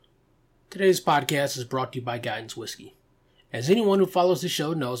Today's podcast is brought to you by Guidance Whiskey. As anyone who follows the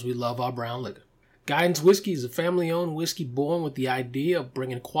show knows, we love our brown liquor. Guidance Whiskey is a family-owned whiskey born with the idea of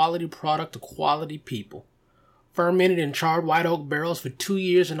bringing quality product to quality people. Fermented in charred white oak barrels for 2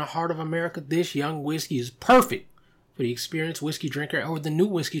 years in the heart of America, this young whiskey is perfect for the experienced whiskey drinker or the new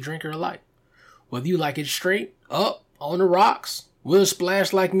whiskey drinker alike. Whether you like it straight, up, on the rocks, with a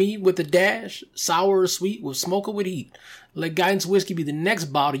splash like me, with a dash, sour or sweet, with smoke or with heat, let Guidance Whiskey be the next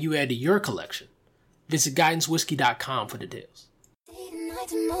bottle you add to your collection. Visit GuidanceWhiskey.com for details.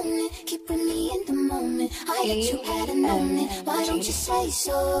 Keep me in the moment. I let you had a moment. Why don't you say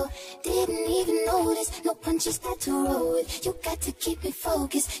so? Didn't even notice. No punches got to roll with. You got to keep me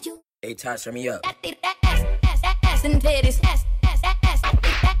focused. Hey, Tosh, turn me up. Ass and titties. Ass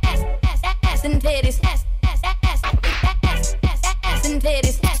and titties. Ass and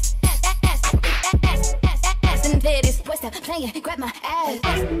titties. Ass and titties. Boy, stop playing. Grab my ass.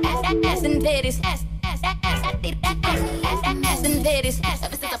 Ass and titties. Ass and titties.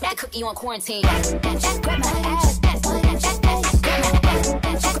 Ever since I put the cookie on quarantine. Grab my ass.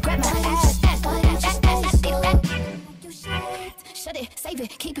 Grab my ass. Shut it, save it,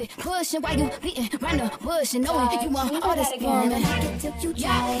 keep it pushing while you beating round the bush and knowing you want all this woman.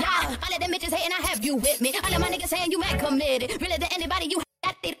 Yeah, all of them bitches hating, I have you with me. All of my niggas saying you mad committed. Really to anybody you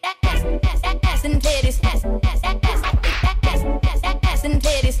ass and titties. Ass and titties. Ass and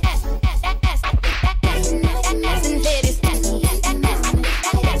titties.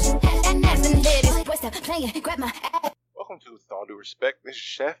 Grab my ass. Welcome to With All Due Respect. This is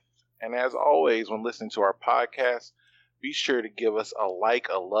Chef, and as always, when listening to our podcast, be sure to give us a like,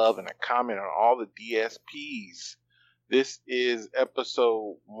 a love, and a comment on all the DSPs. This is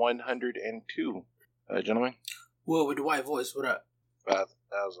episode 102. Gentlemen? Will with the white voice, what up? 5,000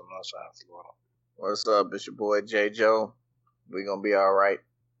 outside Florida. What's up? It's your boy J. Joe. We gonna be all right.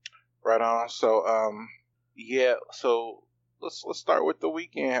 Right on. So, so let's start with the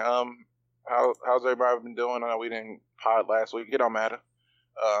weekend. How's everybody been doing? I know we didn't pod last week. It don't matter.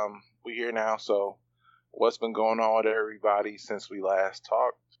 We here now, so what's been going on with everybody since we last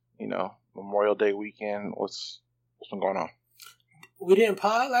talked? You know, Memorial Day weekend. What's been going on? We didn't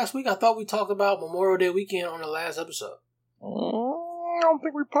pod last week? I thought we talked about Memorial Day weekend on the last episode. I don't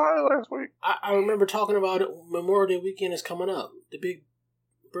think we podded last week. I remember talking about it. Memorial Day weekend is coming up. The big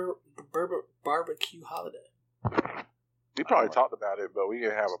barbecue holiday. We probably talked about it, but we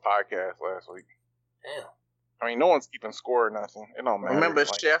didn't have a podcast last week. Damn. I mean, no one's keeping score or nothing. It don't matter. Remember,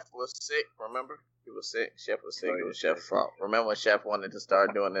 Chef was sick. Remember, he was sick. Chef was sick. It was Chef's fault. Remember when Chef wanted to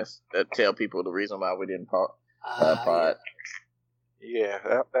start doing this? To tell people the reason why we didn't pod. Yeah,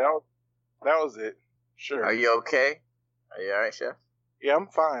 that was it. Sure. Are you okay? Are you all right, Chef? Yeah, I'm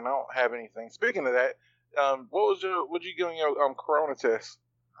fine. I don't have anything. Speaking of that, what'd you get on your corona test?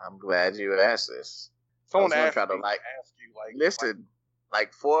 I'm glad you asked this. Someone asked you, listen,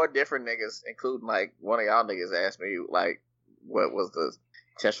 like 4 different niggas, including like one of y'all niggas asked me like what was the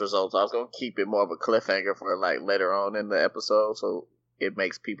test results. I was gonna keep it more of a cliffhanger for like later on in the episode, so it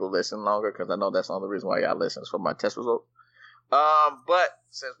makes people listen longer because I know that's the only reason why y'all listen is for my test results. But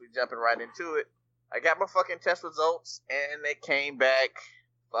since we jumping right into it, I got my fucking test results and they came back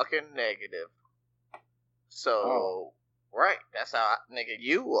fucking negative. So right, that's how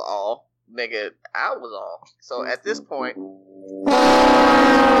you were all. Nigga, I was off. So at this point, exactly,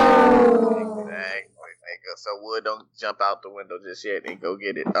 nigga. So Wood, don't jump out the window just yet and go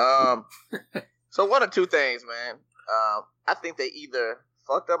get it. So one of two things, man. I think they either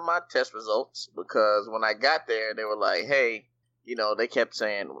fucked up my test results because when I got there, they were like, "Hey, you know," they kept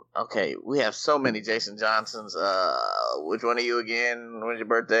saying, "Okay, we have so many Jason Johnsons. Which one of you again? When's your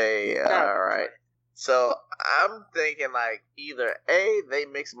birthday? All right." So I'm thinking like either A, they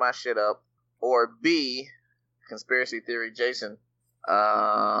mixed my shit up, or B, conspiracy theory Jason,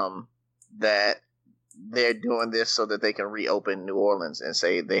 that they're doing this so that they can reopen New Orleans and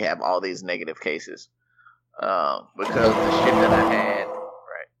say they have all these negative cases. Because the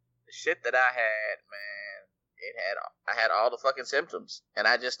shit that I had, man, I had all the fucking symptoms, and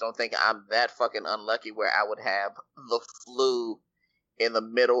I just don't think I'm that fucking unlucky where I would have the flu in the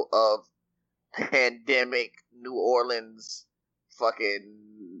middle of pandemic New Orleans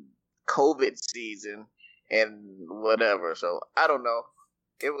fucking COVID season and whatever. So I don't know.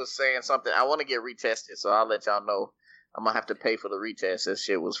 It was saying something. I want to get retested, so I'll let y'all know. I'm gonna have to pay for the retest. This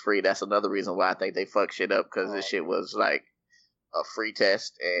shit was free. That's another reason why I think they fucked shit up, because this shit was like a free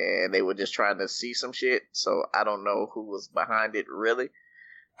test and they were just trying to see some shit. So I don't know who was behind it really.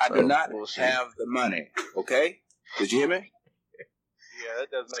 I do not have the money. Okay? Did you hear me? Yeah,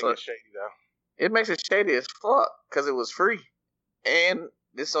 that does make it shady though. It makes it shady as fuck because it was free. And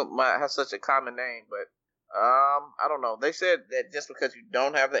this has such a common name, but I don't know. They said that just because you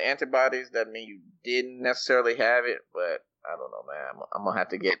don't have the antibodies, doesn't mean you didn't necessarily have it. But I don't know, man. I'm gonna have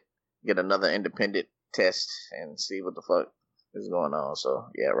to get another independent test and see what the fuck is going on. So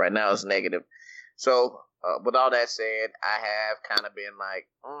yeah, right now it's negative. So with all that said, I have kind of been like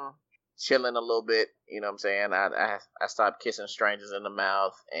chilling a little bit. You know what I'm saying? I stopped kissing strangers in the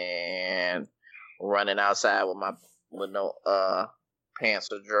mouth and running outside with no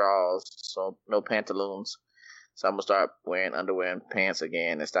pants or drawers, so no pantaloons. So I'm gonna start wearing underwear and pants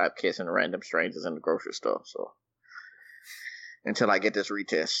again and stop kissing random strangers in the grocery store. So until I get this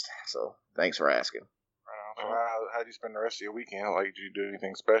retest. So thanks for asking. So how do you spend the rest of your weekend? Like, did you do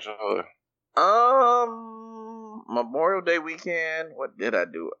anything special? Memorial Day weekend. What did I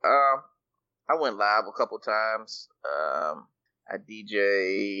do? I went live a couple times. I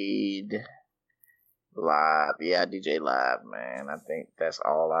DJ'd live. Yeah, I DJ live, man. I think that's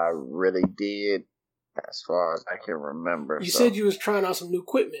all I really did as far as I can remember. You said you was trying out some new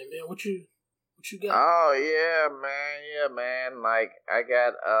equipment, man. What you got? Oh yeah, man. Like I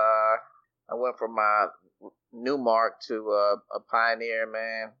got I went from my Newmark to a Pioneer,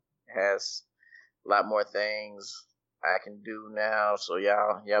 man. It has a lot more things I can do now, so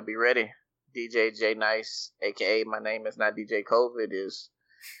y'all be ready. DJ J Nice, aka my name is not DJ COVID, is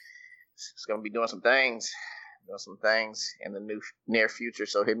gonna be doing some things in the near future.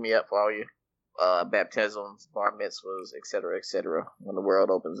 So hit me up for all your baptisms, bar mitzvahs, etc., when the world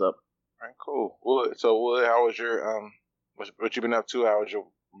opens up. All right, cool. Well, so how was your what you been up to? How was your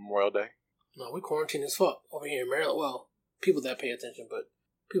Memorial Day? No, we quarantined as fuck over here in Maryland. Well, people that pay attention, but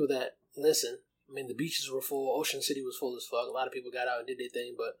people that listen. I mean, the beaches were full. Ocean City was full as fuck. A lot of people got out and did their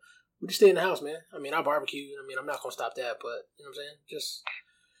thing, but we just stayed in the house, man. I mean, I barbecued. I mean, I'm not going to stop that, but you know what I'm saying? Just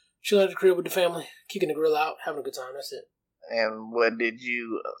chilling at the crib with the family, kicking the grill out, having a good time. That's it. And what did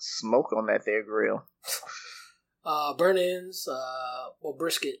you smoke on that there grill? Burn ends,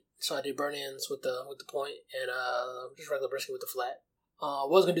 brisket. So I did burn ends with the point, and just regular brisket with the flat.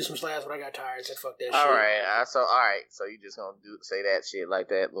 Was gonna do some slabs, but I got tired and said fuck that shit. All right, so you just gonna say that shit like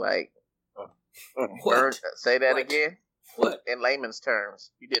that, like what? Say that what? Again. What? In layman's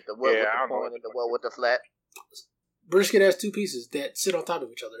terms, you did the what with the point and the what with the flat. Brisket has two pieces that sit on top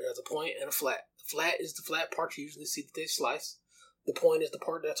of each other. It has a point and a flat. The flat is the flat part you usually see that they slice. The point is the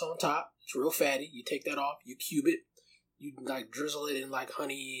part that's on top. It's real fatty. You take that off. You cube it. You like drizzle it in like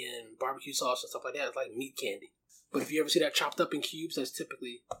honey and barbecue sauce and stuff like that. It's like meat candy. But if you ever see that chopped up in cubes, that's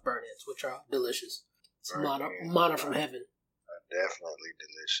typically burn ends, which are delicious. It's manna from heaven. Definitely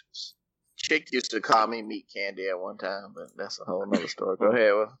delicious. Chick used to call me meat candy at one time, but that's a whole nother story. Go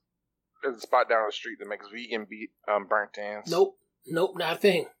ahead, Will. There's a spot down the street that makes vegan burnt ends. Nope, not a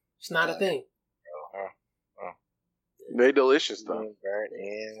thing. It's not a thing. They delicious though. Burnt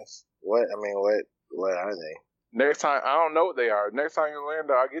ends. What? I mean, what are they? Next time, I don't know what they are. Next time you're in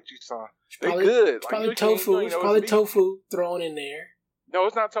Orlando, I'll get you some. They It's good. Like, probably tofu. It's probably tofu thrown in there. No,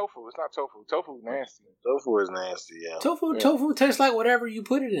 it's not tofu. It's not tofu. Tofu's nasty. Tofu is nasty, yeah. Tofu tastes like whatever you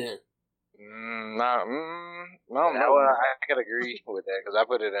put it in. I don't know. I could agree with that because I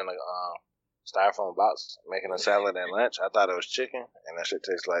put it in a styrofoam box making a salad at lunch. I thought it was chicken, and that shit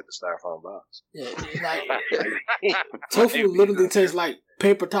tastes like the styrofoam box. Yeah, like tofu literally tastes like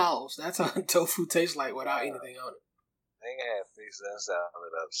paper towels. That's how tofu tastes like without anything on it. They had fixed that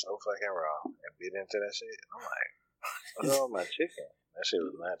salad up so fucking raw and bit into that shit. I'm like, what's wrong with my chicken? That shit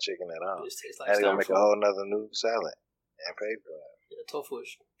was not chicken at all. It tastes like I had to go make a whole nother new salad and pay for it. Yeah, tofu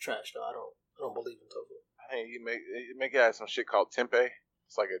is trash though. I don't believe in tofu. Hey, you make it out of some shit called tempeh.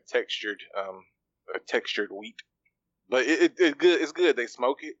 It's like a textured wheat, but it's good. It's good. They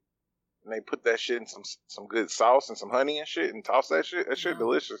smoke it and they put that shit in some good sauce and some honey and shit and toss that shit. That shit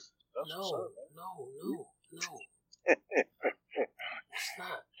delicious. No. It's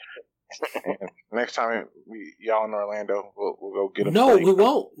not. Next time y'all in Orlando, we'll go get them. No, we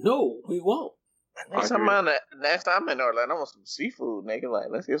won't. Next time I'm in Orlando, I want some seafood, nigga. Like,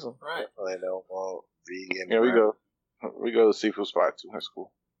 let's get some. Right. They don't want vegan. Yeah, we go to the seafood spot too. That's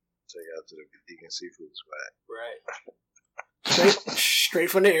cool. Take out to the vegan seafood spot. Right.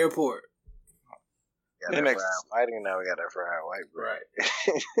 Straight from the airport. Got that fried whiting, now we got that fried white bread.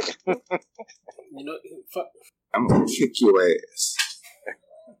 Right. You know, fuck. I'm gonna kick your ass.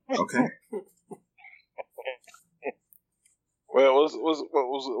 Okay. Well,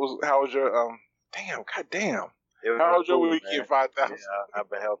 how was your goddamn? How was your weekend? 5,000. Yeah, I've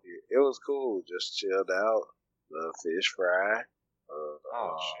been healthy. It was cool. Just chilled out. The fish fry.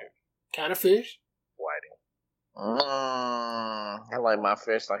 Shit. Kind of fish? Whiting. I like my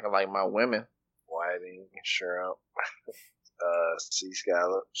fish like I like my women. Whiting, shrimp. sea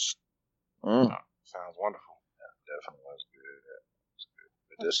scallops. Sounds wonderful. Definitely was good.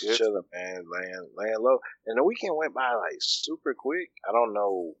 But just chilling, man, laying low. And the weekend went by like super quick. I don't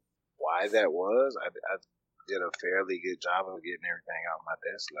know why that was. I did a fairly good job of getting everything out my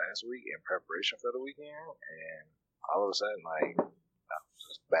desk last week in preparation for the weekend, and all of a sudden, like, I'm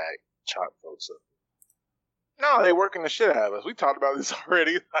just back chock full of stuff. No, they working the shit out of us. We talked about this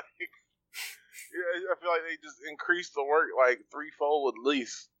already. Like, I feel like they just increased the work like threefold at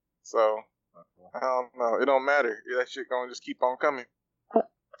least. So I don't know. It don't matter. That shit gonna just keep on coming. I'll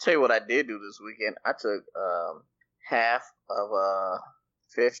tell you what I did do this weekend. I took half of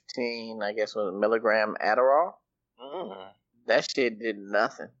 15, I guess, milligram Adderall. That shit did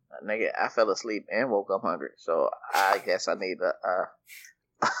nothing. Nigga, I fell asleep and woke up hungry. So I guess I need a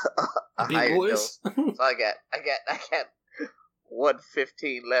higher dose. So I got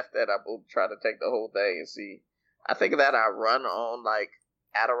 115 left that I'm gonna try to take the whole thing and see. I think that I run on like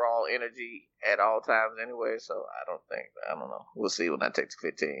Adderall energy at all times anyway, so I don't know. We'll see when I take the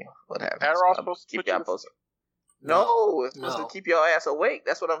 15 what happens. Adderall's supposed to keep y'all posted. No, it's supposed to keep your ass awake.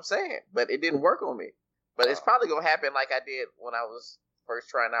 That's what I'm saying. But it didn't work on me. But it's probably gonna happen like I did when I was first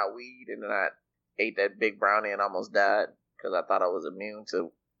trying out weed, and then I ate that big brownie and almost died because I thought I was immune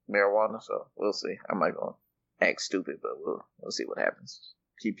to marijuana. So we'll see. I might go act stupid, but we'll see what happens.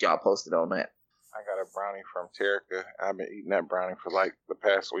 Keep y'all posted on that. I got a brownie from Terica. I've been eating that brownie for like the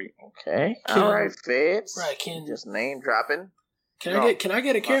past week. Okay. All right, Feds. Right, Ken. Just name dropping. Can I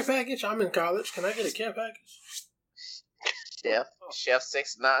get a care package? I'm in college. Can I get a care package? Chef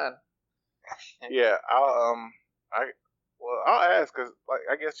 6'9". Yeah, I'll ask because like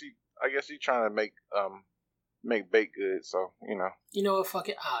I guess you trying to make baked goods, so you know. You know what? Fuck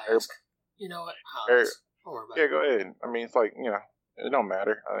it, I'll ask. You know what? I'll ask. Don't worry about it. Yeah, go ahead. I mean, it's like it don't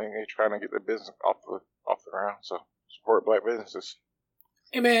matter. I think they're trying to get the business off the ground, so support black businesses.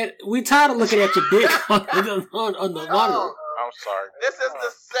 Hey man, we tired of looking at your dick on the monitor. I'm sorry. This is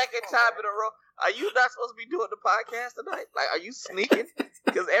the second time in a row. Are you not supposed to be doing the podcast tonight? Like, are you sneaking?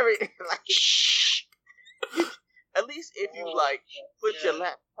 Because at least if you put your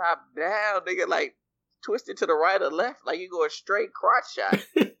laptop down, nigga, like twist it to the right or left, like you go a straight crotch shot.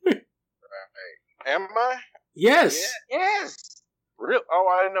 Right. Am I? Yes. Yeah. Yes. Real? Oh,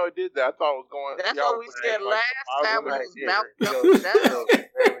 I didn't know it did that. I thought it was going. That's what we said last time when his mouth jumped down.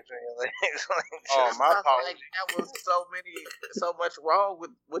 Oh, my apologies. Like, that was so much wrong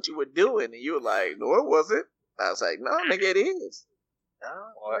with what you were doing, and you were like, "No, it wasn't." I was like, "No, nigga, it is."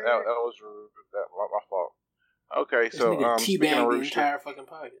 Well, that was my fault. Okay, so speaking of the entire fucking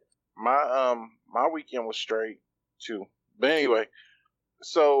podcast. My weekend was straight too. But anyway,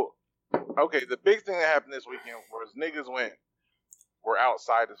 so okay, the big thing that happened this weekend was niggas were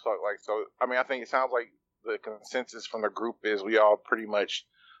outside as fuck. Like, so I mean, I think it sounds like the consensus from the group is we all pretty much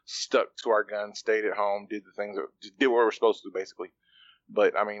stuck to our guns, stayed at home, did what we were supposed to do, basically.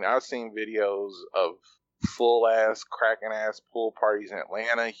 But I mean, I've seen videos of full ass, cracking ass pool parties in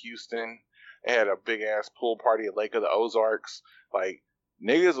Atlanta, Houston. They had a big ass pool party at Lake of the Ozarks. Like,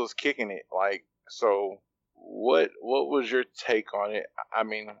 niggas was kicking it. Like, so what was your take on it? I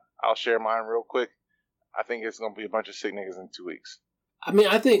mean, I'll share mine real quick. I think it's gonna be a bunch of sick niggas in 2 weeks. I mean,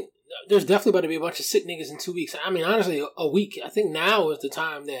 I think there's definitely about to be a bunch of sick niggas in 2 weeks. I mean, honestly, a week. I think now is the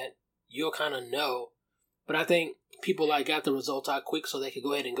time that you'll kind of know. But I think people got the results out quick so they could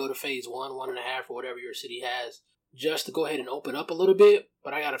go ahead and go to phase 1, 1.5, or whatever your city has, just to go ahead and open up a little bit.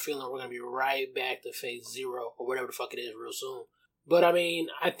 But I got a feeling we're going to be right back to phase 0 or whatever the fuck it is real soon. But I mean,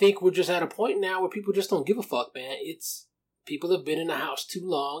 I think we're just at a point now where people just don't give a fuck, man. People have been in the house too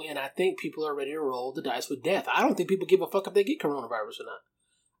long, and I think people are ready to roll the dice with death. I don't think people give a fuck if they get coronavirus or not.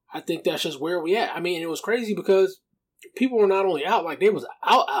 I think that's just where we at. I mean, it was crazy because people were not only out, they was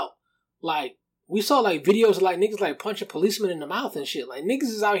out. Like, we saw videos of niggas punching policemen in the mouth and shit. Like, niggas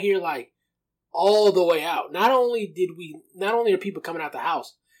is out here all the way out. Not only are people coming out the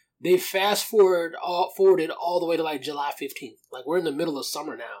house, they fast forwarded all the way to July 15th. Like, we're in the middle of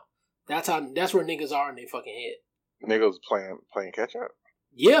summer now. That's where niggas are in their fucking head. Niggas playing catch up.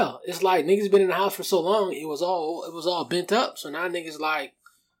 Yeah, it's like niggas been in the house for so long, it was all bent up. So now niggas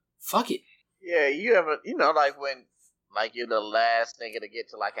fuck it. Yeah, when you're the last nigga to get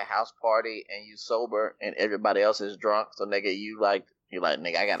to a house party and you sober and everybody else is drunk. So nigga, you're like,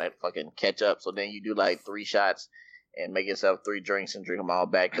 nigga, I gotta fucking catch up. So then you do 3 shots and make yourself 3 drinks and drink them all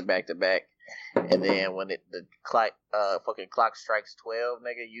back to back to back. And then when the fucking clock strikes 12,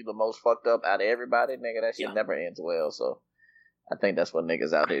 nigga, you the most fucked up out of everybody, nigga. That shit never ends well. So I think that's what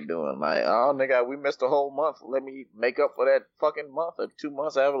niggas out there doing. Oh, nigga, we missed a whole month. Let me make up for that fucking month or 2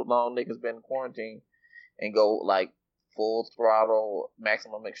 months, however long niggas been quarantined, and go full throttle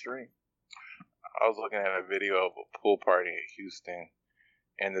maximum extreme. I was looking at a video of a pool party in Houston,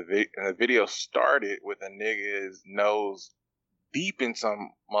 and the video started with a nigga's nose deep in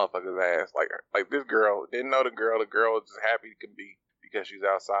some motherfucker's ass. Like this girl didn't know the girl. The girl was just happy to be because she's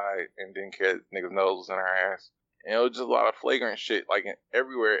outside and didn't care that nigga's nose was in her ass. And it was just a lot of flagrant shit, like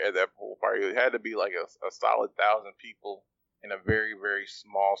everywhere at that pool party. It had to be like a solid 1,000 people in a very, very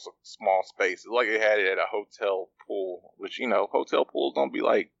small space. It's like it had it at a hotel pool, which, you know, hotel pools don't be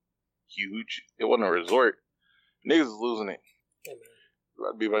like huge. It wasn't a resort. Niggas is losing it.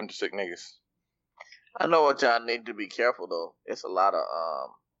 I'd be a bunch of sick niggas. I know what y'all need to be careful though. It's a lot of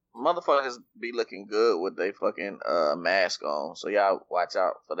motherfuckers be looking good with they fucking mask on, so y'all watch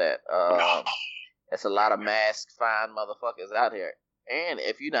out for that. It's a lot of mask fine motherfuckers out here, and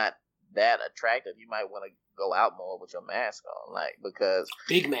if you're not that attractive, you might want to go out more with your mask on, like, because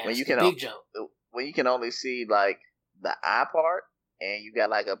big mask, big jump. When you can only see like the eye part, and you got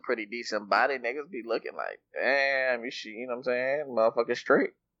like a pretty decent body, niggas be looking like, damn, you know what I'm saying, motherfucker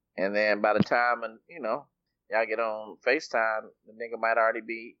straight. And then by the time, you know, y'all get on FaceTime, the nigga might already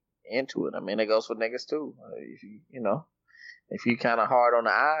be into it. I mean, it goes for niggas too. If you kind of hard on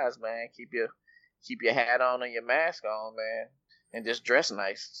the eyes, man, keep your hat on and your mask on, man, and just dress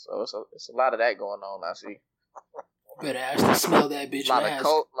nice. So it's a lot of that going on. I see. Better actually smell that bitch mask.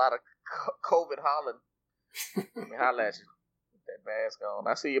 Lot of COVID hollering. Let me holler at you with that mask on.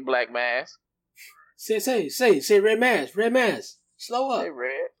 I see your black mask. Say red mask. Slow up. Say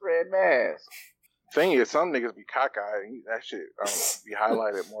red mask. Thing is, some niggas be cockeyed. That shit be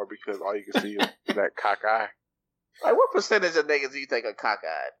highlighted more because all you can see is that cockeye. Like, what percentage of niggas do you think are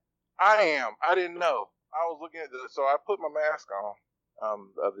cockeyed? I am. I didn't know. I was looking at so I put my mask on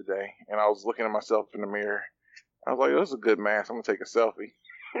the other day, and I was looking at myself in the mirror. I was like, "This is a good mask. I'm gonna take a selfie."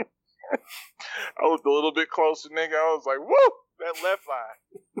 I looked a little bit closer, nigga. I was like, "Woo! That left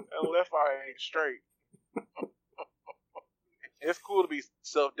eye ain't straight." It's cool to be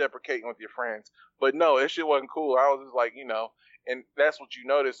self-deprecating with your friends, but no, that shit wasn't cool. I was just like, you know, and that's what you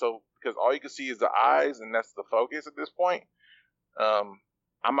notice. So because all you can see is the eyes, and that's the focus at this point.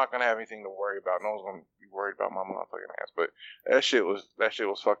 I'm not gonna have anything to worry about. No one's gonna be worried about my motherfucking ass. But that shit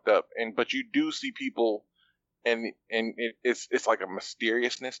was fucked up. But you do see people, and it's like a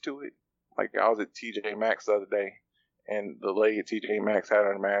mysteriousness to it. Like I was at TJ Maxx the other day, and the lady at TJ Maxx had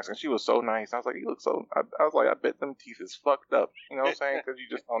her mask, and she was so nice. I was like, "You look so." I was like, "I bet them teeth is fucked up." You know what I'm saying? Because you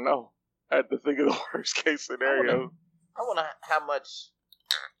just don't know. I had to think of the worst case scenario. I wonder how much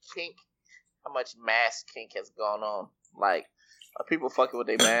mask kink has gone on. Like, are people fucking with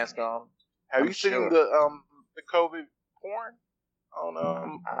their mask on? Have you seen the COVID porn on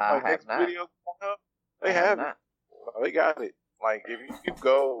I have not. Videos up? They have it. They got it. Like if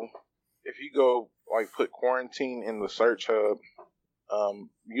you go like put quarantine in the search hub,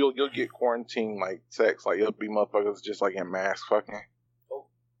 you'll get quarantine like sex. Like it'll be motherfuckers just like in masks fucking.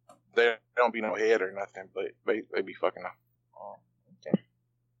 They don't be no head or nothing, but they be fucking up. Oh, okay.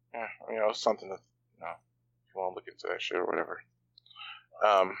 Yeah, you know, something to, you know, if you want to look into that shit or whatever.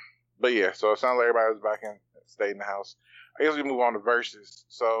 But yeah, so it sounds like everybody was back in, stayed in the house. I guess we move on to verses.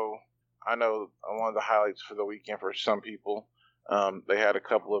 So I know one of the highlights for the weekend for some people, they had a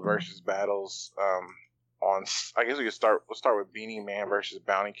couple of versus battles. On, I guess we'll start with Beanie Man versus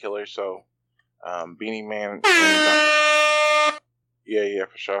Bounty Killer. So, Beanie Man, yeah,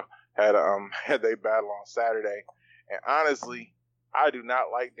 for sure, had they battle on Saturday, and honestly, I do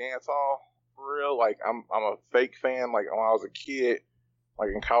not like dancehall for real. Like I'm a fake fan. Like when I was a kid, like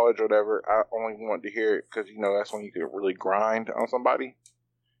in college or whatever, I only wanted to hear it because you know that's when you could really grind on somebody,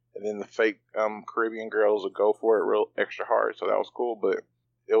 and then the fake Caribbean girls would go for it real extra hard. So that was cool, but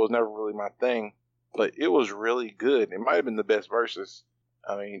it was never really my thing. But it was really good. It might have been the best versus.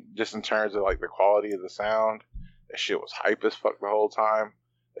 I mean, just in terms of like the quality of the sound, that shit was hype as fuck the whole time.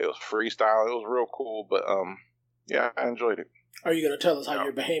 It was freestyle. It was real cool. But yeah, I enjoyed it. Are you going to tell us how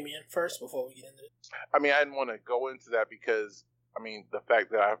you're Bahamian first before we get into it? I mean, I didn't want to go into that because I mean the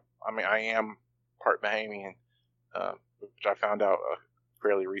fact that I am part Bahamian, which I found out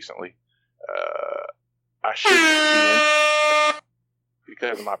fairly recently. I should be in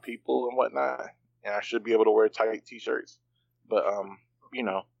because of my people and whatnot. And I should be able to wear tight t-shirts, but you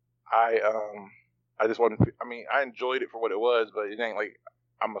know, I just wasn't. I mean, I enjoyed it for what it was, but it ain't like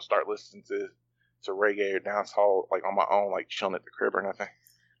I'm gonna start listening to reggae or dancehall like on my own, like chilling at the crib or nothing.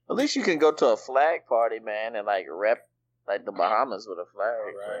 At least you can go to a flag party, man, and like rep like the Bahamas with a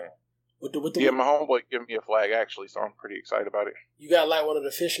flag, right? Yeah, my homeboy gave me a flag actually, so I'm pretty excited about it. You got like one of the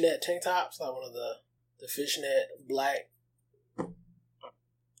fishnet tank tops, like one of the fishnet black.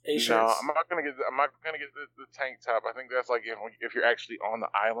 No, I'm not gonna get the tank top. I think that's like if you're actually on the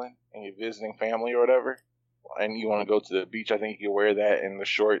island and you're visiting family or whatever, and you want to go to the beach. I think you can wear that and the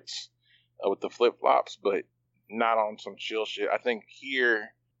shorts with the flip flops, but not on some chill shit. I think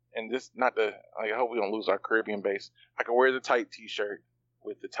here and this not the. I hope we don't lose our Caribbean base. I can wear the tight t-shirt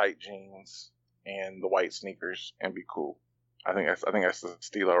with the tight jeans and the white sneakers and be cool. I think that's the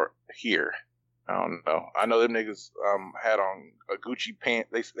steal here. I don't know. I know them niggas had on a Gucci pant.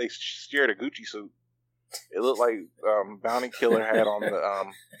 They shared a Gucci suit. It looked like Bounty Killer had on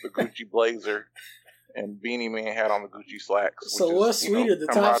the Gucci blazer, and Beanie Man had on the Gucci slacks. So what's sweeter, the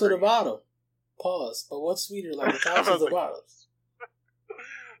tops or the bottom? Pause. But what's sweeter, like the tops or the bottoms?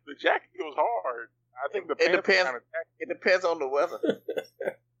 The jacket was hard. I think the it pants depends. Kind of it depends on the weather.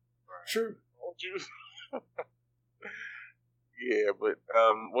 True. Don't you? Yeah, but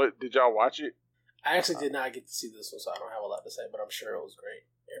what did y'all watch it? I actually did not get to see this one, so I don't have a lot to say, but I'm sure it was great.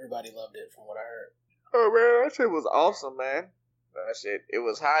 Everybody loved it from what I heard. Oh, man, that shit was awesome, man. That shit, it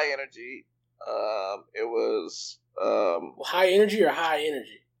was high energy. It was... high energy or high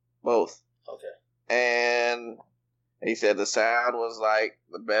energy? Both. Okay. And he said the sound was, like,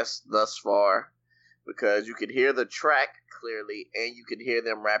 the best thus far because you could hear the track clearly and you could hear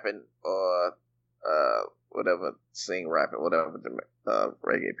them rapping or... whatever, rapping, whatever the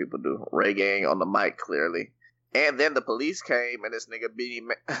reggae people do. Reggaeing on the mic clearly. And then the police came and this nigga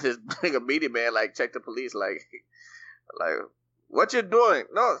Beanie Man, like, checked the police, like, what you doing?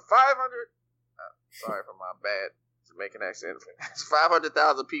 No, 500. Sorry for my bad Jamaican accent. It's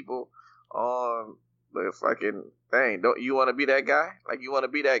 500,000 people on the fucking thing. Don't you want to be that guy? Like, you want to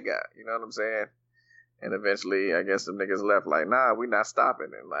be that guy. You know what I'm saying? And eventually, I guess the niggas left, like, nah, we not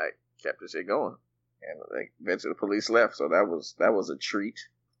stopping. And, like, kept the shit going. And like, eventually the police left, so that was a treat.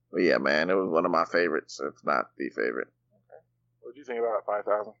 But yeah, man, it was one of my favorites, if not the favorite. Okay. What did you think about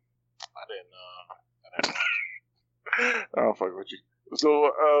 5,000? I didn't. I don't fuck with you.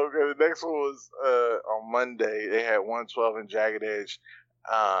 So okay, the next one was on Monday. They had 112 and Jagged Edge.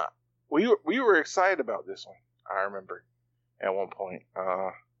 We were excited about this one. I remember at one point.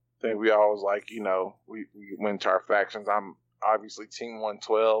 I think we all was like, you know, we went to our factions. I'm obviously Team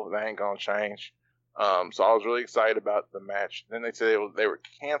 112. That ain't gonna change. So I was really excited about the match. Then they said they were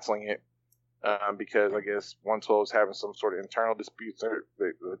canceling it because I guess 112 was having some sort of internal disputes.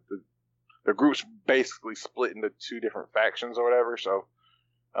 The group's basically split into two different factions or whatever. So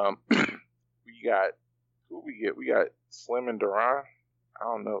we got we got Slim and Duran. I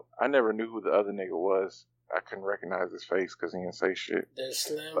don't know. I never knew who the other nigga was. I couldn't recognize his face because he didn't say shit. There's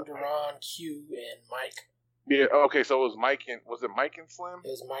Slim, Duran, Q, and Mike. Yeah. Okay. So it was Mike and Mike and Slim? It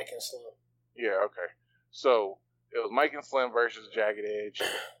was Mike and Slim. Yeah, okay. So, it was Mike and Slim versus Jagged Edge.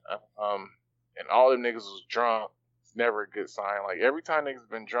 And all them niggas was drunk. It's never a good sign. Like, every time niggas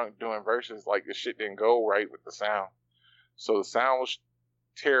been drunk doing verses, like, the shit didn't go right with the sound. So, the sound was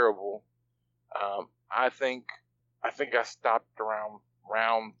terrible. I think I stopped around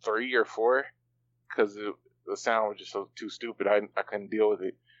round 3 or 4 because the sound was just too stupid. I couldn't deal with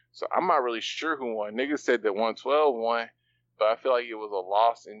it. So, I'm not really sure who won. Niggas said that 112 won. But I feel like it was a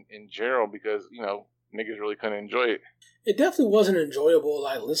loss in general because, you know, niggas really couldn't enjoy it. It definitely wasn't enjoyable,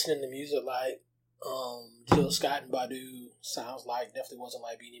 like, listening to music like Jill Scott and Badu sounds like. Definitely wasn't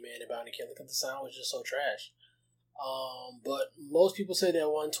like Beanie Man and Bounty Killer because the sound was just so trash. But most people say that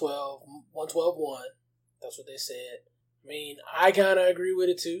 112 won. That's what they said. I mean, I kind of agree with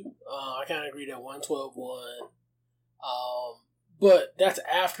it, too. I kind of agree that 112 won. But that's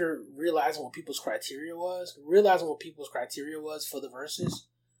after realizing what people's criteria was. Realizing what people's criteria was for the verses.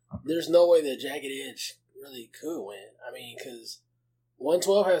 There's no way that Jagged Edge really could win. I mean, because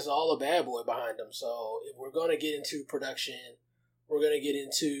 112 has all the bad boy behind them. So if we're going to get into production, we're going to get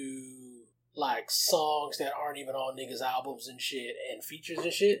into, like, songs that aren't even on niggas' albums and shit and features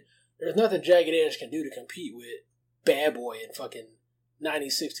and shit. There's nothing Jagged Edge can do to compete with Bad Boy in fucking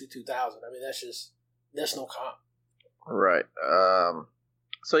 96 to 2000. I mean, that's no comp. Right.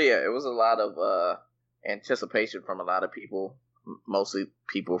 So yeah, it was a lot of anticipation from a lot of people, mostly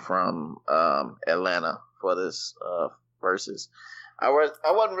people from Atlanta for this versus. I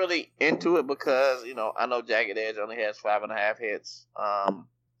wasn't really into it because, you know, I know Jagged Edge only has 5.5 hits.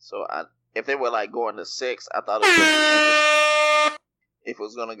 So if they were like going to 6, I thought it was interesting. If it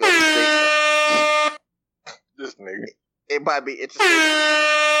was gonna go to 6, this nigga, it might be interesting.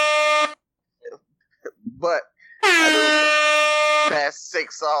 But I knew past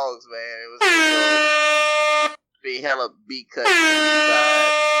 6 songs, man, it was gonna be hella beat cut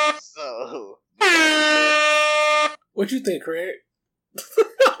inside. So what you think, Craig?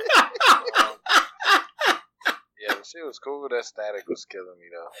 Yeah, shit was cool. That static was killing me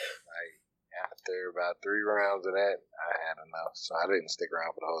though. Like after about 3 rounds of that, I had enough, so I didn't stick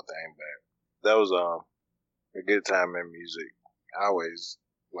around for the whole thing. But that was a good time in music. I always,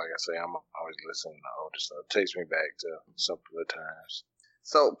 like I say, I'm always listening to older stuff. It takes me back to simpler times.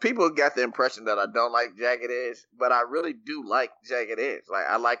 So people got the impression that I don't like Jagged Edge, but I really do like Jagged Edge. Like,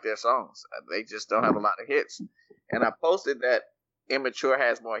 I like their songs. They just don't have a lot of hits. And I posted that Immature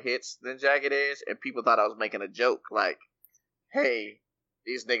has more hits than Jagged Edge, and people thought I was making a joke. Like, hey,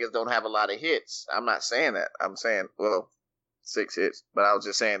 these niggas don't have a lot of hits. I'm not saying that. I'm saying, well, 6 hits. But I was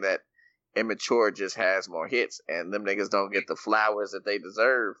just saying that Immature just has more hits, and them niggas don't get the flowers that they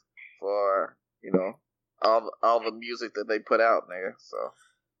deserve for, you know, all the music that they put out, nigga.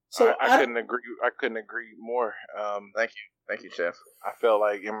 So I couldn't agree. I couldn't agree more. Thank you, Chef. I felt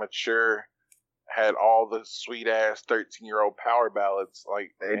like Immature had all the sweet ass 13-year-old power ballads,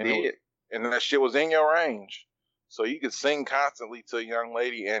 like they did, and that shit was in your range, so you could sing constantly to a young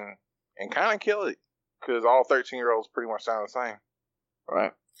lady and kind of kill it, because all 13-year-olds pretty much sound the same,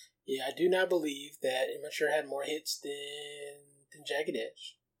 right? Yeah, I do not believe that Immature had more hits than Jagged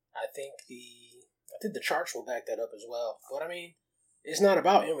Edge. I think the charts will back that up as well. But I mean, it's not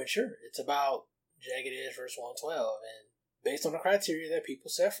about Immature. It's about Jagged Edge versus 112. And based on the criteria that people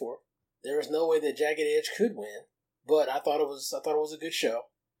set forth, there was no way that Jagged Edge could win. But I thought it was a good show.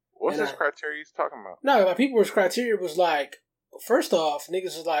 What's this criteria he's talking about? No, my people's criteria was like, first off,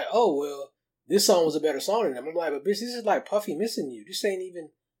 niggas was like, oh well, this song was a better song than them. I'm like, but bitch, this is like Puffy Missing You. This ain't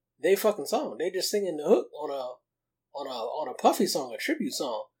even they fucking song. They just singing the hook on a Puffy song, a tribute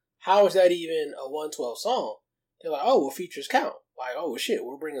song. How is that even a 112 song? They're like, oh, well, features count. Like, oh, shit,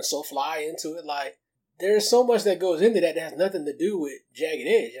 we're bringing So Fly into it. Like, there's so much that goes into that has nothing to do with Jagged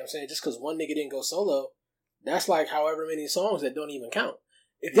Edge. You know what I'm saying? Just because one nigga didn't go solo, that's like however many songs that don't even count.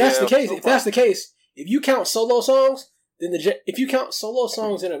 If that's the case, if you count solo songs, then if you count solo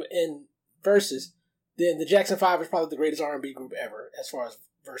songs in verses, then the Jackson 5 is probably the greatest R&B group ever as far as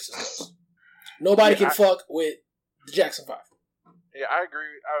verses goes. Nobody can fuck with the Jackson 5. Yeah, I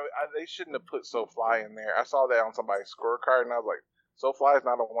agree. They shouldn't have put So Fly in there. I saw that on somebody's scorecard, and I was like, So Fly is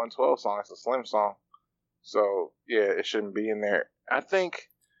not a 112 song. It's a Slim song. So, yeah, it shouldn't be in there. I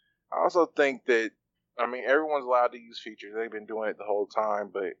also think that, I mean, everyone's allowed to use features. They've been doing it the whole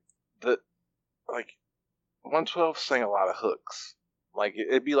time, but 112 sang a lot of hooks. Like,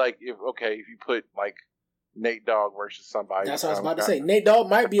 it'd be like, if you put, like, Nate Dogg versus somebody. That's what I was about to say. Nate Dogg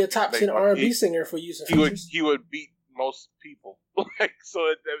might be a top 10 R&B singer for using features. He would beat most people. Like, so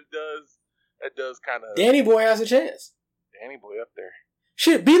it does kind of. Danny Boy has a chance. Danny Boy up there.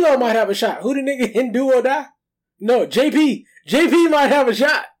 Shit, B-Lo might have a shot. Who the nigga in Do or Die? No, JP. JP might have a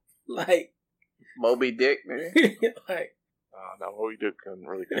shot. Like Moby Dick, man. Like, no, Moby Dick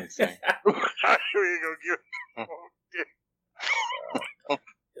couldn't sing. We ain't gonna give Moby Dick. You know what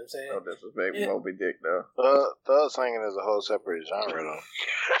I'm saying? No disrespect, Moby Dick though. Thug singing is a whole separate genre though.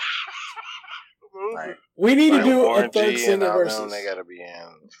 Right. We need to do a Thug singing versus. They gotta be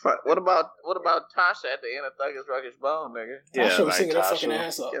in. What about Tasha at the end of Thuggish Ruggish Bone, nigga? Tasha was singing that fucking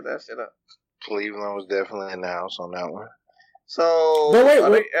ass off. Get that shit up. Cleveland was definitely in the house on that one. So, but wait, are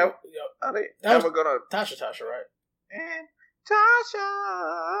they ever gonna Tasha, right? And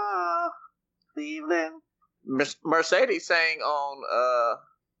Tasha, Cleveland. Mercedes sang on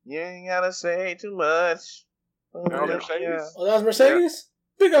You Ain't Gotta Say Too Much. Mercedes. Oh, that was Mercedes?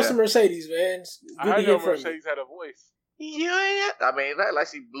 Big up some Mercedes, man. I know Mercedes had a voice. Yeah. I mean, not like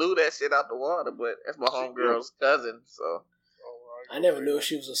she blew that shit out the water, but that's my homegirl's cousin, so. I never knew if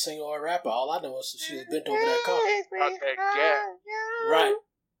she was a singer or a rapper. All I know is she was bent over that car. Out that gap. Right.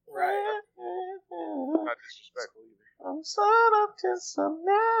 Not disrespectful either. I'm so up to some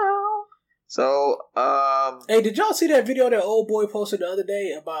now. So, hey, did y'all see that video that old boy posted the other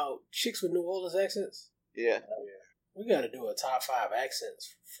day about chicks with New Orleans accents? Yeah. We got to do a top 5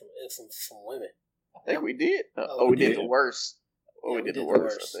 accents from women. I think we did. We did the worst. We did the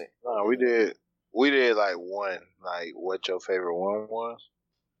worst. I think. No, we did. We did like one. Like, what your favorite one was?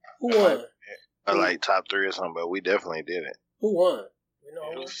 Who won? Or like top 3 or something. But we definitely did it. Who won?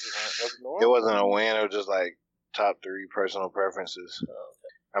 It wasn't a win. It was just like top 3 personal preferences. Oh,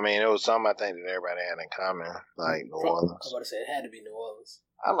 okay. I mean, it was something I think that everybody had in common, like New Orleans. I was about to say it had to be New Orleans.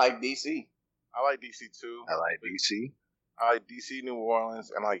 I like DC. I like DC too. I like DC. I like DC, New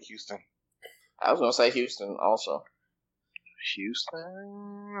Orleans, and I like Houston. I was gonna say Houston also. Houston?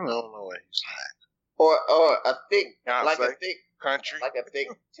 I don't know what Houston is. Or a thick, country, like a thick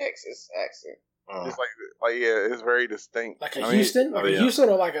Texas accent. It's like yeah, it's very distinct. Like a Houston, like a Houston,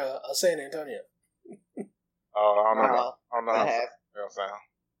 or like a San Antonio. I don't know. I don't know how it sounds.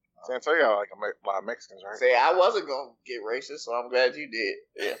 San Antonio got like a lot of Mexicans, right? Say, I wasn't gonna get racist, so I'm glad you did.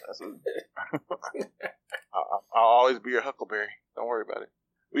 Yeah, that's what... I'll always be your Huckleberry. Don't worry about it.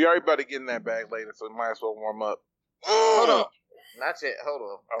 We already about to get in that bag later, so we might as well warm up. Hold on, not yet. Hold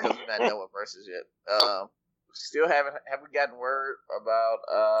on, because we're not done with verses yet. Still have we gotten word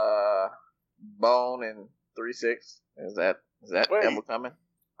about Bone and 3-6? Is that ever coming?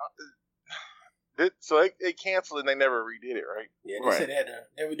 So they canceled and they never redid it, right? Yeah, they said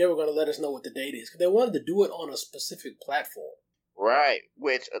they were going to let us know what the date is because they wanted to do it on a specific platform. Right,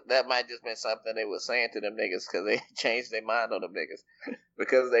 which that might just been something they were saying to them niggas because they changed their mind on them niggas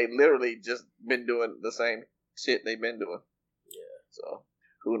because they literally just been doing the same shit they've been doing. Yeah. So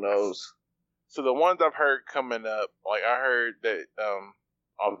who knows? So the ones I've heard coming up, like I heard that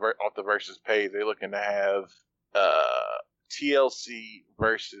off the Versus page, they're looking to have TLC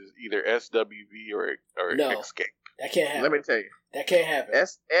versus either SWV or Escape. That can't happen. Let me tell you, that can't happen.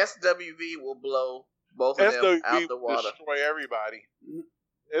 SWV will blow both of them out the water. Destroy everybody.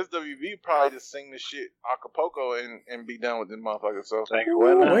 SWV probably just sing the shit Acapulco and be done with this motherfucker. So wait a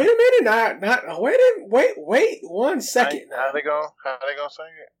minute, wait 1 second. How they gonna sing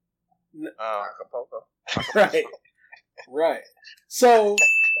it? Acapulco. Right. So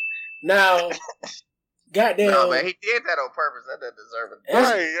now, goddamn. No, man, he did that on purpose. That doesn't deserve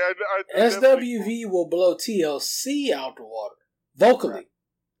it. SWV will blow TLC out the water vocally,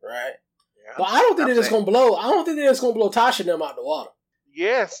 right? Yeah. But I don't think they're just gonna blow. I don't think they're just gonna blow Tasha and them out the water.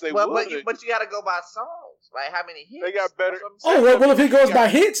 Yes, they would. But you got to go by songs. Like how many hits? They got better. Oh well, if it goes by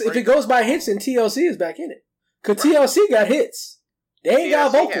hits, then TLC is back in it. Cause TLC got hits. They ain't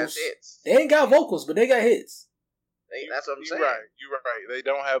got vocals. They ain't got vocals, but they got hits. That's what I'm saying. You're right. They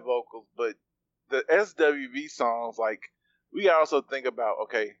don't have vocals, but the SWV songs, like we also think about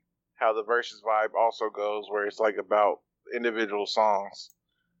how the Versus vibe also goes, where it's like about individual songs.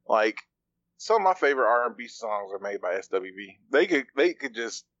 Like some of my favorite R&B songs are made by SWV. They could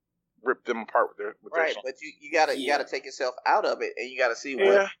just rip them apart with their right. songs. But you gotta take yourself out of it, and you gotta see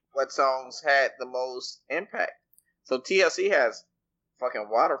what songs had the most impact. So TLC has fucking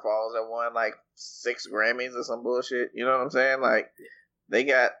Waterfalls that won like 6 Grammys or some bullshit. You know what I'm saying? Like they've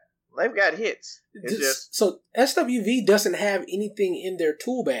got hits. It's just so SWV doesn't have anything in their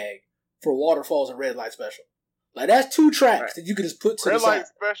tool bag for Waterfalls and Red Light Special. Like that's 2 tracks that you could just put to the side. Red Light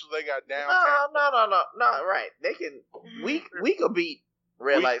Special, they got downtown. No. Right? They can. We could beat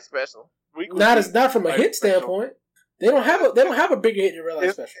Red Light Special. Not from a hit standpoint. They don't have a bigger hit than Red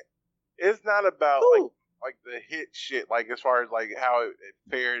Light Special. It's not about like the hit shit. Like as far as like how it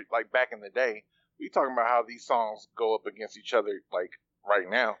fared like back in the day. We talking about how these songs go up against each other like right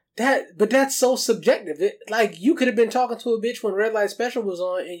now. But that's so subjective. Like you could have been talking to a bitch when Red Light Special was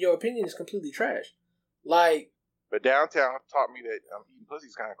on, and your opinion is completely trash. Like. But Downtown taught me that eating pussy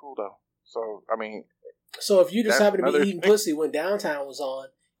is kind of cool, though. So, I mean... So, if you just happen to be eating pussy when Downtown was on,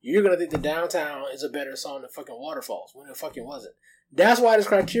 you're going to think that Downtown is a better song than fucking Waterfalls, when it fucking wasn't. That's why this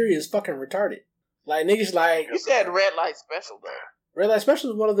criteria is fucking retarded. Like, niggas like... You said Red Light Special, though. Red Light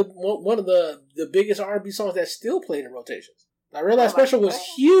Special is one of the biggest R&B songs that's still played in rotations. Like, Red Light Special was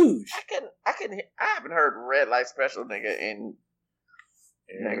huge. I haven't heard Red Light Special, nigga, in...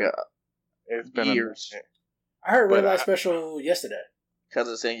 It's been years. I heard Red Light Special yesterday. Because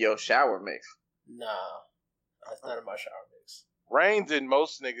it's in your shower mix. Nah. That's not in my shower mix. Rain's in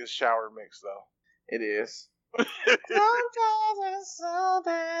most niggas' shower mix, though. It is. Rain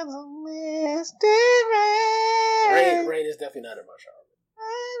is definitely not in my shower mix.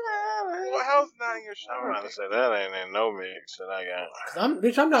 Well, how's it not in your shower? I'm about to say that ain't in no mix that I got.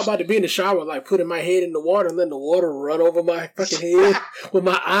 I'm not about to be in the shower like putting my head in the water and letting the water run over my fucking head with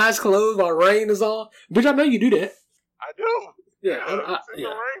my eyes closed while rain is on. Bitch, I know you do that. I do. Yeah, It's in the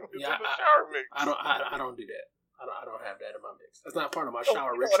shower mix. I don't do that. I don't have that in my mix. That's not part of my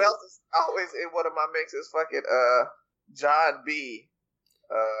shower ritual. What else is always in one of my mixes? Fucking John B.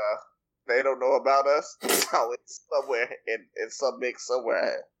 They don't know about us. So it's somewhere in some mix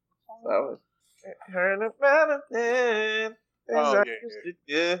somewhere. So heard about it.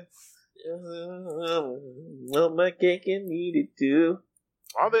 Well, my cake and eat it too.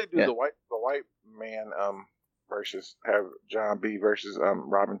 All they do the white man versus have John B versus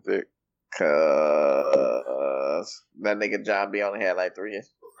Robin Thicke. Cause that nigga John B only had like 3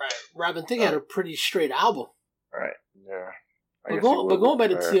 years. Right. Robin Thicke had a pretty straight album. Right. Yeah. But going back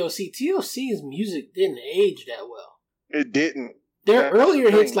to TLC's music didn't age that well. It didn't. Their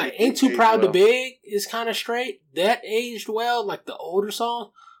earlier hits like Ain't Too Proud to Beg is kind of straight. That aged well, like the older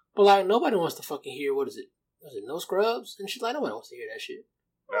song. But like nobody wants to fucking hear, what is it? Was it No Scrubs? And shit, like nobody wants to hear that shit.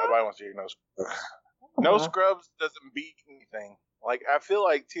 Nobody wants to hear No Scrubs. No Scrubs doesn't beat anything. Like I feel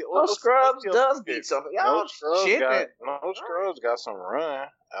like No Scrubs does beat something. Y'all shit. No Scrubs got some run.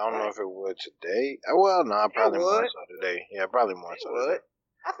 I don't know if it would today. Well, no, probably more so today. Yeah, probably more so today.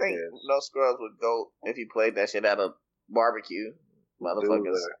 I think No Scrubs would go if he played that shit at a barbecue.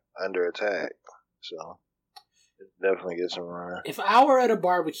 Motherfuckers under attack. So definitely get some run. If I were at a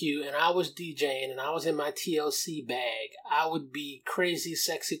barbecue and I was DJing and I was in my TLC bag, I would be Crazy,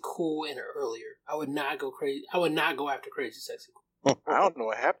 Sexy, Cool, and earlier. I would not go crazy. I would not go after Crazy, Sexy, Cool. I don't know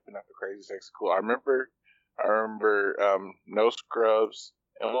what happened after Crazy, Sexy, Cool. I remember No Scrubs.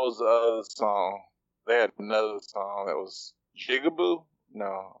 And what was the other song? They had another song that was Jigaboo?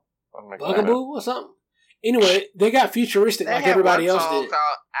 No. Bugaboo or something? Anyway, they got futuristic like everybody else did. Called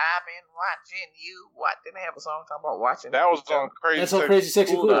I've been watching you. What? Didn't they have a song talking about watching? That was on Crazy. That's on Crazy,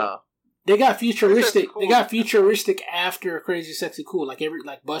 Sexy, Cool. They got futuristic. They got futuristic after Crazy, Sexy, Cool, like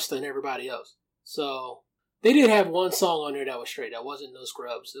Busta and everybody else. So they did have one song on there that was straight. That wasn't No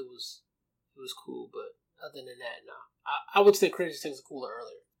Scrubs. It was cool, but other than that, no. I would say Crazy, Sexy, Cool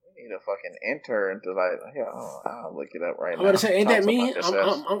earlier. We need a fucking intern to I'll look it up right now. I'm about to say, ain't that me?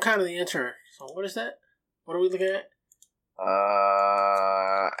 I'm kind of the intern. So what is that? What are we looking at?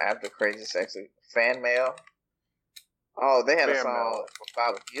 After Crazy Sexy fan mail. Oh, they had a song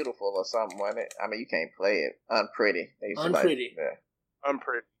about Beautiful or something, wasn't it? I mean, you can't play it. Unpretty. Unpretty.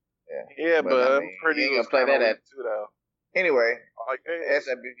 Unpretty. Yeah. Yeah, but Unpretty you ain't gonna play that at too, though. Anyway, like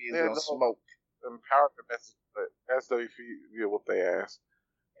SWV is gonna smoke. Empowerment message, but SWV whoop their ass.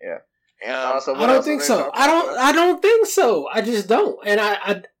 Yeah. I don't think so. I don't think so. I just don't. And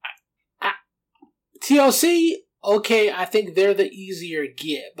I TLC, okay, I think they're the easier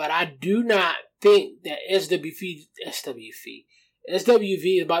get, but I do not think that SWV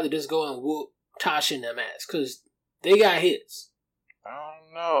is about to just go and whoop Tasha and them ass, because they got hits. I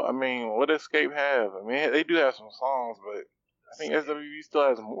don't know. I mean, what does Escape have? I mean, they do have some songs, but I think SWV still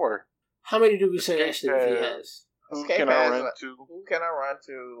has more. How many do we say SWV has? Who Can I Run To? Who Can I Run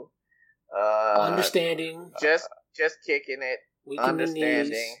To? Understanding. Just Kicking It.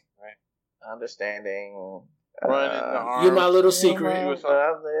 Understanding. Understanding. Run in the Arms. You're My Little Secret.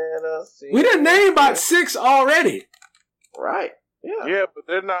 We done named about 6 already. Right. Yeah. Yeah, but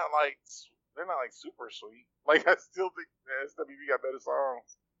they're not like super sweet. Like I still think SWV got better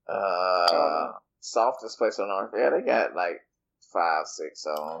songs. Softest Place on Earth. Yeah, they got like 5, 6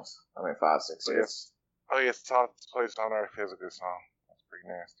 songs. I mean 5, 6 hits. Oh yeah, Softest Place on Earth is a good song. That's pretty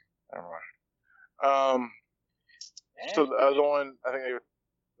nasty. Never mind. So the other one I think they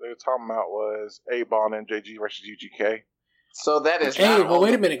were talking about was 8Ball and MJG versus UGK. So that is. Hey, but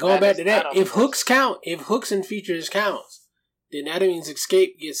wait a minute. Going back to that, if hooks count, if hooks and features counts, then that means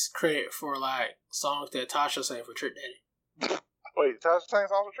Escape gets credit for like songs that Tasha sang for Trick Daddy. Wait, Tasha sang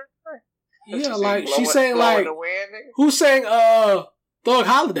songs for Trick Daddy? Yeah, like she sang like who sang Thug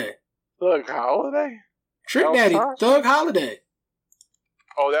Holiday? Thug Holiday? Trick Daddy, Thug Holiday.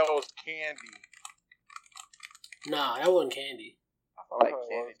 Oh, that was Candy. Nah, that wasn't Candy. Like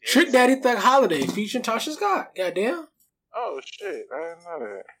Candy. Trick Daddy Thug Holiday featuring Tasha Scott. Goddamn. Oh shit, I didn't know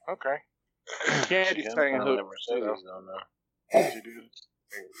that. Okay. Candy sang Hook. Mercedes don't know. She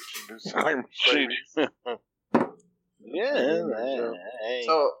do sound like Mercedes. Yeah.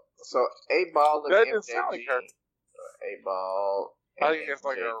 So 8Ball and that MJG. didn't sound like her. 8Ball. I think it's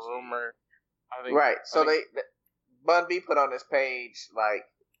like a rumor. Right. So Bun B put on his page, like,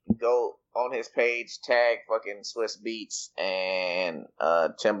 go on his page, tag fucking Swiss Beats and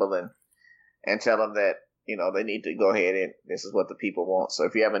Timbaland, and tell them that, you know, they need to go ahead and this is what the people want. So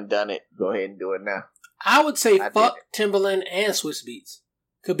if you haven't done it, go ahead and do it now. I would say fuck Timbaland and Swiss Beats.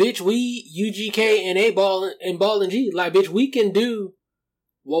 Cause bitch, we UGK and 8Ball and Ball and G, like bitch, we can do.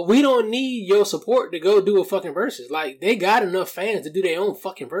 Well, we don't need your support to go do a fucking verses. Like they got enough fans to do their own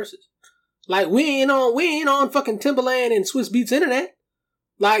fucking verses. Like we ain't on fucking Timbaland and Swiss Beats internet.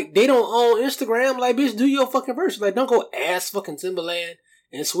 Like they don't own Instagram. Like bitch, do your fucking verses. Like don't go ask fucking Timbaland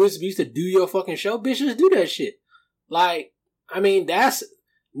and Swiss Beats to do your fucking show. Bitch, just do that shit. Like I mean, that's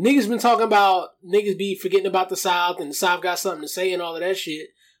niggas been talking about niggas be forgetting about the South and the South got something to say and all of that shit.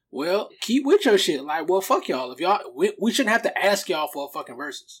 Well, keep with your shit. Like, well, fuck y'all. If y'all, we shouldn't have to ask y'all for a fucking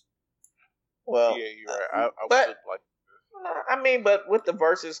verses. Well, yeah, you're right. But with the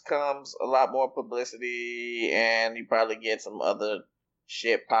verses comes a lot more publicity, and you probably get some other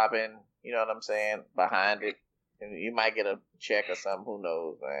shit popping. You know what I'm saying? Behind it, and you might get a check or something. Who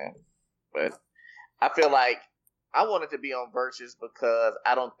knows, man? But I feel like I wanted to be on verses because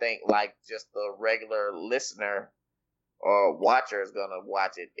I don't think like just the regular listener or watcher is gonna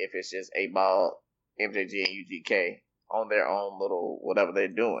watch it if it's just 8Ball, MJG, and UGK on their own little whatever they're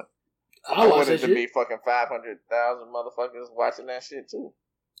doing. I want it to be fucking 500,000 motherfuckers watching that shit too.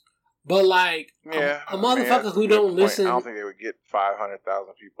 But like, yeah, a motherfucker who don't listen. I don't think they would get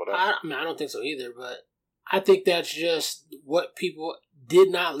 500,000 people. I don't think so either. But I think that's just what people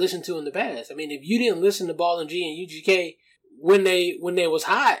did not listen to in the past. I mean, if you didn't listen to Ball and G and UGK when they was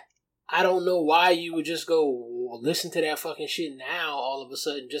hot, I don't know why you would just go listen to that fucking shit now all of a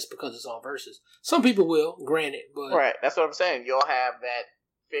sudden just because it's on Versus. Some people will, granted, but right. That's what I'm saying. You'll have that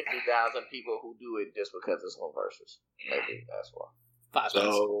 50,000 people who do it just because it's on Versus. Maybe that's why.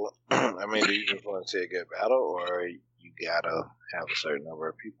 5,000. So, I mean, do you just want to see a good battle, or you gotta have a certain number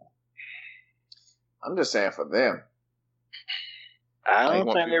of people? I'm just saying for them. I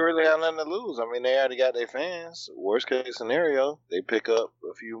don't think they really have nothing to lose. I mean, they already got their fans. Worst case scenario, they pick up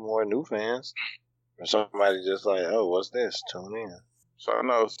a few more new fans. Or somebody just like, oh, what's this? Tune in. So I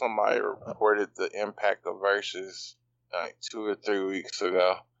know somebody reported the impact of Versus like 2 or 3 weeks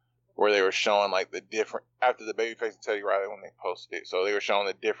ago, where they were showing like the different after the Babyface and Teddy Riley when they posted it. So they were showing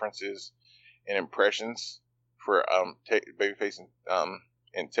the differences in impressions for Babyface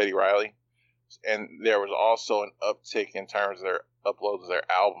and Teddy Riley, and there was also an uptick in terms of their uploads of their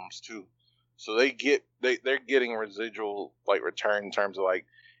albums too. So they're getting residual like return in terms of like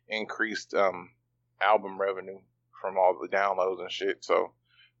increased album revenue from all the downloads and shit. So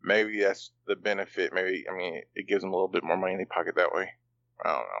maybe that's the benefit. Maybe, I mean, it gives them a little bit more money in their pocket that way. I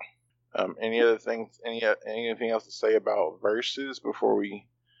don't know. Any other things? Anything else to say about Versus before we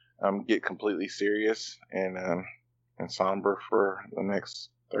get completely serious and somber for the next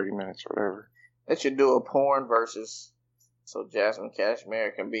 30 minutes or whatever? They should do a porn Versus so Jasmine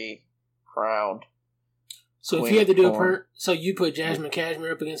Cashmere can be crowned. So if you had to do a porn, so you put Jasmine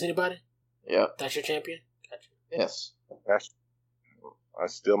Cashmere up against anybody? Yep. That's your champion? Gotcha. Yes. That's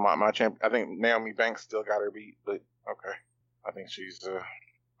still my champion. I think Naomi Banks still got her beat, but okay. I think she's a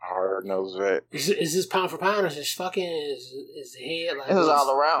hard-nosed vet. Is this pound for pound, or is this fucking is the head like? This is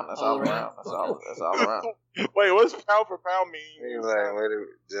all around. That's all around. That's all around. Wait, what's pound for pound mean? He's like, wait,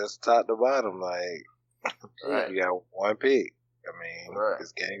 just top to bottom, like right. You got one pick. I mean, right.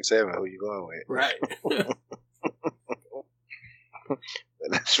 It's game 7. Who you going with? Right.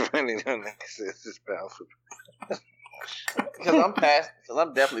 That's funny. This is pound for because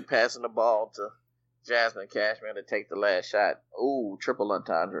I'm definitely passing the ball to Jasmine Cashmere to take the last shot. Ooh, triple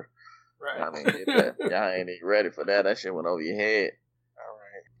entendre. Right. I mean, y'all ain't even ready for that. That shit went over your head. All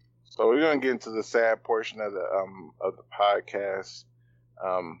right. So we're gonna get into the sad portion of the podcast.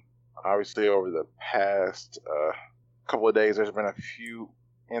 Obviously, over the past couple of days, there's been a few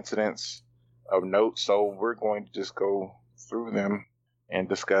incidents of note. So we're going to just go through them and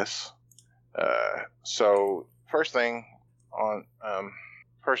discuss. So first thing on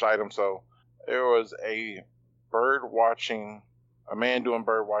first item. So there was a man doing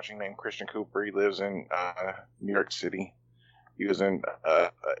bird watching named Christian Cooper. He lives in New York City. He was in an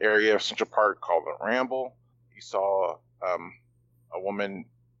area of Central Park called the Ramble. He saw a woman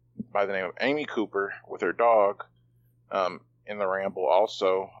by the name of Amy Cooper with her dog in the Ramble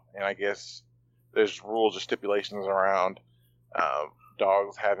also. And I guess there's rules or stipulations around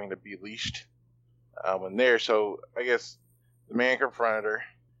dogs having to be leashed when there. So I guess the man confronted her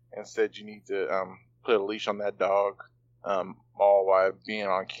and said, you need to put a leash on that dog all while being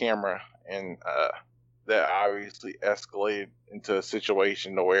on camera. And that obviously escalated into a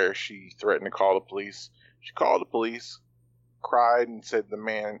situation to where she threatened to call the police. She called the police, cried, and said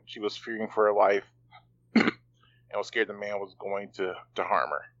she was fearing for her life and was scared the man was going to harm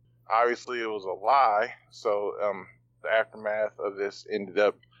her. Obviously, it was a lie. So the aftermath of this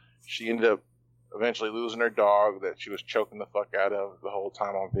she ended up eventually losing her dog that she was choking the fuck out of the whole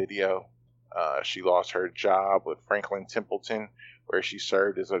time on video. She lost her job with Franklin Templeton, where she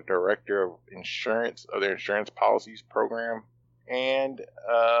served as a director of insurance of their insurance policies program. And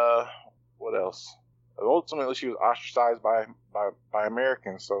what else? Ultimately, she was ostracized by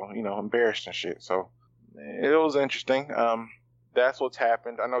Americans, so embarrassed and shit. So it was interesting. That's what's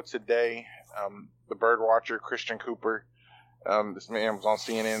happened. I know today, the bird watcher Christian Cooper, this man was on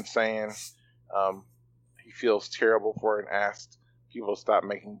CNN saying he feels terrible for it and asked people to stop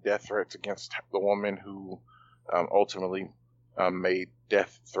making death threats against the woman who ultimately made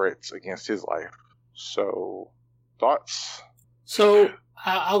death threats against his life. So, thoughts? So,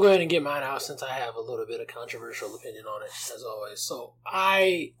 I'll go ahead and get mine out since I have a little bit of controversial opinion on it, as always. So,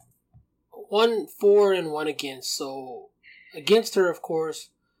 one for and one against. So, against her, of course,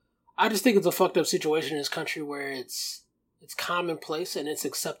 I just think it's a fucked up situation in this country where it's commonplace and it's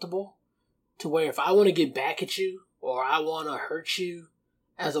acceptable to where if I want to get back at you or I want to hurt you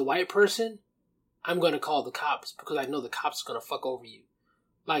as a white person, I'm going to call the cops because I know the cops are going to fuck over you.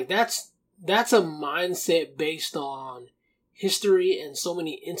 Like, that's that's a mindset based on history and so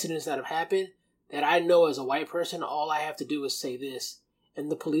many incidents that have happened that I know as a white person, all I have to do is say this, and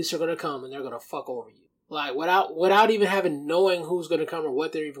the police are going to come and they're going to fuck over you. Like, without even knowing who's going to come or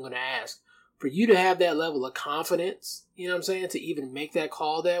what they're even going to ask. For you to have that level of confidence, you know what I'm saying, to even make that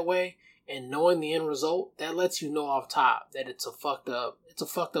call that way, and knowing the end result, that lets you know off top that it's a fucked up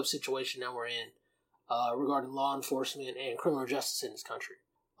situation that we're in regarding law enforcement and criminal justice in this country.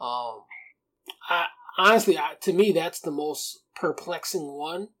 To me, that's the most perplexing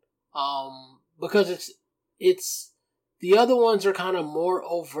one, because it's the other ones are kind of more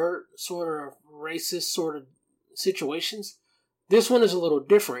overt, sort of racist sort of situations. This one is a little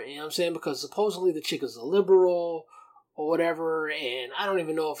different, you know what I'm saying? Because supposedly the chick is a liberal or whatever, and I don't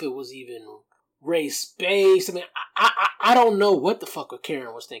even know if it was even race-based. I mean, I don't know what the fuck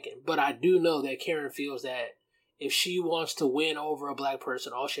Karen was thinking, but I do know that Karen feels that if she wants to win over a black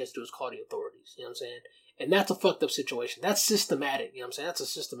person, all she has to do is call the authorities, you know what I'm saying? And that's a fucked up situation. That's systematic, you know what I'm saying? That's a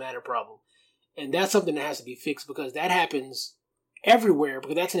systematic problem. And that's something that has to be fixed, because that happens everywhere,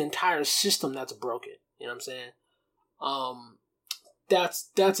 because that's an entire system that's broken, you know what I'm saying?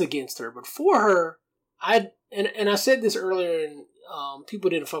 That's against her. But for her, I said this earlier, and people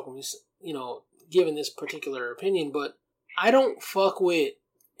didn't fuck with me, you know, given this particular opinion, but I don't fuck with,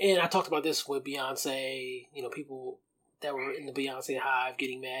 and I talked about this with Beyonce, you know, people that were in the Beyonce hive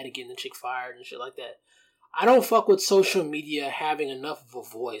getting mad and getting the chick fired and shit like that. I don't fuck with social media having enough of a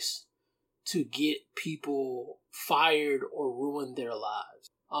voice to get people fired or ruin their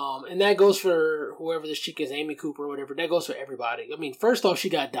lives. And that goes for whoever this chick is, Amy Cooper or whatever. That goes for everybody. I mean, first off, she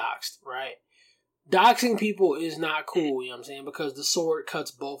got doxxed, right? Doxing people is not cool, you know what I'm saying? Because the sword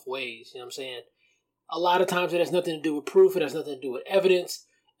cuts both ways, you know what I'm saying? A lot of times it has nothing to do with proof. It has nothing to do with evidence.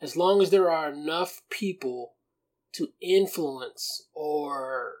 As long as there are enough people to influence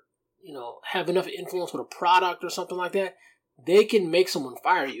or, you know, have enough influence with a product or something like that, they can make someone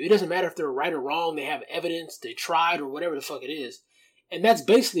fire you. It doesn't matter if they're right or wrong. They have evidence. They tried or whatever the fuck it is. And that's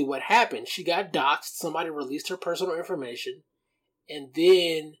basically what happened. She got doxxed. Somebody released her personal information. And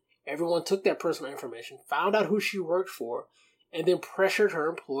then everyone took that personal information, found out who she worked for, and then pressured her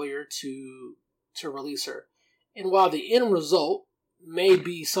employer to release her. And while the end result may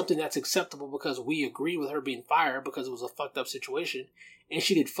be something that's acceptable because we agree with her being fired because it was a fucked up situation and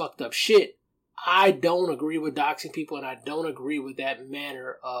she did fucked up shit, I don't agree with doxing people, and I don't agree with that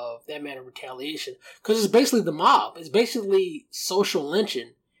manner of retaliation, because it's basically the mob. It's basically social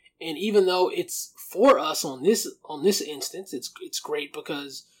lynching. And even though it's for us on this instance, it's great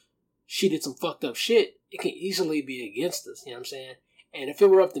because she did some fucked up shit, it can easily be against us, you know what I'm saying? And if it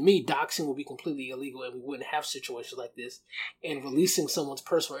were up to me, doxing would be completely illegal and we wouldn't have situations like this. And releasing someone's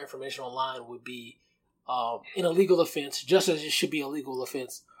personal information online would be an illegal offense, just as it should be a legal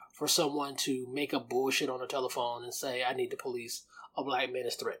offense for someone to make up bullshit on a telephone and say, I need the police, a black man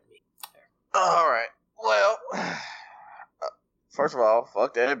is threatening me. All right. Well, first of all,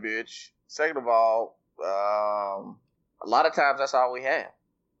 fuck that bitch. Second of all, a lot of times that's all we have.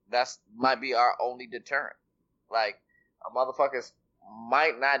 That's might be our only deterrent. Like, motherfuckers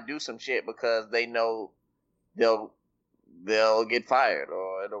might not do some shit because they know they'll get fired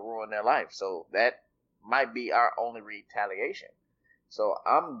or it'll ruin their life. So that might be our only retaliation. So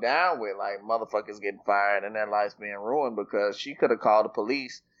I'm down with, like, motherfuckers getting fired and their lives being ruined because she could have called the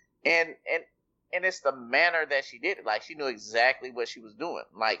police. And it's the manner that she did it. Like, she knew exactly what she was doing.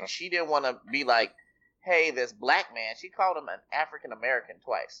 Like, she didn't want to be like, hey, this black man. She called him an African American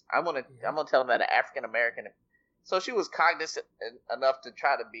twice. I'm gonna tell him that an African American. So she was cognizant enough to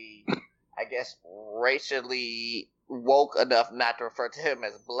try to be, I guess, racially woke enough not to refer to him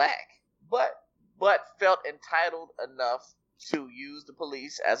as black, but felt entitled enough to use the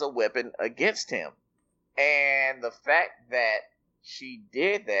police as a weapon against him. And the fact that she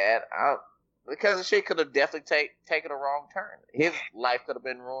did that, because she could have definitely taken a wrong turn. His life could have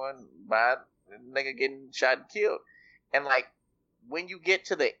been ruined by a nigga getting shot and killed. And, like, when you get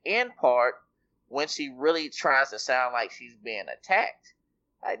to the end part, when she really tries to sound like she's being attacked,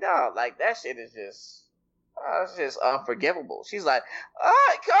 like, no, like, that shit is just, it's just unforgivable. She's like,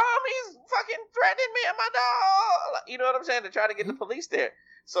 oh, he's fucking threatening me and my dog. You know what I'm saying? To try to get the police there.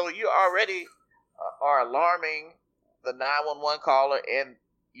 So you already are alarming the 911 caller, and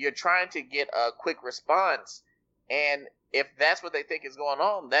you're trying to get a quick response. And if that's what they think is going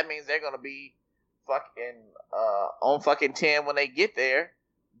on, that means they're going to be fucking on fucking 10 when they get there,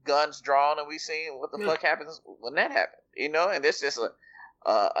 guns drawn, and we seen what the fuck happens when that happens, you know? And this is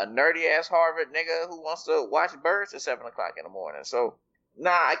a nerdy ass Harvard nigga who wants to watch birds at 7 o'clock in the morning. So, nah,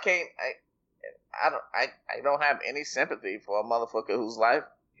 I can't. I don't have any sympathy for a motherfucker whose life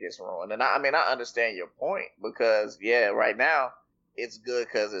gets ruined. And I mean, I understand your point because right now it's good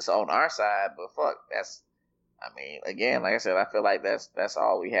because it's on our side, but fuck, again, like I said, I feel like that's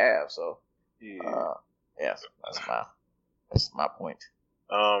all we have. So that's my point.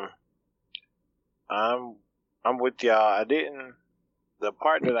 I'm with y'all. The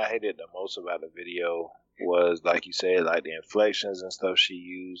part that I hated the most about the video was, like you said, like the inflections and stuff she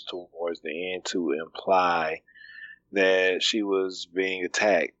used towards the end to imply that she was being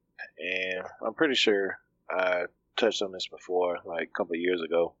attacked. And I'm pretty sure I touched on this before, like a couple of years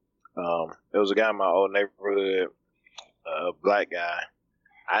ago. There was a guy in my old neighborhood, a black guy.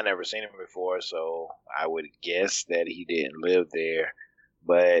 I never seen him before, so I would guess that he didn't live there.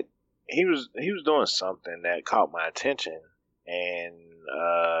 But he was doing something that caught my attention and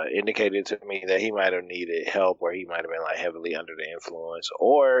indicated to me that he might have needed help, or he might have been like heavily under the influence,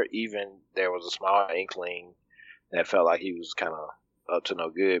 or even there was a small inkling that felt like he was kind of up to no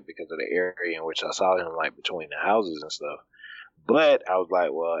good because of the area in which I saw him, like between the houses and stuff. But I was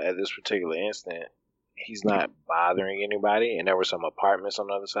like, well, at this particular instant, he's not bothering anybody, and there were some apartments on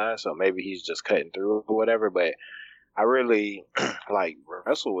the other side, so maybe he's just cutting through or whatever. But I really like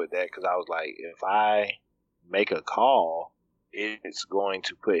wrestled with that because I was like, if I make a call, it's going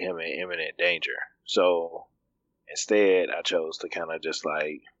to put him in imminent danger. So instead, I chose to kind of just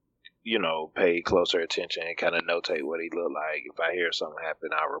like, pay closer attention and kind of notate what he looked like. If I hear something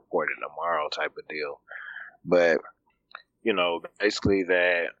happen, I'll report it tomorrow type of deal. But, basically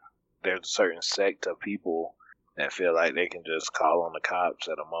that there's a certain sect of people that feel like they can just call on the cops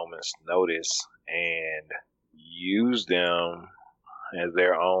at a moment's notice and use them as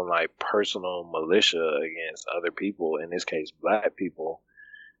their own like personal militia against other people, in this case black people.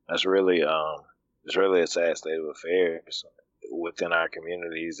 That's really it's really a sad state of affairs within our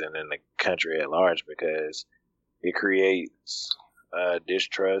communities and in the country at large, because it creates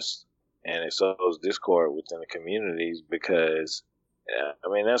distrust and it sows discord within the communities. Because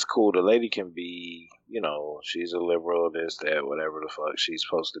that's cool, the lady can be, she's a liberal, this, that, whatever the fuck she's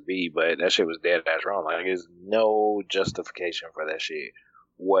supposed to be, but that shit was dead ass wrong. Like, there's no justification for that shit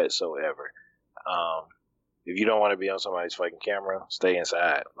whatsoever. If you don't want to be on somebody's fucking camera, stay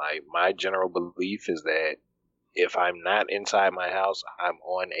inside. Like, my general belief is that if I'm not inside my house, I'm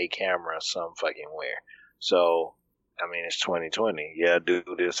on a camera some fucking where. So, it's 2020. Yeah, do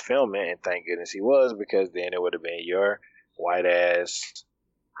this filming, and thank goodness he was, because then it would have been your white ass,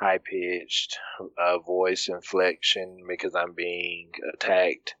 high pitched voice inflection because I'm being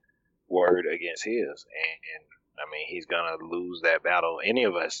attacked word against his. And he's gonna lose that battle. Any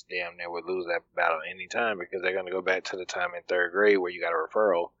of us damn near would lose that battle anytime, because they're gonna go back to the time in third grade where you got a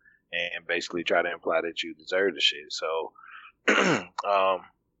referral and basically try to imply that you deserve the shit. So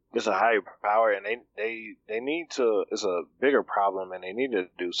it's a higher power, and they need to, it's a bigger problem, and they need to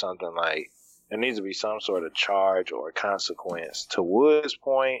do something like, there needs to be some sort of charge or consequence. To Wood's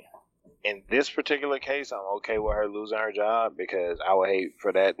point, in this particular case, I'm okay with her losing her job, because I would hate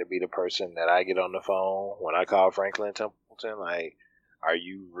for that to be the person that I get on the phone when I call Franklin Templeton. Like, are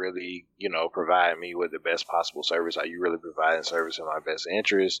you really, providing me with the best possible service? Are you really providing service in my best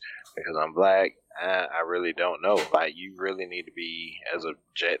interest because I'm black? I really don't know. Like, you really need to be as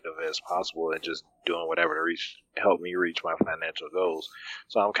objective as possible and just doing whatever to help me reach my financial goals.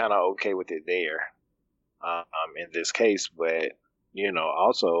 So I'm kind of okay with it there, in this case. But,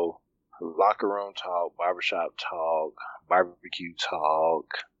 also locker room talk, barbershop talk, barbecue talk,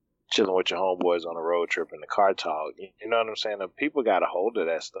 chilling with your homeboys on a road trip in the car talk. You know what I'm saying? If people got a hold of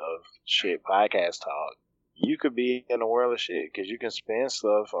that stuff, shit, podcast talk, you could be in a world of shit, because you can spin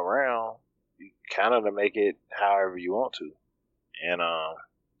stuff around kind of to make it however you want to. And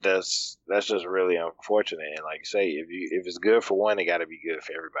that's just really unfortunate. And like you say, if it's good for one, it got to be good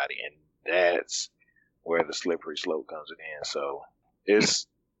for everybody. And that's where the slippery slope comes in. So it's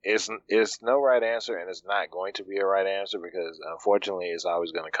no right answer, and it's not going to be a right answer, because unfortunately it's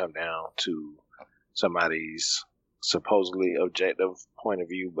always going to come down to somebody's supposedly objective point of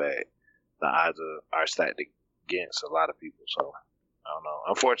view, but the odds are stacked against a lot of people. So I don't know.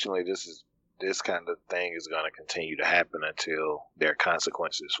 Unfortunately, this kind of thing is going to continue to happen until there are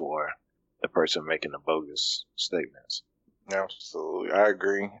consequences for the person making the bogus statements. Absolutely, I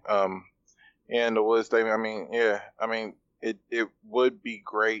agree. And the Wood statement, it would be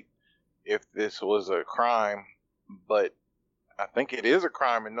great if this was a crime, but I think it is a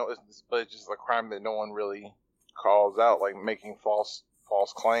crime, but it's just a crime that no one really calls out. Like, making false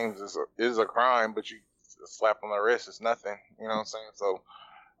claims is a crime, but a slap on the wrist is nothing. You know what I'm saying? So,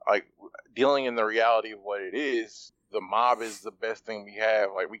 like, dealing in the reality of what it is, the mob is the best thing we have.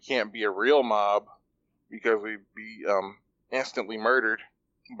 Like, we can't be a real mob because we'd be instantly murdered.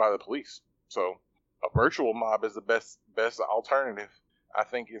 by the police. So a virtual mob is the best alternative. I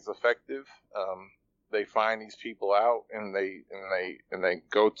think it's effective. They find these people out and they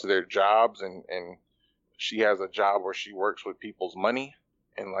go to their jobs, and she has a job where she works with people's money,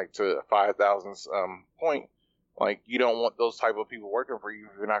 and like to 5,000's point, like you don't want those type of people working for you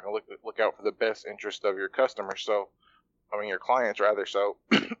if you're not going to look out for the best interest of your customers. So, I mean your clients rather. So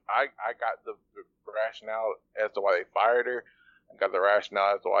I got the rationale as to why they fired her. I got the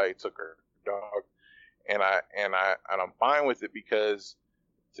rationale as to why they took her dog, and I'm fine with it because,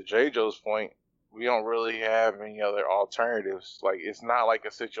 to J. Joe's point, we don't really have any other alternatives. Like, it's not like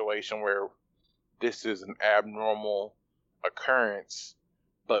a situation where this is an abnormal occurrence,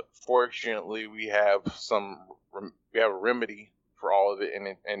 but fortunately we have a remedy for all of it,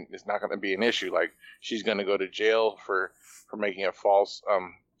 and it's not going to be an issue. Like, she's going to go to jail for making a false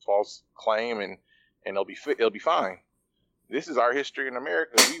claim, and it'll be fine. This is our history in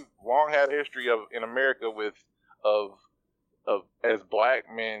America. We've long had a history in America of as black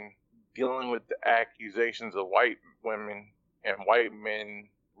men dealing with the accusations of white women and white men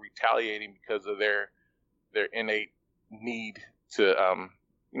retaliating because of their innate need to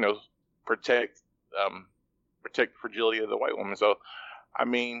protect the fragility of the white woman. So, I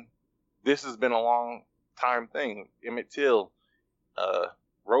mean, this has been a long time thing. Emmett Till,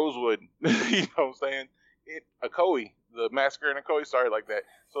 Rosewood, you know what I'm saying? Ocoee, the massacre in Ocoee started like that.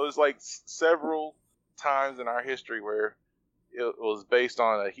 So it's like several times in our history where it was based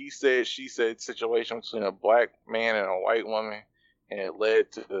on a he said, she said situation between a black man and a white woman, and it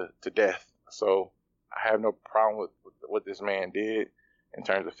led to death. So I have no problem with what this man did in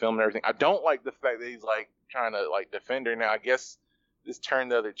terms of film and everything. I don't like the fact that he's like trying to like defend her. Now, I guess this turn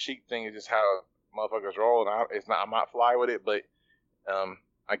the other cheek thing is just how motherfuckers roll, and I'm not fly with it, but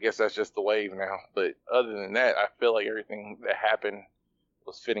I guess that's just the wave now. But other than that, I feel like everything that happened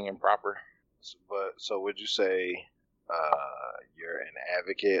was fitting and proper. So would you say you're an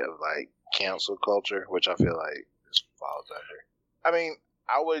advocate of like cancel culture, which I feel like this falls under? I mean,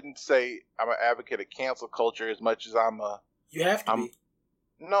 I wouldn't say I'm an advocate of cancel culture as much as You have to be.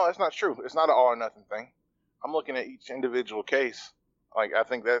 No, that's not true. It's not an all or nothing thing. I'm looking at each individual case. Like, I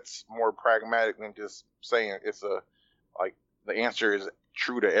think that's more pragmatic than just saying the answer is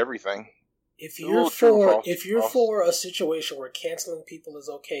true to everything. If you're for a situation where canceling people is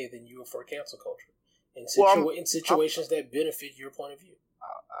okay, then you're for cancel culture. In situations that benefit your point of view.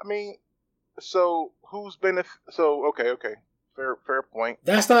 I mean, so who's benefit? So okay, fair point.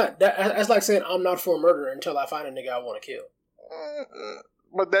 That's like saying I'm not for murder until I find a nigga I want to kill.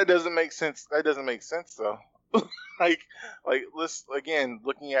 But that doesn't make sense. That doesn't make sense though. like let's again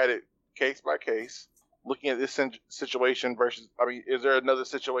looking at it case by case, looking at this situation versus. I mean, is there another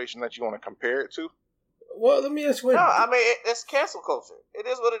situation that you want to compare it to? Well, let me ask you. No, I mean, it's cancel culture. It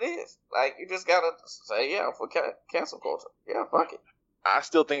is what it is. Like, you just gotta say, yeah, I'm for cancel culture. Yeah, fuck it. I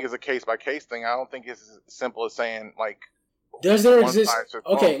still think it's a case-by-case thing. I don't think it's as simple as saying, like... Does there exist...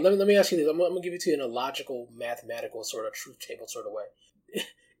 Okay, let me ask you this. I'm going to give it to you in a logical, mathematical sort of truth table sort of way.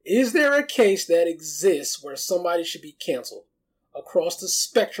 Is there a case that exists where somebody should be canceled across the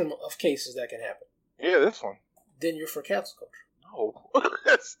spectrum of cases that can happen? Yeah, this one. Then you're for cancel culture. No.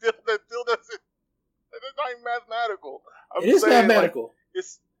 that still doesn't... It's not even mathematical. It is mathematical. Like,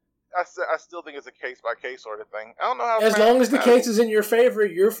 I still think it's a case-by-case sort of thing. I don't know how... As long as the case is in your favor,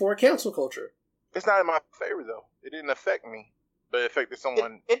 you're for cancel culture. It's not in my favor, though. It didn't affect me, but it affected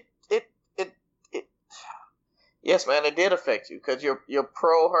someone... Yes, man, it did affect you, because you're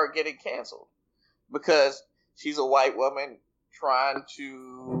pro her getting canceled. Because she's a white woman trying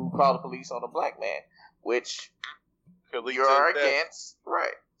to call the police on a black man, which you're against.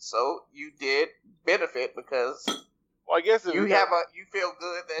 Right. So you did benefit because I guess you feel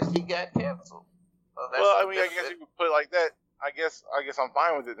good that she got canceled. So I guess you could put it like that. I guess I'm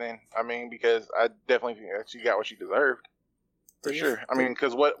fine with it then. I mean, because I definitely think that she got what she deserved. For sure. I mean,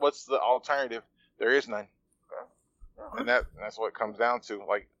 because what's the alternative? There is none. And that's what it comes down to.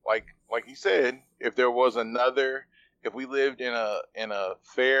 Like you said, if we lived in a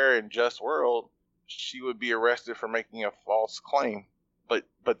fair and just world, she would be arrested for making a false claim.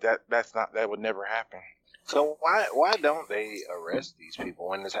 But that would never happen. So why don't they arrest these people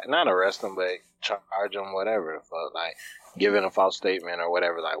when it's not arrest them, but charge them whatever the fuck, like giving a false statement or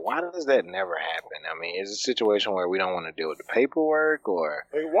whatever? Like, why does that never happen? I mean, is it a situation where we don't want to deal with the paperwork, or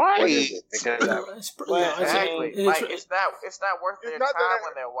why? It's not worth their time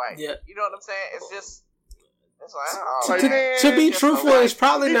when they're white. Yeah. You know what I'm saying? It's just. It's like, to be truthful, it's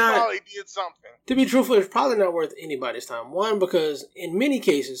probably not. Probably did something. To be truthful, it's probably not worth anybody's time. One, because in many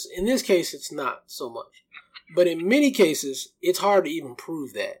cases, in this case, it's not so much. But in many cases, it's hard to even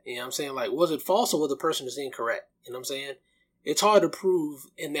prove that. You know what I'm saying? Like, was it false or was the person just incorrect? You know what I'm saying? It's hard to prove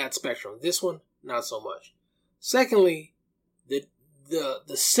in that spectrum. This one, not so much. Secondly,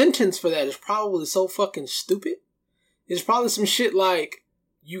 the sentence for that is probably so fucking stupid. It's probably some shit like,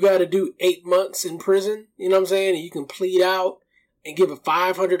 you gotta do 8 months in prison, you know what I'm saying? And you can plead out and give a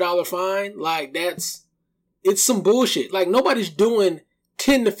 $500 fine. Like, it's some bullshit. Like, nobody's doing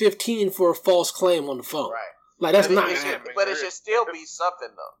 10 to 15 for a false claim on the phone. Right. Like, that's not but it should still be something,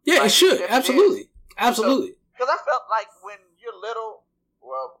 though. Yeah, like, it should. Absolutely. Absolutely. Because I felt like when you're little,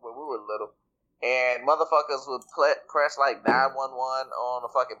 well, when we were little, and motherfuckers would press like 911 on a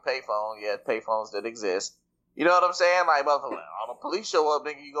fucking payphone. Yeah, payphones that exist. You know what I'm saying? Like, motherfucker, oh, the police show up,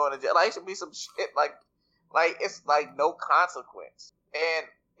 nigga, you going to jail. Like, it should be some shit like it's like no consequence. And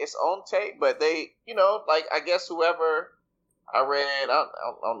it's on tape, but they, you know, like, I guess whoever I read, I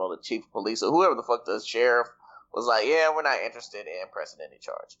don't know, the chief of police or whoever the fuck the sheriff was like, yeah, we're not interested in pressing any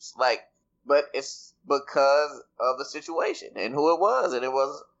charges. Like, but it's because of the situation and who it was. And it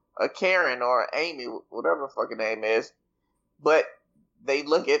was a Karen or Amy, whatever the fucking name is. But they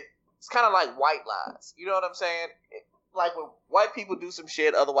look at, it's kind of like white lies. You know what I'm saying? Like when white people do some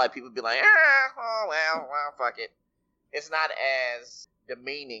shit, other white people be like, oh, well, fuck it. It's not as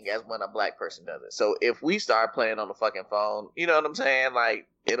demeaning as when a black person does it. So if we start playing on the fucking phone, you know what I'm saying? Like,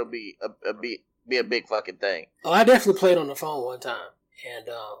 it'll be a big fucking thing. Oh, I definitely played on the phone one time, and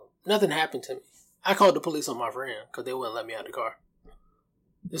nothing happened to me. I called the police on my friend because they wouldn't let me out of the car.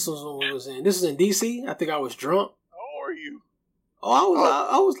 This was in D.C. I think I was drunk. How old are you? Oh,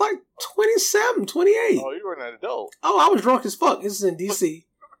 I was like 27, 28. Oh, you were an adult. Oh, I was drunk as fuck. This is in D.C.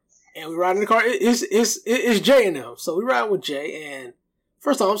 And we ride in the car. It's Jay and them. So we ride with Jay, and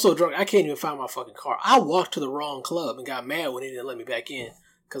first of all, I'm so drunk, I can't even find my fucking car. I walked to the wrong club and got mad when they didn't let me back in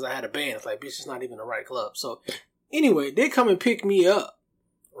because I had a band. It's like, bitch, it's not even the right club. So anyway, they come and pick me up,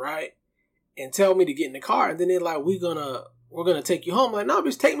 right? And tell me to get in the car. And then they're like, we're gonna take you home. I'm like, no,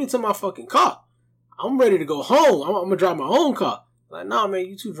 bitch, take me to my fucking car. I'm ready to go home. I'm gonna drive my own car. Like, nah, man,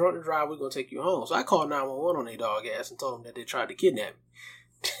 you too drunk to drive. We're gonna take you home. So I called 911 on their dog ass and told them that they tried to kidnap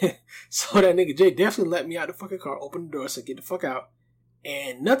me. So that nigga Jay definitely let me out the fucking car, open the door, said, get the fuck out.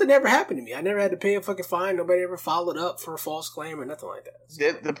 And nothing ever happened to me. I never had to pay a fucking fine. Nobody ever followed up for a false claim or nothing like that.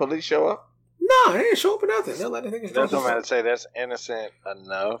 Did the police show up? No, they didn't show up or nothing. They'll let the niggas That's what I'm going to say. That's innocent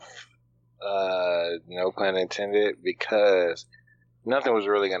enough, no pun intended, because nothing was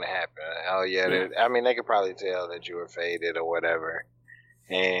really going to happen. Oh, yeah. I mean, they could probably tell that you were faded or whatever.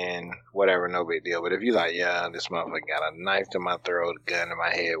 And whatever, no big deal. But if you like, yeah, this motherfucker got a knife to my throat, a gun to my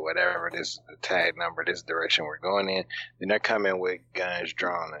head, whatever, this is the tag number, this direction we're going in, then they're coming with guns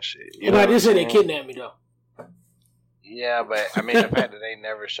drawn and shit. You know, I just said they kidnapped me, though. Yeah, but I mean, the fact that they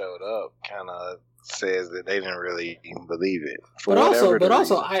never showed up kind of says that they didn't really even believe it. But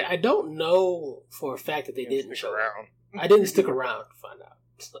also, I don't know for a fact that they didn't show up. I didn't stick around to find out.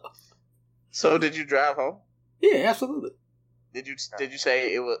 So did you drive home? Yeah, absolutely. Did you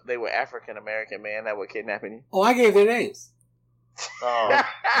say they were African American men that were kidnapping you? Oh, I gave their names. Oh,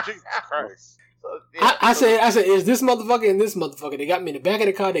 Jesus Christ! So, yeah, I said, is this motherfucker and this motherfucker? They got me in the back of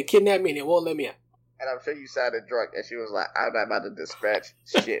the car. They kidnapped me and they won't let me out. And I'm sure you sounded drunk. And she was like, "I'm not about to dispatch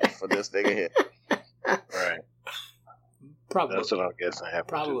shit for this nigga here." Right. Probably. That's what I'm guessing happened.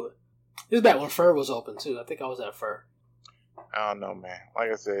 Probably. This is back when Fur was open too. I think I was at Fur. I don't know, man.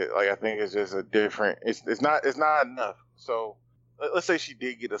 Like I said, I think it's just a different. It's not enough. So let's say she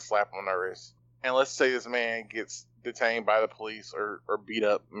did get a slap on her wrist, and let's say this man gets detained by the police or beat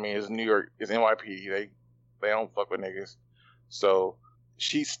up. I mean, it's New York, it's NYPD. They don't fuck with niggas. So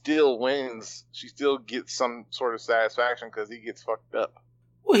she still wins. She still gets some sort of satisfaction because he gets fucked up.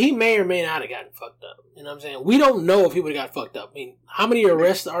 Well, he may or may not have gotten fucked up. You know what I'm saying? We don't know if he would have got fucked up. I mean, how many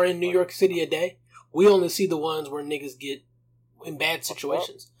arrests are in New York City a day? We only see the ones where niggas get in bad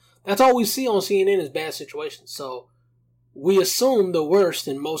situations. That's all we see on CNN is bad situations. So we assume the worst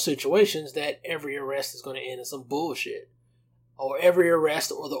in most situations, that every arrest is going to end in some bullshit. Or every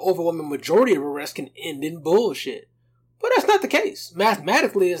arrest or the overwhelming majority of arrests can end in bullshit. But that's not the case.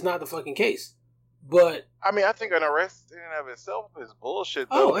 Mathematically, it's not the fucking case. But I mean, I think an arrest in and of itself is bullshit,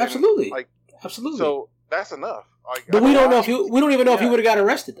 though. Oh, absolutely. And, absolutely. So that's enough. But we don't know if we don't even know if he would have got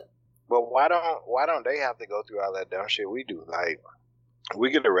arrested though. But why don't they have to go through all that dumb shit we do? Like, we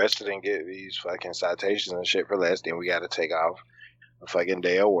get arrested and get these fucking citations and shit for less, then we got to take off a fucking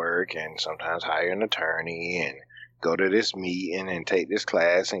day of work and sometimes hire an attorney and go to this meeting and take this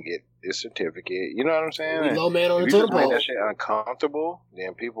class and get this certificate. You know what I'm saying? We low man on the totem pole. If you just make that shit uncomfortable,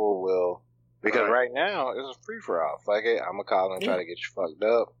 then people will Because right now, it's a free-for-all. Fuck it, I'm going to call and try to get you fucked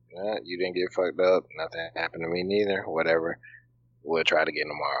up. You didn't get fucked up. Nothing happened to me neither. Whatever. We'll try it again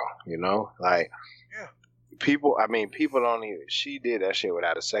tomorrow. You know? Like, people don't even... She did that shit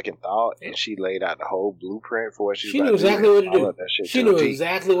without a second thought, and she laid out the whole blueprint for what she knew exactly what to do. She knew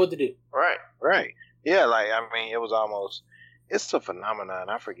exactly what to do. Right. Yeah, like, I mean, it was almost... It's a phenomenon.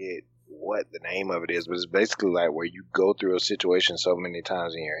 I forget what the name of it is, but it's basically like where you go through a situation so many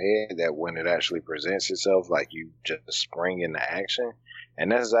times in your head that when it actually presents itself, like you just spring into action. And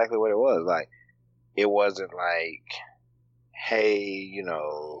that's exactly what it was. Like, it wasn't like, hey, you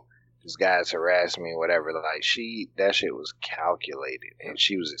know, this guy's harassing me or whatever. Like, that shit was calculated and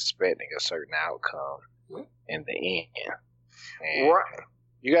she was expecting a certain outcome in the end. And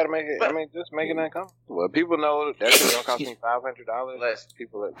you gotta make it. I mean, just make it uncomfortable. People know that shit don't cost me $500. Less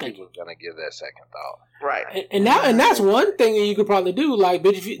people are gonna give that second thought, right? And that's one thing that you could probably do. Like,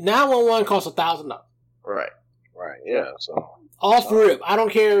 bitch, if 911 costs $1,000, right? Yeah. So all for it. I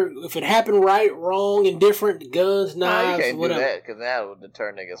don't care if it happened right, wrong, indifferent, guns, knives, you can't whatever. Do that because that would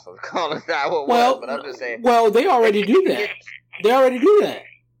deter niggas from calling 911. But I'm just saying. Well, they already do that.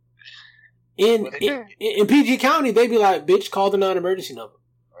 In PG County, they be like, bitch, call the non-emergency number.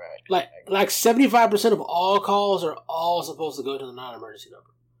 Like 75% of all calls are all supposed to go to the non-emergency number.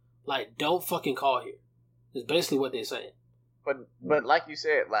 Like, don't fucking call here. It's basically what they're saying. But like you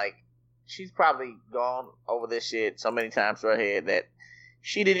said, like, she's probably gone over this shit so many times to her head that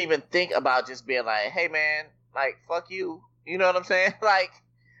she didn't even think about just being like, hey man, like, fuck you. You know what I'm saying? Like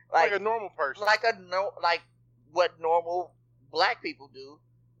a normal person. Like what normal black people do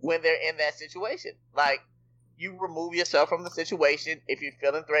when they're in that situation. Like, you remove yourself from the situation if you're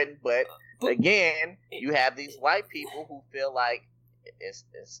feeling threatened. But again, you have these white people who feel like it's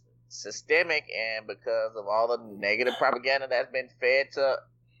systemic, and because of all the negative propaganda that's been fed to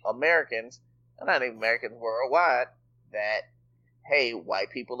Americans, and not even Americans worldwide, that, hey, white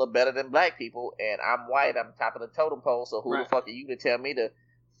people are better than black people, and I'm white, I'm top of the totem pole, so who the fuck are you to tell me to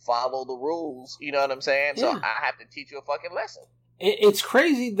follow the rules? You know what I'm saying? Yeah. So I have to teach you a fucking lesson. It's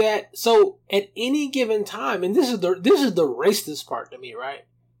crazy that, so at any given time, and this is the racist part to me, right?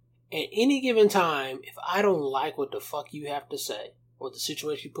 At any given time, if I don't like what the fuck you have to say, or the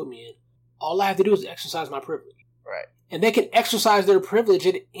situation you put me in, all I have to do is exercise my privilege. Right. And they can exercise their privilege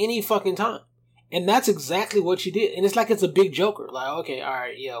at any fucking time. And that's exactly what she did. And it's like it's a big joker. Like, okay,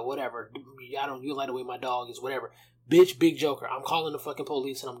 alright, yeah, whatever. You like the way my dog is, whatever. Bitch, big joker. I'm calling the fucking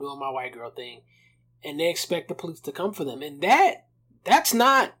police and I'm doing my white girl thing. And they expect the police to come for them. And that's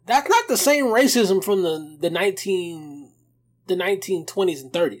not the same racism from the 1920s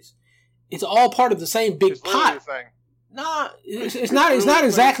and 30s. It's all part of the same big pot. Nah, it's not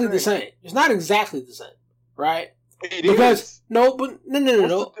exactly the same. It's not exactly the same, right? What's the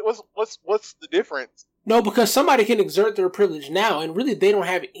difference? No, because somebody can exert their privilege now, and really they don't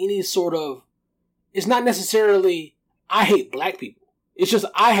have any sort of. It's not necessarily I hate black people. It's just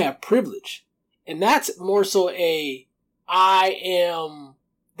I have privilege, and that's more so that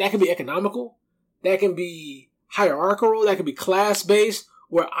can be economical, that can be hierarchical, that can be class-based,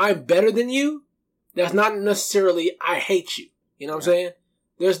 where I'm better than you. That's not necessarily I hate you. You know what I'm saying?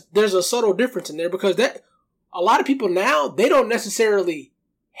 There's a subtle difference in there, because that a lot of people now, they don't necessarily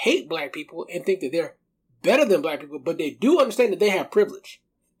hate black people and think that they're better than black people, but they do understand that they have privilege,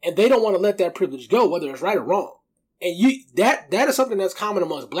 and they don't want to let that privilege go, whether it's right or wrong. And that is something that's common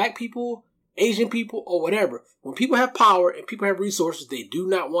amongst black people, Asian people, or whatever. When people have power and people have resources, they do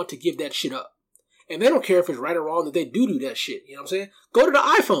not want to give that shit up. And they don't care if it's right or wrong that they do that shit. You know what I'm saying? Go to the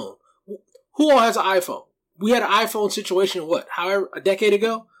iPhone. Who all has an iPhone? We had an iPhone situation, a decade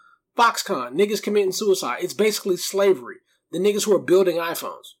ago? Foxconn, niggas committing suicide. It's basically slavery. The niggas who are building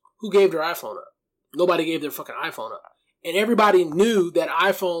iPhones. Who gave their iPhone up? Nobody gave their fucking iPhone up. And everybody knew that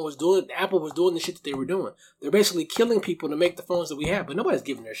Apple was doing the shit that they were doing. They're basically killing people to make the phones that we have, but nobody's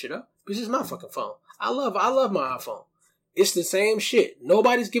giving their shit up. This is my fucking phone. I love my iPhone. It's the same shit.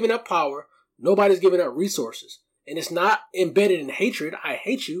 Nobody's giving up power. Nobody's giving up resources. And it's not embedded in hatred. I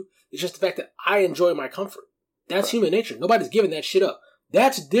hate you. It's just the fact that I enjoy my comfort. That's human nature. Nobody's giving that shit up.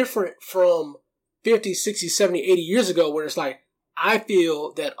 That's different from 50, 60, 70, 80 years ago, where it's like, I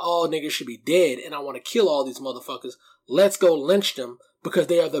feel that all niggas should be dead and I want to kill all these motherfuckers. Let's go lynch them because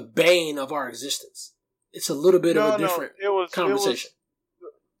they are the bane of our existence. It's a little bit of a different conversation.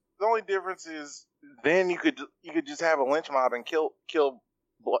 The only difference is then you could just have a lynch mob and kill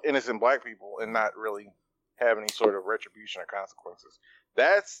innocent black people and not really have any sort of retribution or consequences.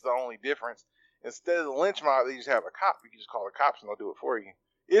 That's the only difference. Instead of the lynch mob, they just have a cop. You can just call the cops and they'll do it for you.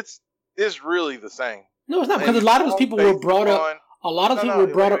 It's really the same. No, it's not, because a lot of those people were brought up. A lot of people were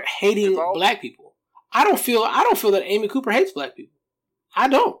brought up hating black people. I don't feel that Amy Cooper hates black people. I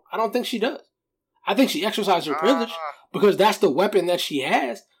don't think she does. I think she exercised her privilege because that's the weapon that she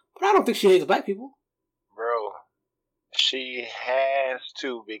has. But I don't think she hates black people. Bro, she has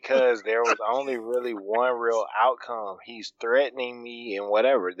to, because there was only really one real outcome. He's threatening me and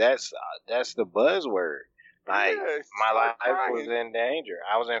whatever. That's the buzzword. Like, my life was in danger.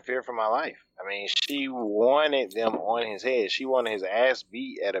 I was in fear for my life. I mean, she wanted them on his head. She wanted his ass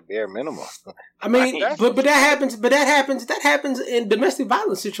beat at a bare minimum. I mean, but that happens. But that happens in domestic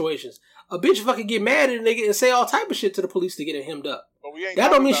violence situations. A bitch fucking get mad at a nigga and say all type of shit to the police to get him hemmed up.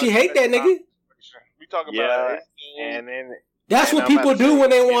 That don't mean she hate that nigga. We talking about and then that's what people do when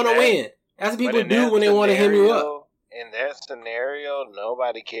they want to win. That's what people do when they want to hem you up. In that scenario,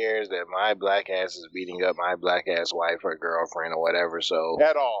 nobody cares that my black ass is beating up my black ass wife or girlfriend or whatever. So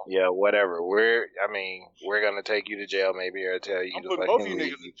at all, yeah, whatever. We're gonna take you to jail, maybe, or tell you to fucking both you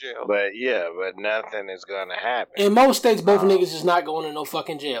niggas in jail. But nothing is gonna happen. In most states, both niggas is not going to no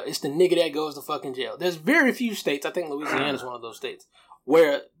fucking jail. It's the nigga that goes to fucking jail. There's very few states. I think Louisiana is one of those states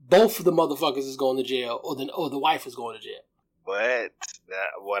where both of the motherfuckers is going to jail, or the wife is going to jail. But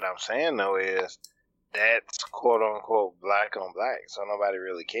what I'm saying though is, that's quote unquote black on black, so nobody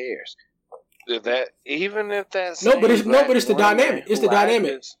really cares. That even if that's but it's the dynamic. It's the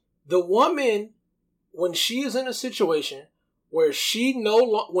dynamic. The woman, when she is in a situation where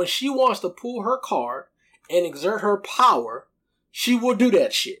when she wants to pull her card and exert her power, she will do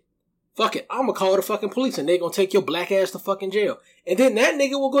that shit. Fuck it, I'm gonna call the fucking police and they gonna take your black ass to fucking jail, and then that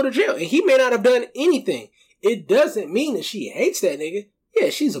nigga will go to jail, and he may not have done anything. It doesn't mean that she hates that nigga. Yeah,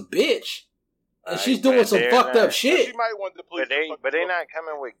 she's a bitch. And she's doing some fucked up shit. She might want the police but they not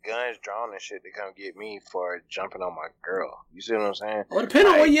coming with guns drawn and shit to come get me for jumping on my girl. You see what I'm saying? Well,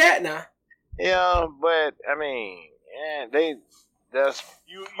 depending on where you at now. Yeah, but I mean, that's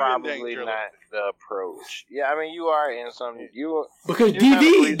probably not the approach. Yeah, I mean, you are in some because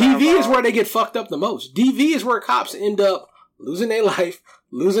DV is where they get fucked up the most. DV is where cops end up losing their life,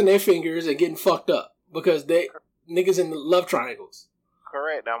 losing their fingers, and getting fucked up because they niggas in the love triangles.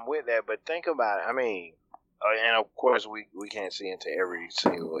 Correct, I'm with that, but think about it. I mean, and of course we can't see into every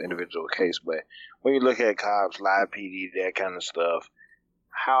single individual case, but when you look at cops, live PD, that kind of stuff,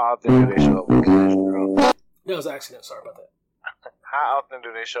 how often do they show up with guns drawn? That was an accident, sorry about that. How often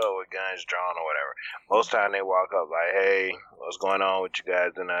do they show up with guns drawn or whatever? Most time they walk up like, hey, what's going on with you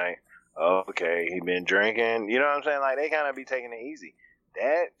guys tonight? Oh, okay, he been drinking. You know what I'm saying? Like, they kind of be taking it easy.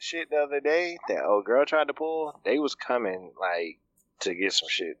 That shit the other day, that old girl tried to pull, they was coming, like, to get some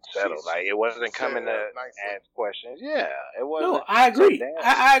shit settled. Like, it wasn't coming to ask questions. Yeah, it wasn't. No, I agree.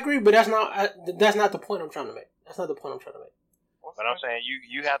 I agree, but that's not the point I'm trying to make. That's not the point I'm trying to make. But I'm saying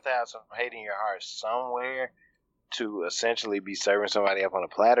you have to have some hate in your heart somewhere to essentially be serving somebody up on a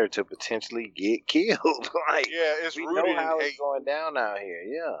platter to potentially get killed. Like, yeah, it's we rooted know how in it's going down out here.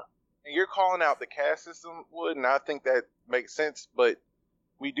 Yeah, and you're calling out the caste system, Wood, and I think that makes sense. But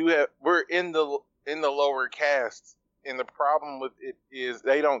we're in the lower castes. And the problem with it is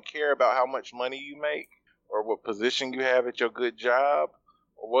they don't care about how much money you make or what position you have at your good job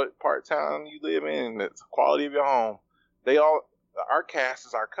or what part town you live in and the quality of your home. Our caste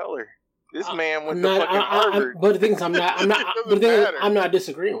is our color. This man went to fucking Harvard. But the thing is, I'm not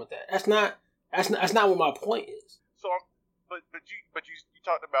disagreeing with that. That's not what my point is. So, but you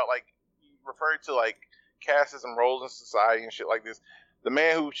talked about, like, you referred to like castes and roles in society and shit like this. The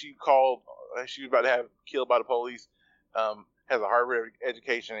man who she called, she was about to have killed by the police. Has a Harvard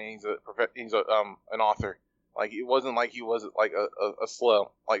education and he's an author. Like, it wasn't like he was like a slum,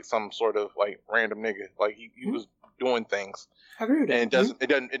 like some sort of like random nigga. Like he was doing things. I agree with that. And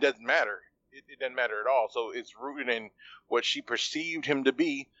it doesn't matter. It doesn't matter at all. So it's rooted in what she perceived him to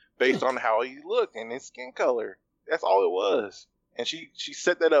be based on how he looked and his skin color. That's all it was. And she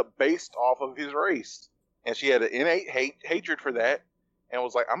set that up based off of his race. And she had an innate hatred for that. And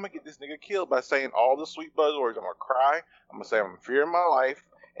was like, I'm going to get this nigga killed by saying all the sweet buzzwords. I'm going to cry. I'm going to say I'm in fear of my life.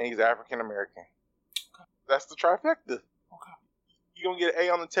 And he's African American. Okay. That's the trifecta. Okay. You're going to get an A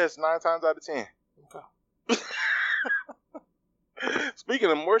on the test 9 times out of 10. Okay.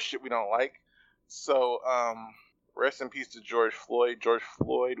 Speaking of more shit we don't like. So, rest in peace to George Floyd. George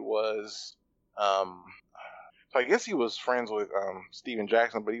Floyd was, so I guess he was friends with Stephen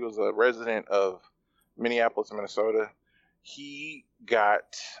Jackson, but he was a resident of Minneapolis, Minnesota. He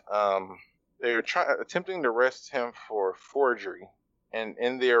got, they were attempting to arrest him for forgery, and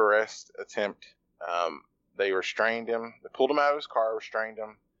in the arrest attempt, they restrained him. They pulled him out of his car, restrained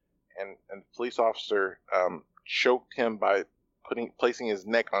him, and the police officer choked him by placing his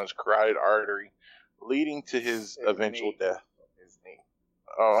neck on his carotid artery, leading to his eventual death.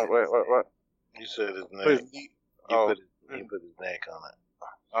 Oh, what? You said his neck. Put his knee. He put his neck on it.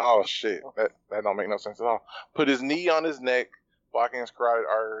 Oh shit, that don't make no sense at all. Put his knee on his neck, blocking his carotid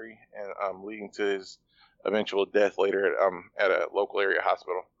artery, and leading to his eventual death later at a local area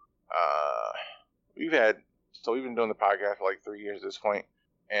hospital. We've been doing the podcast for like 3 years at this point,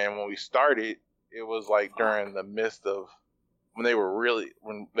 and when we started, it was like during the midst of when they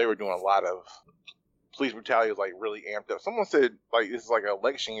were doing a lot of police brutality was like really amped up. Someone said like this is like an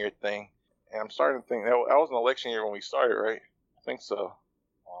election year thing, and I'm starting to think that was an election year when we started, right? I think so.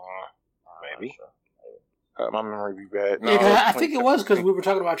 Maybe. My memory be bad. No, Yeah, I think it was because we were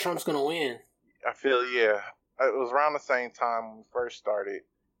talking about Trump's going to win. I feel it was around the same time when we first started,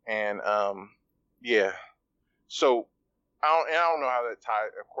 and yeah. So I don't know how that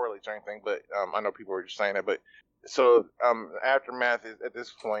correlates or anything, but I know people were just saying that. But so aftermath is at this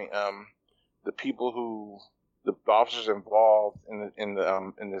point, the people the officers involved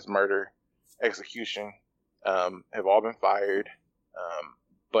in this murder execution have all been fired.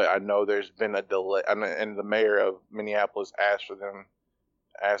 But I know there's been a delay, and the mayor of Minneapolis asked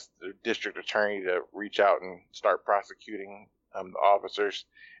the district attorney to reach out and start prosecuting the officers.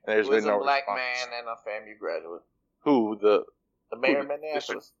 And there's been no black response. man and a FAMU graduate. Who the mayor of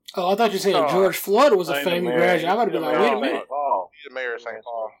Minneapolis? Oh, I thought you were saying George Floyd was a FAMU graduate. I got to be like, wait a minute. He's the mayor of St.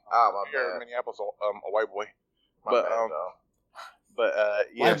 Paul. Oh, my Mayor bad. of Minneapolis, a white boy. My But bad, though.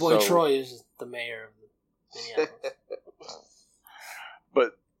 yeah. White boy so, Troy is the mayor of Minneapolis.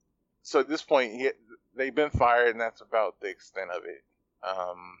 But so at this point, they've been fired, and that's about the extent of it.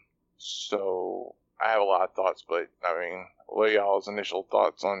 So I have a lot of thoughts, but I mean, what are y'all's initial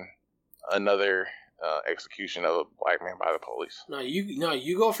thoughts on another execution of a black man by the police? No,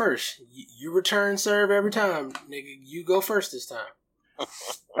 you go first. You return serve every time, nigga. You go first this time.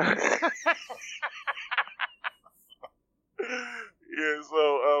 Yeah.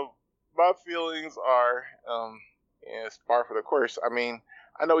 So my feelings are it's par for the course. I mean,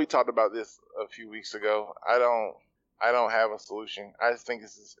 I know we talked about this a few weeks ago. I don't have a solution. I just think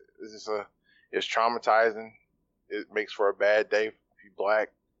it's traumatizing. It makes for a bad day if you're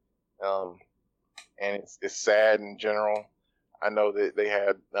black, and it's sad in general. I know that they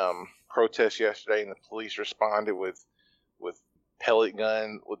had protests yesterday, and the police responded with pellet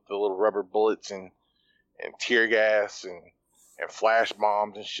gun with the little rubber bullets and tear gas and flash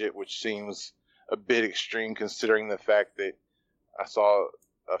bombs and shit, which seems a bit extreme considering the fact that I saw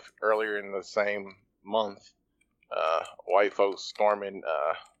earlier in the same month white folks storming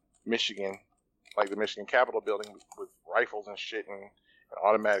Michigan, like the Michigan Capitol building with rifles and shit and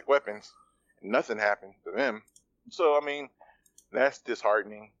automatic weapons. And nothing happened to them. So, I mean, that's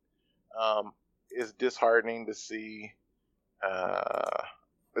disheartening. It's disheartening to see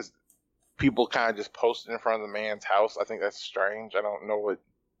people kind of just posted in front of the man's house. I think that's strange. I don't know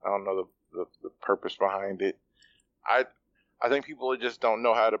the purpose behind it. I think people just don't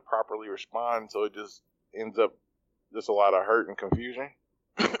know how to properly respond, so it just ends up just a lot of hurt and confusion.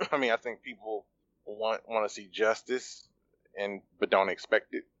 I mean, I think people want to see justice, but don't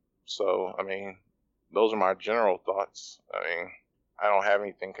expect it. So, I mean, those are my general thoughts. I mean, I don't have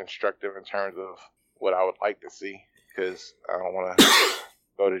anything constructive in terms of what I would like to see because I don't want to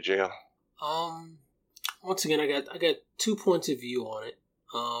go to jail. Once again, I got 2 points of view on it.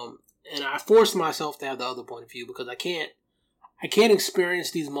 And I forced myself to have the other point of view because I can't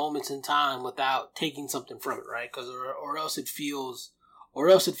experience these moments in time without taking something from it, right? Because or else it feels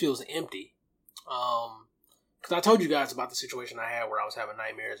empty. Because I told you guys about the situation I had where I was having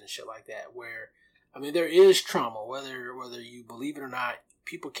nightmares and shit like that. Where, I mean, there is trauma, whether you believe it or not.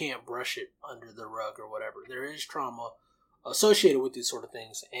 People can't brush it under the rug or whatever. There is trauma associated with these sort of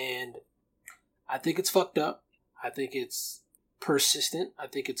things, and I think it's fucked up. I think it's persistent. I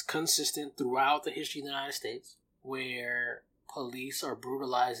think it's consistent throughout the history of the United States, where police are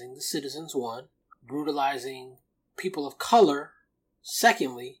brutalizing the citizens, one, brutalizing people of color,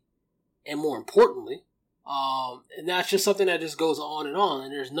 secondly, and more importantly, and that's just something that just goes on,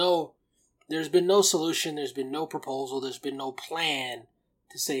 and there's been no solution, there's been no proposal, there's been no plan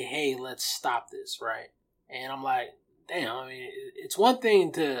to say, hey, let's stop this, right? And I'm like, damn, I mean, it's one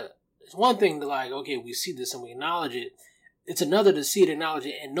thing to like, okay, we see this and we acknowledge it. It's another to see it, acknowledge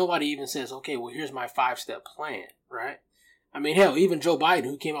it, and nobody even says, okay, well, here's my 5-step plan, right? I mean, hell, even Joe Biden,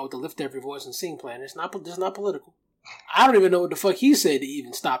 who came out with the Lift Every Voice and Sing plan, it's not political. I don't even know what the fuck he said to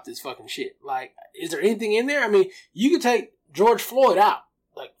even stop this fucking shit. Like, is there anything in there? I mean, you could take George Floyd out.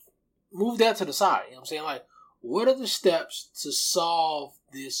 Like, move that to the side. You know what I'm saying? Like, what are the steps to solve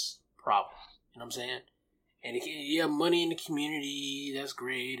this problem? You know what I'm saying? And you have money in the community, that's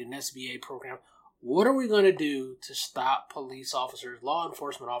great, an SBA program. what are we going to do to stop police officers, law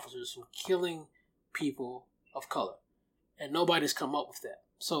enforcement officers from killing people of color? And nobody's come up with that.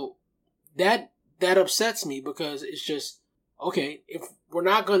 So that upsets me because it's just, okay, if we're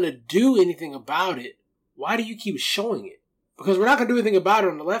not going to do anything about it, why do you keep showing it? Because we're not going to do anything about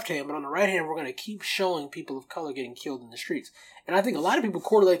it on the left hand, but on the right hand, we're going to keep showing people of color getting killed in the streets. And I think a lot of people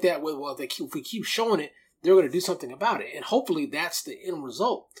correlate that with, well, if we keep showing it, they're going to do something about it. And hopefully that's the end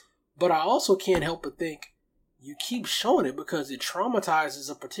result. But I also can't help but think you keep showing it because it traumatizes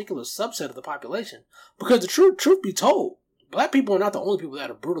a particular subset of the population. Because the truth be told, black people are not the only people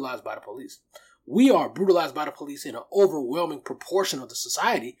that are brutalized by the police. We are brutalized by the police in an overwhelming proportion of the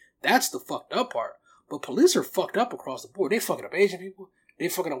society. That's the fucked up part. But police are fucked up across the board. They fucking up Asian people, they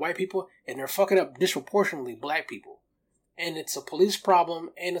fucking up white people, and they're fucking up disproportionately black people. And it's a police problem,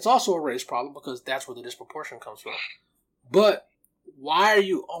 and it's also a race problem because that's where the disproportion comes from. But why are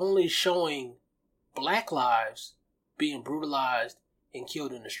you only showing black lives being brutalized and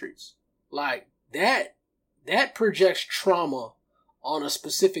killed in the streets? Like, that projects trauma on a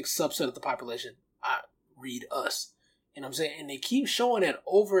specific subset of the population. I read us. You know what I'm saying? And they keep showing it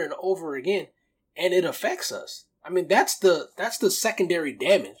over and over again. And it affects us. I mean, that's the secondary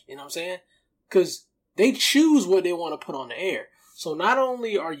damage. You know what I'm saying? Because they choose what they want to put on the air. So not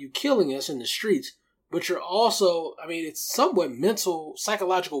only are you killing us in the streets, but you're also, I mean, it's somewhat mental,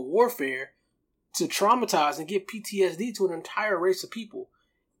 psychological warfare to traumatize and give PTSD to an entire race of people.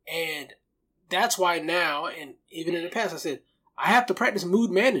 And that's why now, and even in the past, I said, I have to practice mood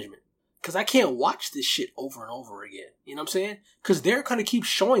management. Because I can't watch this shit over and over again. You know what I'm saying? Because they're going to keep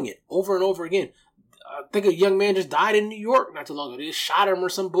showing it over and over again. I think a young man just died in New York not too long ago. They just shot him or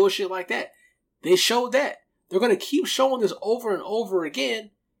some bullshit like that. They showed that. They're going to keep showing this over and over again.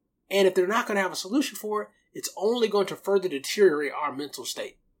 And if they're not going to have a solution for it, it's only going to further deteriorate our mental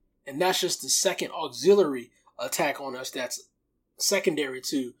state. And that's just the second auxiliary attack on us that's secondary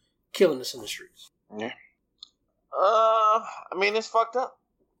to killing us in the streets. Yeah. I mean, it's fucked up.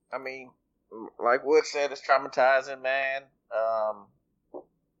 I mean, like Wood said, it's traumatizing, man.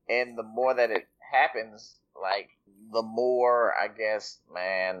 And the more that it happens, like, the more, I guess,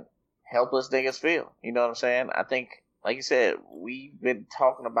 man, helpless niggas feel. You know what I'm saying? I think, like you said, we've been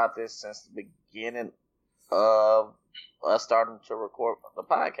talking about this since the beginning of us starting to record the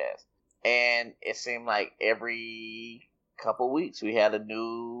podcast. And it seemed like every couple weeks we had a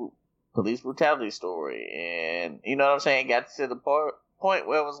new police brutality story. And, you know what I'm saying? Got to the point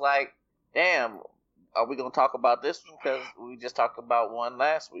where it was like, damn, are we going to talk about this one? Because we just talked about one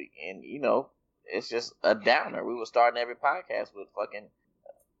last week. And, you know, it's just a downer. We were starting every podcast with fucking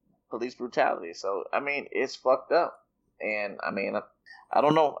police brutality. So, I mean, it's fucked up. And, I mean, I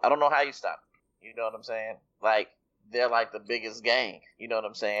don't know how you stop it. You know what I'm saying? Like, they're like the biggest gang. You know what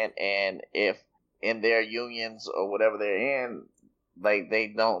I'm saying? And if in their unions or whatever they're in, like, they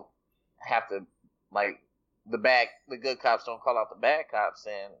don't have to, like, the good cops don't call out the bad cops,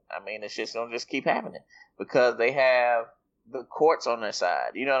 and I mean, it's just gonna just keep happening because they have the courts on their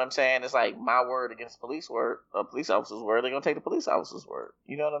side. You know what I'm saying? It's like my word against police officer's word. They're gonna take the police officer's word.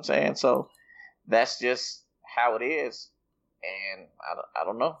 You know what I'm saying? So that's just how it is, and I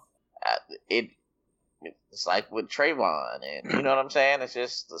don't know. It's like with Trayvon, and you know what I'm saying? It's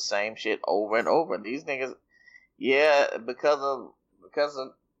just the same shit over and over. These niggas, yeah, because of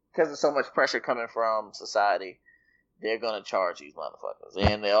so much pressure coming from society, they're going to charge these motherfuckers.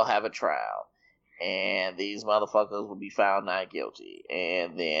 And they'll have a trial. And these motherfuckers will be found not guilty.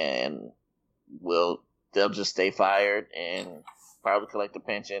 And then they'll just stay fired and probably collect a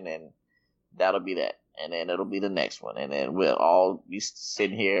pension. And that'll be that. And then it'll be the next one. And then we'll all be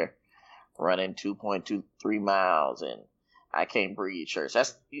sitting here running 2.23 miles. And I can't breathe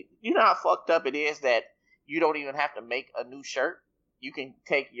shirts. You know how fucked up it is that you don't even have to make a new shirt? You can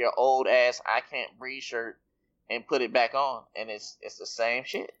take your old ass I can't breathe shirt and put it back on, and it's the same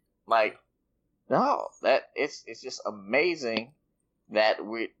shit. Like, no, that it's just amazing that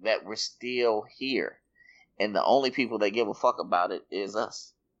we're still here, and the only people that give a fuck about it is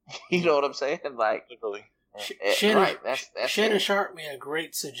us. You know what I'm saying? Like, Shannon Sharp made a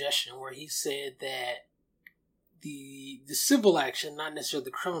great suggestion where he said that the civil action, not necessarily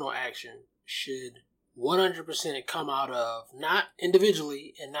the criminal action, should 100% come out of, not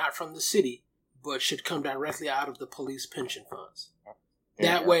individually and not from the city, but should come directly out of the police pension funds.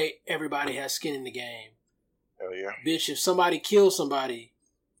 That way, everybody has skin in the game. Hell yeah. Bitch, if somebody kills somebody,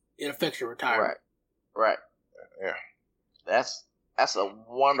 it affects your retirement. Right. Yeah. That's a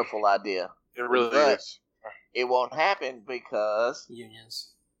wonderful idea. It really is. It won't happen because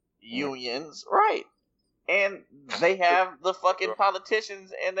unions, right. And they have the fucking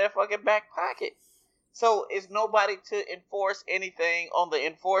politicians in their fucking back pocket. So it's nobody to enforce anything on the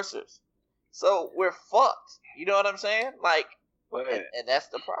enforcers. So we're fucked. You know what I'm saying? Like, and that's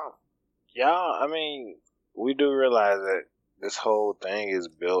the problem. Y'all, I mean, we do realize that this whole thing is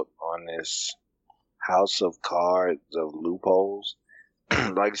built on this house of cards of loopholes.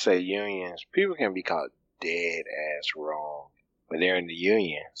 Like I say, unions, people can be caught dead ass wrong, but they're in the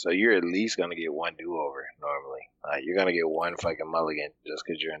union, so you're at least gonna get one do-over normally. Like, you're gonna get one fucking mulligan just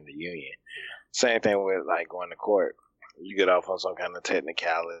because you're in the union. Same thing with like going to court. You get off on some kind of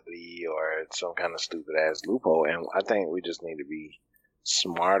technicality or some kind of stupid ass loophole, and I think we just need to be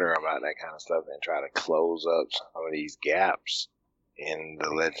smarter about that kind of stuff and try to close up some of these gaps in the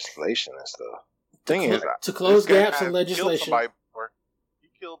legislation and stuff. Thing is, to close gaps in legislation. He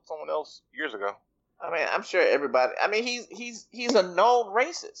killed someone else years ago. I mean, I'm sure everybody. I mean, he's a known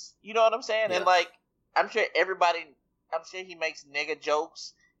racist. You know what I'm saying? Yeah. And like, I'm sure everybody. I'm sure he makes nigga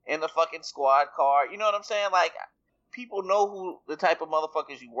jokes in the fucking squad car. You know what I'm saying? Like, people know who the type of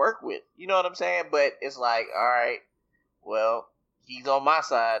motherfuckers you work with. You know what I'm saying? But it's like, all right, well, he's on my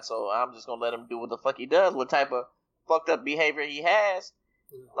side, so I'm just gonna let him do what the fuck he does. What type of fucked up behavior he has?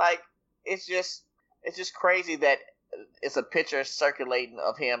 Like, it's just crazy that it's a picture circulating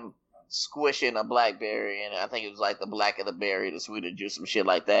of him squishing a blackberry, and I think it was like the blacker the berry, the sweeter juice, some shit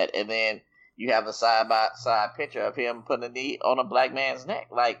like that. And then you have a side by side picture of him putting a knee on a black man's neck,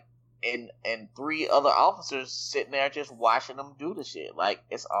 like, and 3 other officers sitting there just watching them do the shit. Like,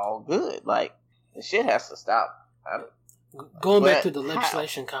 it's all good. Like, the shit has to stop. Going back to the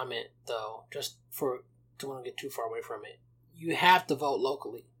legislation comment, though, just for don't want to get too far away from it, you have to vote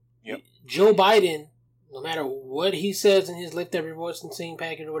locally. Yep. Joe Biden, no matter what he says in his lift every voice and sing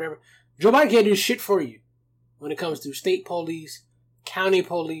package or whatever, Joe Biden can't do shit for you when it comes to state police, county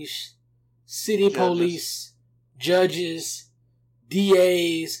police, city police, judges,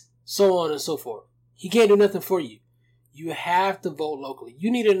 DAs, so on and so forth. He can't do nothing for you. You have to vote locally.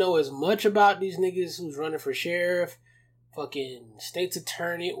 You need to know as much about these niggas who's running for sheriff, fucking state's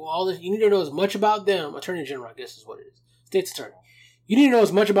attorney, all this. You need to know as much about them. Attorney General, I guess is what it is. State's attorney. You need to know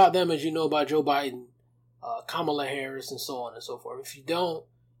as much about them as you know about Joe Biden, Kamala Harris, and so on and so forth. If you don't,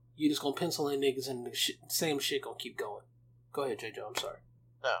 you're just going to pencil in niggas and the same shit going to keep going. Go ahead, J. Joe. I'm sorry.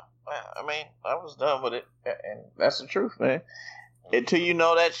 No, I mean, I was done with it. And that's the truth, man. Until you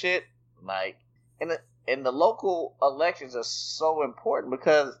know that shit, like, and the local elections are so important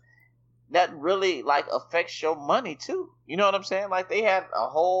because that really, like, affects your money, too. You know what I'm saying? Like, they had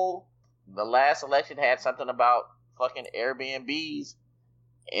the last election had something about fucking Airbnbs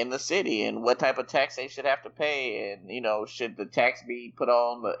in the city and what type of tax they should have to pay, and, you know, should the tax be put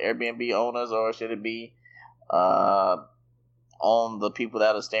on the Airbnb owners or should it be on the people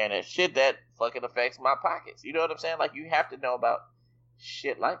that are staying there? Shit that fucking affects my pockets. You know what I'm saying? Like, you have to know about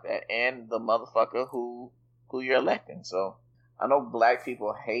shit like that and the motherfucker who you're electing. So I know black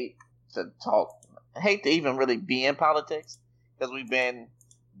people hate to even really be in politics because we've been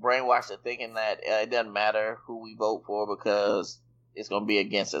brainwashed to thinking that it doesn't matter who we vote for because it's going to be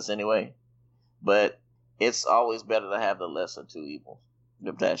against us anyway. But it's always better to have the lesser two evils.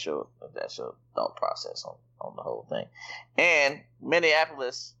 If that's your thought process on the whole thing. And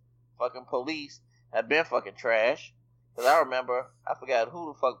Minneapolis fucking police have been fucking trash. Because I remember, I forgot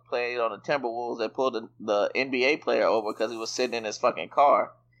who the fuck played on the Timberwolves that pulled the NBA player over because he was sitting in his fucking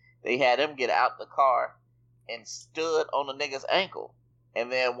car. They had him get out the car and stood on the nigga's ankle.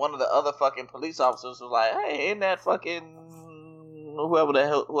 And then one of the other fucking police officers was like, hey, ain't that fucking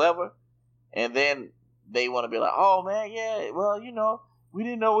whoever? And then they want to be like, oh, man, yeah, well, you know, we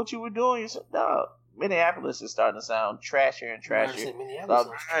didn't know what you were doing. You said, no, Minneapolis is starting to sound trashier and trashier.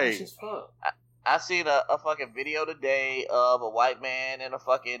 I seen a fucking video today of a white man in a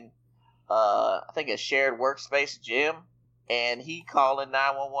fucking, I think a shared workspace gym, and he calling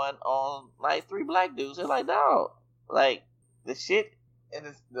 911 on like 3 black dudes. They're like, dog, like the shit, and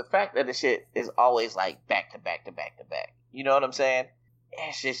the fact that the shit is always like back to back to back to back. You know what I'm saying?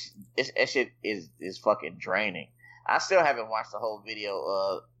 That shit is fucking draining. I still haven't watched the whole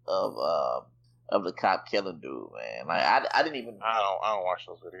video of the cop killing dude, man. Like I didn't even. I don't watch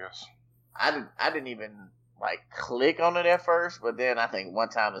those videos. I didn't even like click on it at first, but then I think one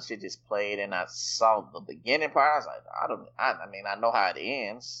time the shit just played and I saw the beginning part. I was like, I mean I know how it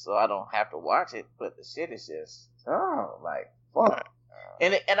ends, so I don't have to watch it. But the shit is just like fuck.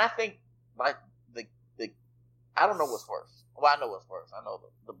 And I think like the I don't know what's worse. Well, I know what's worse. I know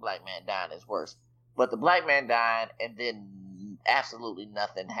the black man dying is worse, but the black man dying and then absolutely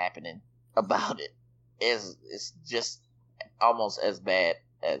nothing happening about it is just almost as bad.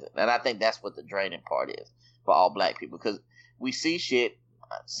 And I think that's what the draining part is for all black people, because we see shit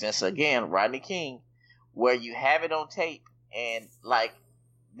since, again, Rodney King, where you have it on tape and like,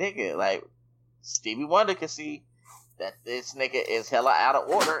 nigga, like Stevie Wonder can see that this nigga is hella out of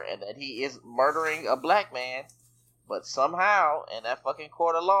order and that he is murdering a black man, but somehow in that fucking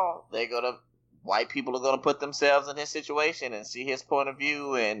court of law, white people are gonna put themselves in his situation and see his point of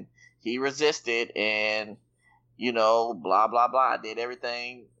view, and he resisted and, you know, blah blah blah, did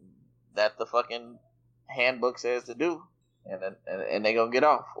everything that the fucking handbook says to do, and they gonna get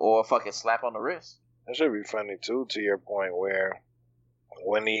off or fucking slap on the wrist. That should be funny too, to your point, where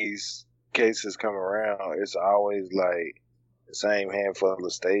when these cases come around, it's always like the same handful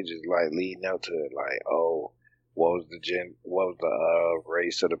of stages, like leading up to it, like, oh, what was the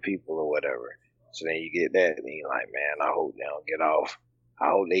race of the people or whatever. So then you get that, and you're like, man, I hope they don't get off. I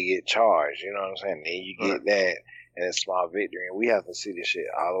hope they get charged. You know what I'm saying? Then you get that, and it's small victory, and we have to see this shit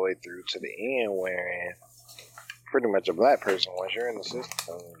all the way through to the end, wherein pretty much a black person, once you're in the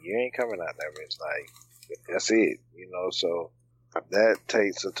system, you ain't coming out that bitch. Like, that's it. You know, so that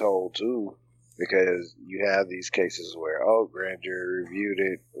takes a toll too, because you have these cases where, oh, grand jury reviewed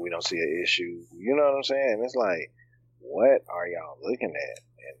it, we don't see an issue. You know what I'm saying? And it's like, what are y'all looking at?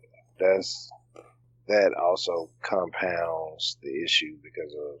 And that also compounds the issue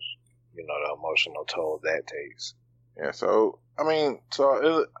because of, you know, the emotional toll that takes. Yeah, so,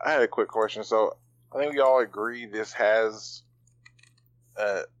 I had a quick question. So, I think we all agree this has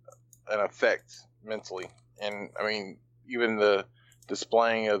an effect mentally. And, I mean, even the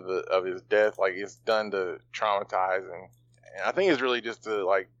displaying of his death, like, it's done to traumatize. And I think it's really just to,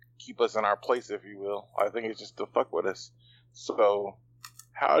 like, keep us in our place, if you will. I think it's just to fuck with us. So,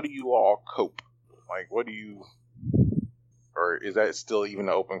 how do you all cope? Like, what do you, or is that still even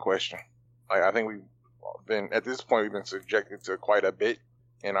an open question? Like, I think at this point, we've been subjected to quite a bit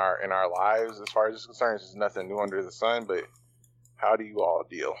in our lives as far as it's concerned. There's nothing new under the sun, but how do you all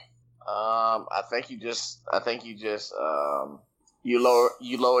deal? I think you just you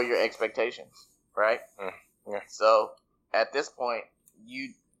lower your expectations, right? Yeah. So at this point,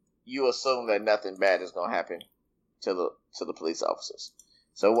 you assume that nothing bad is gonna happen to the police officers.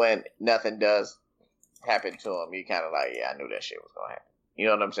 So when nothing does happen to them, you kind of like, yeah, I knew that shit was gonna happen. You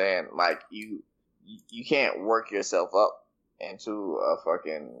know what I'm saying? Like you can't work yourself up into a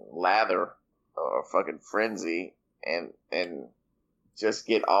fucking lather or a fucking frenzy and just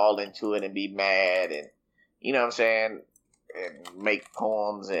get all into it and be mad and, you know what I'm saying, and make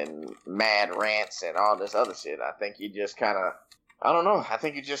poems and mad rants and all this other shit. I think you just kind of, I don't know. I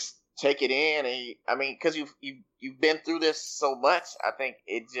think you just take it in, and because you've been through this so much. I think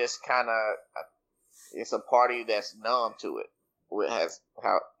it just kind of, it's a party that's numb to it. It has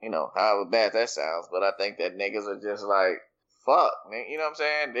however bad that sounds, but I think that niggas are just like, fuck, man, you know what I'm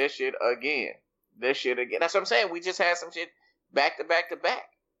saying? This shit again. That's what I'm saying. We just had some shit back to back to back,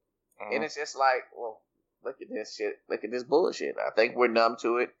 and it's just like, well, look at this shit. Look at this bullshit. I think we're numb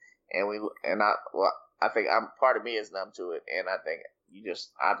to it, I think part of me is numb to it, and I think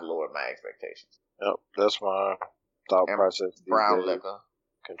I've lowered my expectations. Yep, that's my thought process. Brown liquor.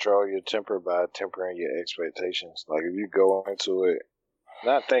 Control your temper by tempering your expectations. Like, if you go into it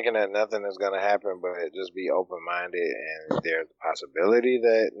not thinking that nothing is going to happen, but just be open-minded, and there's a possibility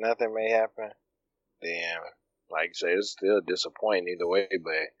that nothing may happen, then, like you say, it's still disappointing either way,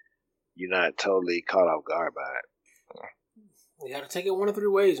 but you're not totally caught off guard by it. You got to take it one of three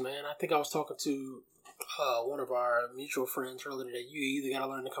ways, man. I think I was talking to one of our mutual friends earlier today. You either got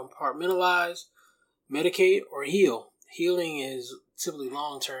to learn to compartmentalize, medicate, or heal. Healing is typically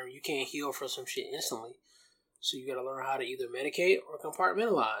long-term. You can't heal from some shit instantly. So you got to learn how to either medicate or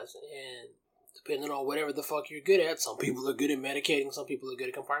compartmentalize. And depending on whatever the fuck you're good at, some people are good at medicating, some people are good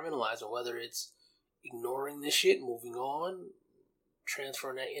at compartmentalizing. Whether it's ignoring this shit, moving on,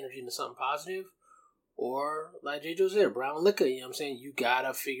 transferring that energy into something positive, or like J. Joe said, brown liquor, you know what I'm saying? You got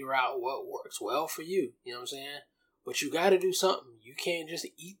to figure out what works well for you, you know what I'm saying? But you got to do something. You can't just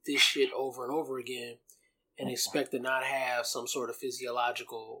eat this shit over and over again and expect to not have some sort of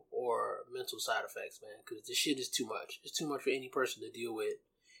physiological or mental side effects, man, because this shit is too much. It's too much for any person to deal with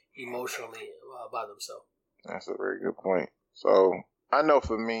emotionally by themselves. That's a very good point. So, I know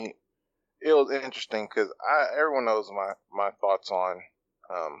for me, it was interesting because everyone knows my thoughts on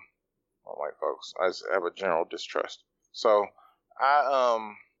white folks. I just have a general distrust. So, I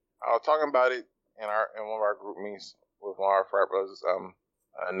was talking about it in one of our group meets with one of our frat brothers.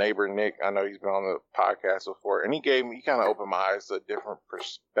 Neighbor Nick, I know he's been on the podcast before, and he kind of opened my eyes to a different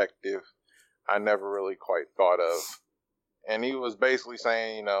perspective I never really quite thought of. And he was basically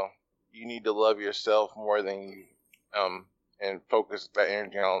saying, you need to love yourself more than you, and focus that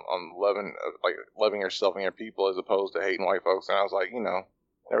energy on loving yourself and your people as opposed to hating white folks. And I was like,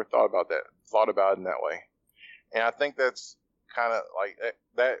 Never thought about it in that way. And I think that's kind of like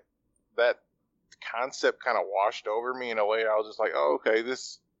that concept kind of washed over me in a way. I was just like, oh, okay,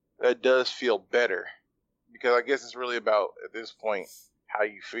 that does feel better, because I guess it's really about, at this point, how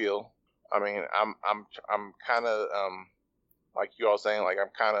you feel. I mean, I'm kind of like you all saying, like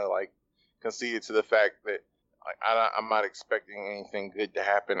I'm kind of like conceded to the fact that like, I'm not expecting anything good to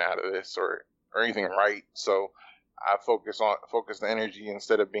happen out of this or anything right. So I focus the energy,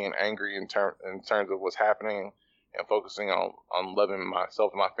 instead of being angry in terms of what's happening, and focusing on loving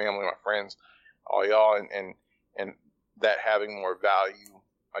myself and my family, my friends, all y'all, and that having more value,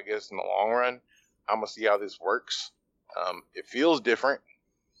 I guess, in the long run. I'm gonna see how this works. It feels different,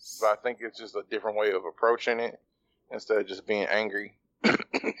 but I think it's just a different way of approaching it, instead of just being angry.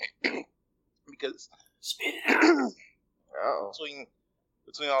 Because spit it out.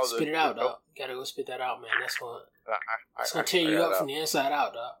 Between all spit it out, dog. You gotta go spit that out, man. That's gonna tear you up from the inside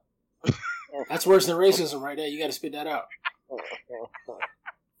out, dog. That's worse than racism right there. You gotta spit that out.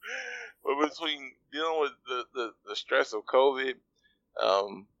 But between dealing with the stress of COVID,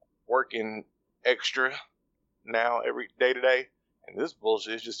 working extra now every day to day, and this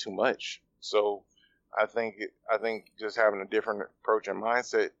bullshit is just too much. So I think just having a different approach and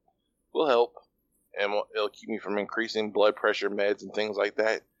mindset will help, and it'll keep me from increasing blood pressure meds and things like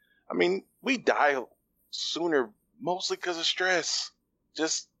that. I mean, we die sooner mostly because of stress.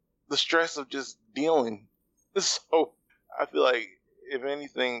 Just the stress of just dealing. So I feel like, if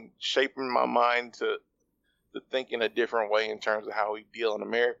anything, shaping my mind to think in a different way in terms of how we deal in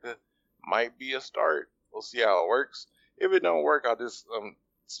America might be a start. We'll see how it works. If it don't work, I'll just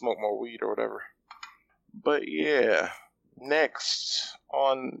smoke more weed or whatever. But yeah, next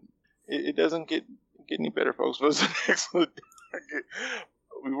on, it doesn't get any better, folks. But the next one,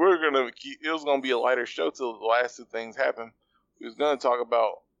 we were gonna it was gonna be a lighter show till the last two things happened. We was gonna talk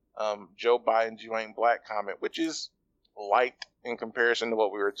about Joe Biden's "You Ain't Black" comment, which is light in comparison to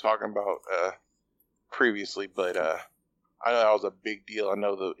what we were talking about previously, but I know that was a big deal. I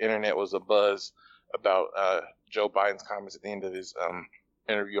know the internet was abuzz about Joe Biden's comments at the end of his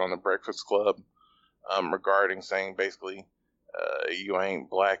interview on the Breakfast Club, regarding saying basically, you ain't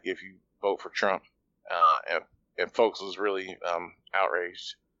black if you vote for Trump, and folks was really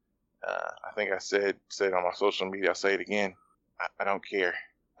outraged. I think I said on my social media, I'll say it again, I don't care.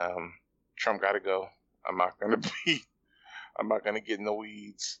 Trump got to go. I'm not going to get in the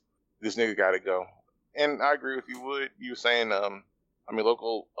weeds. This nigga got to go. And I agree with you, Wood. You were saying,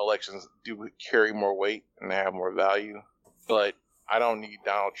 local elections do carry more weight and they have more value. But I don't need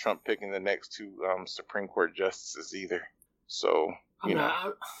Donald Trump picking the next two Supreme Court justices either. So,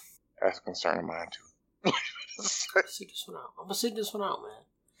 that's a concern of mine, too. Sit this one out. I'm going to sit this one out, man.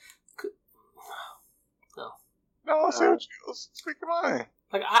 No, let's speak your mind.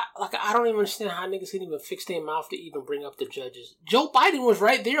 I don't even understand how niggas can even fix their mouth to even bring up the judges. Joe Biden was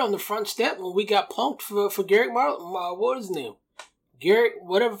right there on the front step when we got punked for Garrick Marlin. What is his name? Garrick,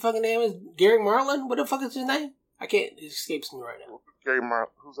 whatever fucking name is. Garrick Marlin? What the fuck is his name? It escapes me right now. Garrick Marlin.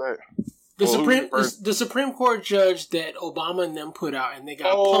 Who's that? The Supreme Court judge that Obama and them put out, and they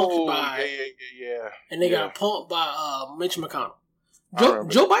got punked by... Yeah. And they got punked by Mitch McConnell.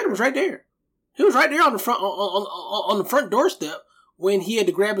 Joe Biden was right there. He was right there on the front on the front doorstep when he had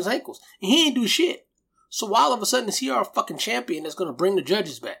to grab his ankles. And he ain't do shit. So why all of a sudden is he our fucking champion that's going to bring the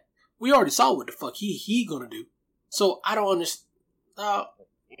judges back? We already saw what the fuck he going to do. So I don't understand.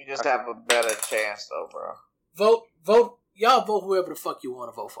 You just have a better chance though, bro. Vote. Y'all vote whoever the fuck you want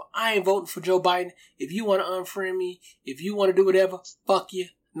to vote for. I ain't voting for Joe Biden. If you want to unfriend me, if you want to do whatever, fuck you.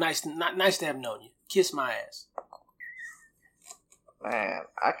 Nice to have known you. Kiss my ass. Man,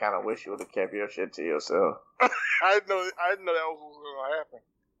 I kind of wish you would have kept your shit to yourself. I didn't know that was going to happen.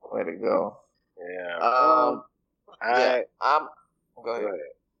 Way to go. Yeah. Go ahead.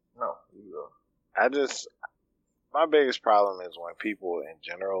 No, you go. My biggest problem is when people in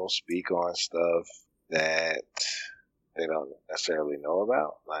general speak on stuff that they don't necessarily know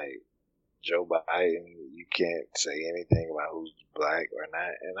about. Like Joe Biden, you can't say anything about who's black or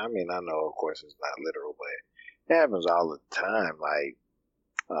not. And I mean, I know, of course, it's not literal, but it happens all the time. Like,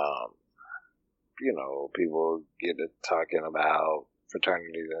 people get to talking about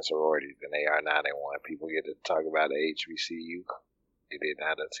fraternities and sororities, and they are not in one. People get to talk about the HBCU, they're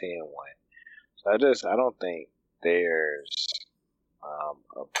not attend one. So I don't think there's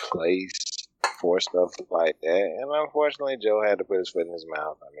a place for stuff like that. And unfortunately, Joe had to put his foot in his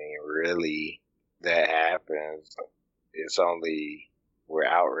mouth. I mean, really, that happens. It's only we're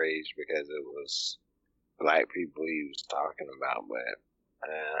outraged because it was black people he was talking about, but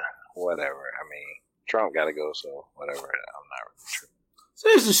whatever. I mean, Trump got to go, so whatever. I'm not really sure. So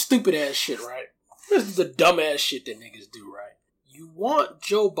this is stupid ass shit, right? This is the dumb ass shit that niggas do, right? You want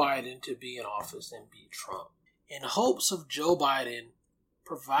Joe Biden to be in office and beat Trump in hopes of Joe Biden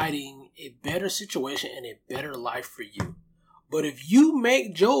providing a better situation and a better life for you. But if you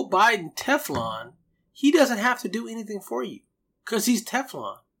make Joe Biden Teflon, he doesn't have to do anything for you because he's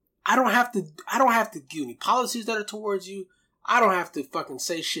Teflon. I don't have to give any policies that are towards you. I don't have to fucking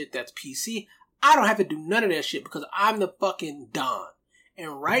say shit that's PC. I don't have to do none of that shit because I'm the fucking Don.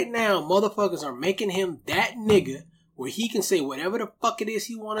 And right now, motherfuckers are making him that nigga where he can say whatever the fuck it is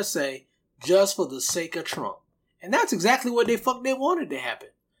he want to say just for the sake of Trump. And that's exactly what they wanted to happen.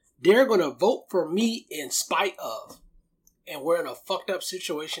 They're going to vote for me in spite of. And we're in a fucked up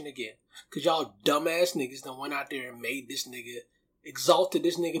situation again. Because y'all dumbass niggas done went out there and made this nigga, exalted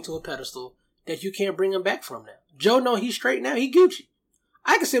this nigga to a pedestal that you can't bring him back from now. Joe know he's straight now. He Gucci.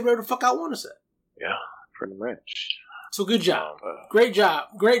 I can say whatever the fuck I want to say. Yeah, pretty much. So good job. Great job.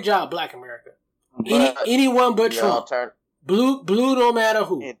 Great job, Black America. Anyone but Trump. Blue no matter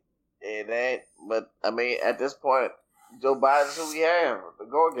who. It ain't, but I mean, at this point, Joe Biden's who we have to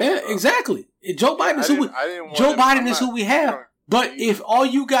go against. Yeah, exactly. Joe Biden is who we have. But if all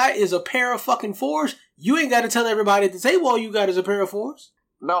you got is a pair of fucking fours, you ain't got to tell everybody at the table all you got is a pair of fours.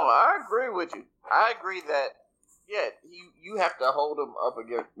 No, I agree with you. I agree that, yeah, you have to hold him up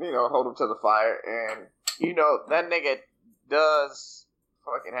against, hold him to the fire. And, that nigga does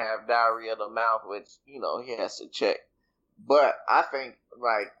fucking have diarrhea in the mouth, which, he has to check. But I think,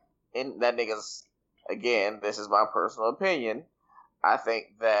 in that nigga's, again, this is my personal opinion, I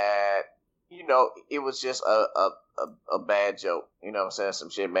think that, it was just a bad joke. You know what I'm saying? Some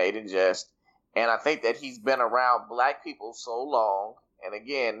shit made in jest. And I think that he's been around black people so long. And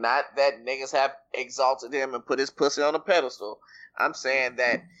again, not that niggas have exalted him and put his pussy on a pedestal. I'm saying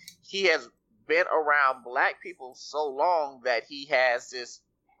that he has been around black people so long that he has this,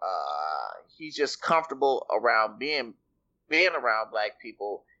 he's just comfortable around being around black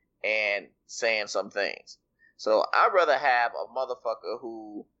people and saying some things. So I'd rather have a motherfucker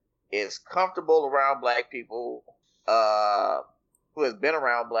who is comfortable around black people, who has been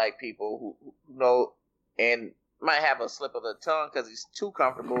around black people, who know and might have a slip of the tongue because he's too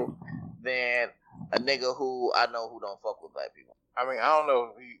comfortable, than a nigga who I know who don't fuck with black people. I mean, I don't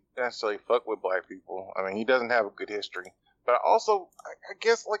know if he necessarily fuck with black people. I mean, he doesn't have a good history. But also, I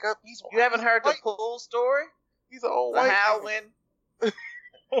guess, he's... You haven't heard the Pool story? He's an old white... How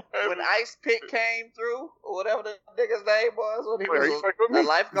when Ice Pick came through, or whatever the nigga's name was, when he was a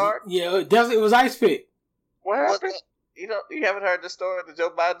lifeguard? Yeah, it was Ice Pick. What happened? You haven't heard the story, the Joe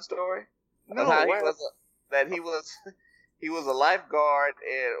Biden story? No, how he was a lifeguard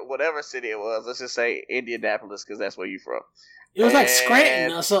in whatever city it was. Let's just say Indianapolis, because that's where you from. It was like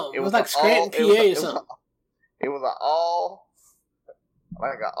Scranton or something. It was like Scranton, PA or something. It was an all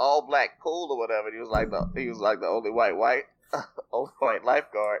black pool or whatever. He was like the only white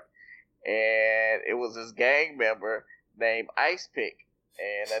lifeguard, and it was this gang member named Ice Pick.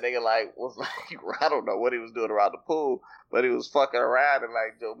 And that nigga was I don't know what he was doing around the pool, but he was fucking around, and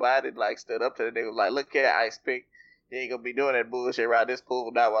Joe Biden stood up to the nigga, was like, look here, Ice Pick, you ain't gonna be doing that bullshit around this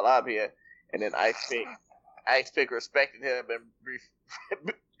pool not while I'm here. And then Ice Pick respected him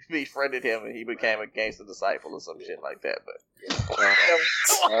and befriended him, and he became a gangster disciple or some shit like that. But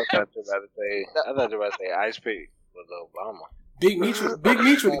I thought you were about to say Ice Pick was Obama. Big Meech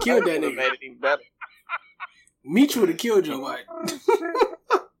would have killed that nigga. Made it even better. Meech would have killed Joe Biden.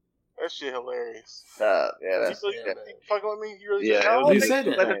 That shit hilarious. Yeah, that's you fucking with me? You really he said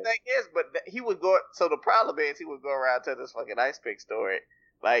that. But the thing is, he would go. So the problem is, he would go around to this fucking Ice Pick story,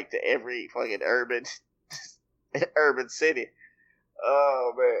 to every fucking urban city.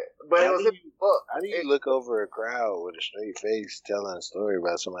 Oh man! But how do you look over a crowd with a straight face telling a story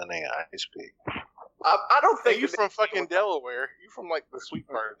about somebody named Ice Pick? I don't think you from fucking Delaware. You from the sweet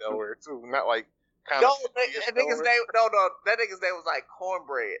part of Delaware too, not that nigga's name was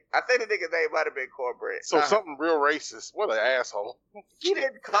Cornbread. I think the nigga's name might have been Cornbread. So something real racist. What an asshole. He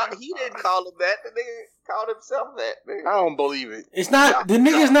didn't call him that. The nigga called himself that. Nigga. I don't believe it. It's not. The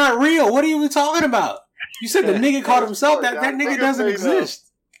nigga's not real. What are you talking about? You said the nigga called himself that. That nigga doesn't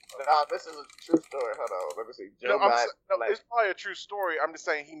exist. No, this is a true story. Hold on. Let me see. Joe Biden, it's probably a true story. I'm just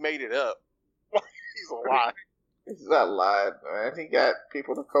saying he made it up. He's a lie. He's not lying, man. He got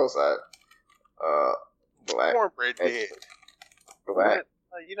people to co-sign. Black. Cornbread dead. Black.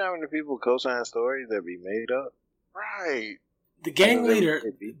 You know how many people co-sign stories that be made up? Right. The gang leader,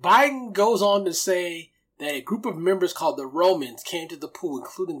 Biden goes on to say that a group of members called the Romans came to the pool,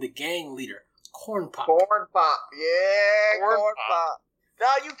 including the gang leader, Corn Pop. Corn Pop. Yeah, Corn Pop. No,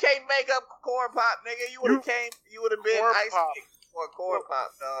 you can't make up Corn Pop, nigga. You would have been Ice Pick. for a corn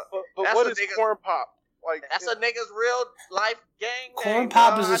pop, dog. But That's what a is nigga's- corn pop? Like That's a nigga's real life gang Corn name,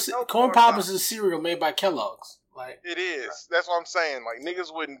 Pop dog. is I know corn pop is a cereal made by Kellogg's. Like it is. That's what I'm saying. Like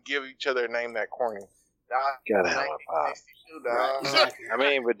niggas wouldn't give each other a name that corny. Dog, Gotta have a pop. 1962, dog. exactly. I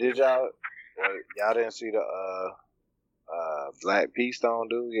mean, but did y'all didn't see the Black P Stone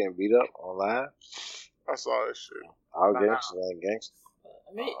dude getting beat up on live? I saw that shit. All gangsters ain't gangsters.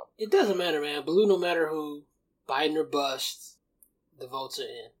 I mean, it doesn't matter, man. Blue, no matter who, Biden or bust, the votes are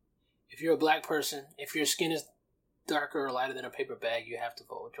in. If you're a black person, if your skin is darker or lighter than a paper bag, you have to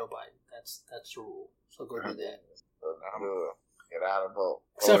vote with Joe Biden. That's the rule. So go do that. Get out and vote.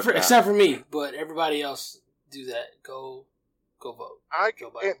 Except for me, but everybody else do that. Go vote.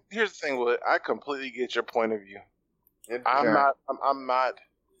 Joe Biden. And here's the thing, Will. I completely get your point of view. I'm not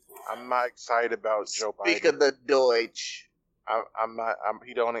excited about Joe Biden. Speak of the Deutsch. I'm not.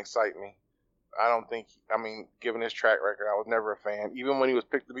 He don't excite me. I don't think. Given his track record, I was never a fan. Even when he was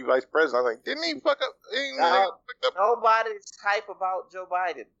picked to be vice president, I was like, didn't he fuck up? Nobody's hype about Joe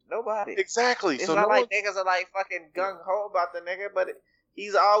Biden. Nobody. Exactly. It's So not like niggas are like fucking gung ho about the nigga, but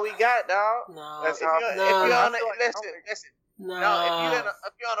he's all we got, dog. No, That's If how. you're on listen. no. No,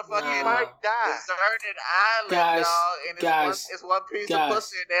 if you're on a fucking He might die. deserted island, Guys, dog, and it's one piece of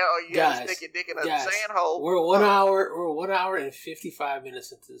pussy in there, or you gotta stick your dick in a sand hole. We're 1 hour. We're 1 hour and 55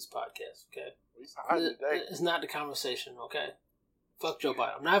 minutes into this podcast. Okay, it's not the conversation. Okay, fuck Joe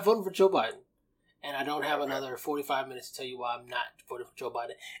Biden. I'm not voting for Joe Biden, and I don't have another 45 minutes to tell you why I'm not voting for Joe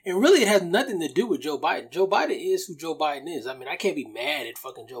Biden. And really, it has nothing to do with Joe Biden. Joe Biden is who Joe Biden is. I mean, I can't be mad at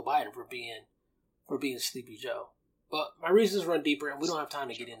fucking Joe Biden for being Sleepy Joe. But my reasons run deeper, and we don't have time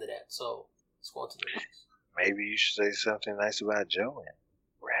to get into that. So let's go on to the next. Maybe you should say something nice about Joe and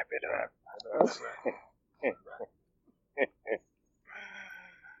wrap it up.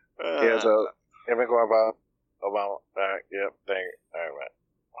 Yeah, so let me go about yep, thank you. All right.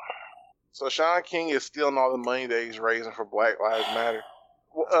 So Sean King is stealing all the money that he's raising for Black Lives Matter.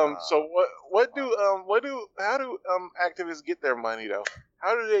 So how do activists get their money though?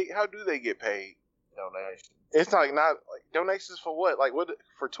 How do they get paid? Donations. It's not like donations for what? Like what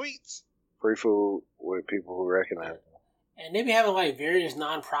for tweets? Free food with people who recognize them. And they be having like various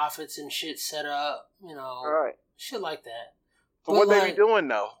nonprofits and shit set up, Right. shit like that. So what they be doing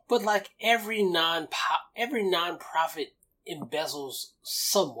though? But like every nonprofit embezzles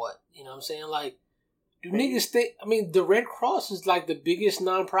somewhat. You know what I'm saying? Like, do niggas think? I mean, the Red Cross is like the biggest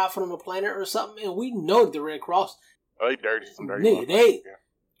nonprofit on the planet or something, and we know the Red Cross. Oh, they dirty. Some dirty.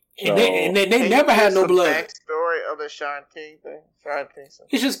 Nigga, they never had no blood. Backstory of the Sean King thing.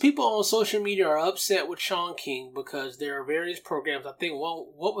 It's just people on social media are upset with Sean King because there are various programs. I think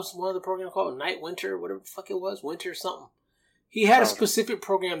what was one of the programs called? Night Winter, whatever the fuck it was, Winter something. He had a specific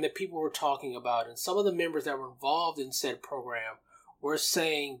program that people were talking about, and some of the members that were involved in said program were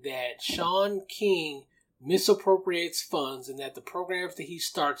saying that Sean King misappropriates funds and that the programs that he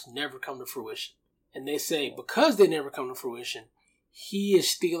starts never come to fruition. And they say because they never come to fruition, he is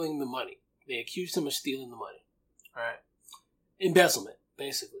stealing the money. They accused him of stealing the money. All right. Embezzlement,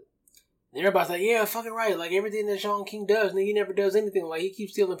 basically. And everybody's like, yeah, fucking right. Like everything that Sean King does, he never does anything. Like he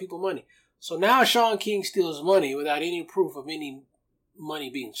keeps stealing people money. So now Sean King steals money without any proof of any money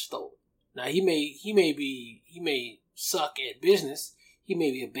being stolen. Now he may suck at business. He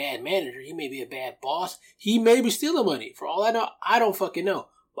may be a bad manager. He may be a bad boss. He may be stealing money. For all I know, I don't fucking know.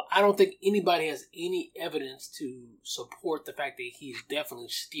 But I don't think anybody has any evidence to support the fact that he's definitely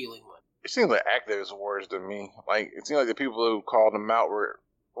stealing money. It seems like activist words to me. Like it seems like the people who called him out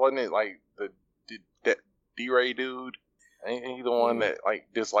wasn't it like the D-Ray dude? Ain't he the one that like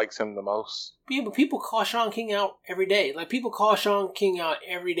dislikes him the most? Yeah, but people call Sean King out every day. Like people call Sean King out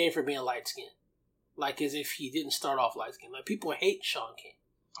every day for being light skinned. Like as if he didn't start off light skinned. Like people hate Sean King.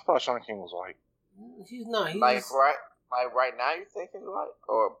 I thought Sean King was white. He's not. He's like right now you think he's white?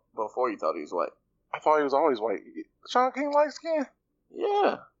 Or before you thought he was white? I thought he was always white. Sean King light skinned?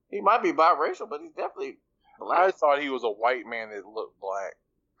 Yeah. He might be biracial, but he's definitely black. I thought he was a white man that looked black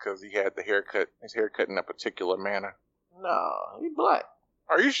because he had his haircut in a particular manner. No, he's black.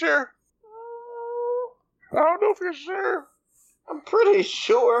 Are you sure? I don't know if you're sure. I'm pretty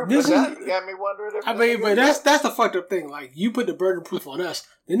sure. This got me wondering if. I mean, but that's the fucked up thing. Like you put the burden of proof on us.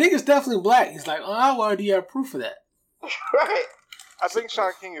 The nigga's definitely black. He's like, why do you have proof of that? Right. I think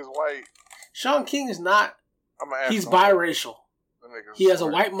Sean King is white. Sean King is not. He's him. biracial. He has a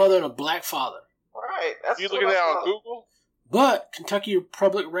white mother and a black father. Right. That's you looking at that on Google? But Kentucky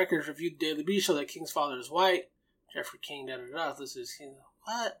Public Records reviewed Daily Beast show that King's father is white. Jeffrey King, This is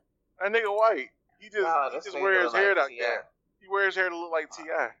what? That nigga white. He just wears his hair like that. He wears his hair to look like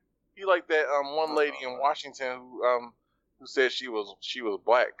T.I. He like that one lady in Washington who said she was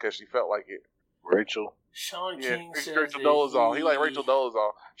black because she felt like it. Rachel. Sean King says Rachel Dolezal. He like Rachel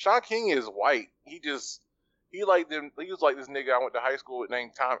Dolezal. Sean King is white. He was like this nigga I went to high school with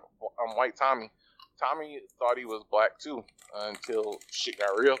named White Tommy. Tommy thought he was black too until shit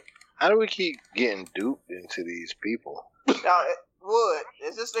got real. How do we keep getting duped into these people? Now, Wood,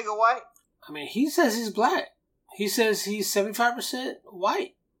 is this nigga white? I mean, he says he's black. He says he's 75%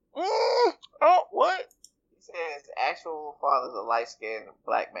 white. Oh, what? He says his actual father's a light-skinned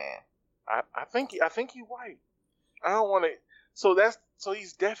black man. I think he's white. I don't want to. So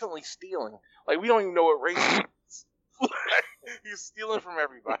he's definitely stealing. Like we don't even know what race he is. He's stealing from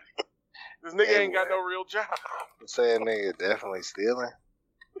everybody. This nigga ain't got no real job. I'm saying nigga definitely stealing.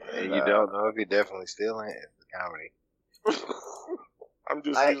 And you don't know if he definitely stealing. It's a comedy. I'm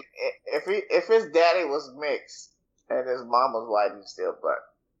just like if his daddy was mixed and his mom was white, he's still black.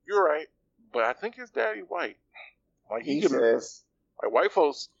 You're right, but I think his daddy white. Like he says, like white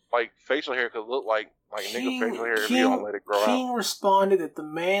folks like facial hair could look like nigga facial hair if you don't let it grow out. King responded that the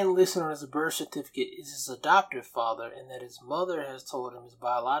man listed on his birth certificate is his adoptive father, and that his mother has told him his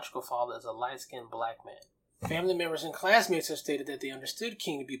biological father is a light-skinned black man. Family members and classmates have stated that they understood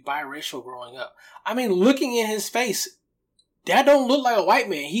King to be biracial growing up. I mean, looking in his face, that don't look like a white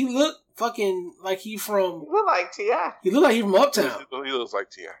man. He look fucking like he from... He look like T.I. He look like he from Uptown. He looks like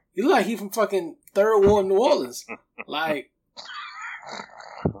T.I. He look like he from fucking Third Ward, New Orleans. Like...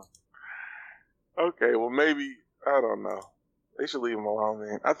 Okay, well maybe, I don't know. They should leave him alone,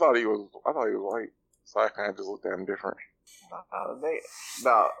 man. I thought he was white, so I kind of just looked at him different.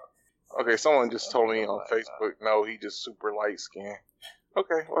 No. Okay, someone just told me on Facebook, no, he just super light skinned.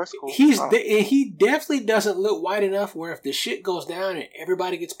 Okay, well that's cool. He definitely doesn't look white enough where if the shit goes down and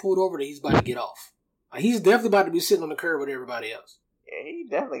everybody gets pulled over, that he's about to get off. Like, he's definitely about to be sitting on the curb with everybody else. Yeah, he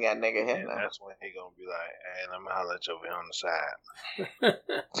definitely got nigga head now. That's when he gonna be like, hey, let me holler at you over here on the side.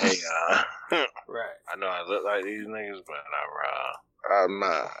 Hey, right. I know I look like these niggas, but I'm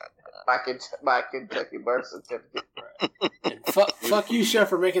not. My Kentucky birth certificate. Right. And fuck you, Chef,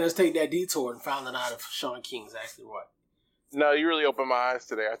 for making us take that detour and finding out if Sean King's actually white. No, you really opened my eyes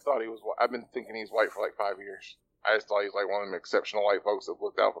today. I thought he was white. I've been thinking he's white for like 5 years. I just thought he was like one of them exceptional white folks that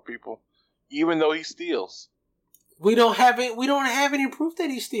looked out for people, even though he steals. We don't have any proof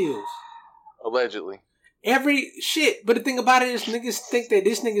that he steals. Allegedly. Every shit. But the thing about it is niggas think that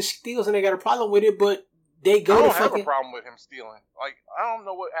this nigga steals and they got a problem with it, but they go to fucking... I don't have a problem with him stealing. Like, I don't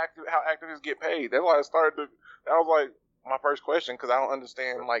know how activists get paid. That's why that was like my first question, because I don't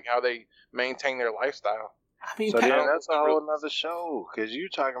understand like how they maintain their lifestyle. I mean, so then that's a whole another show, because you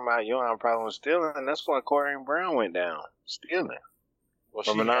talking about you don't have a problem with stealing, and that's why Corrine Brown went down. Stealing. Well,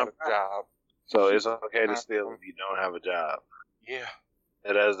 she had a job. So it's okay to steal if you don't have a job. Yeah.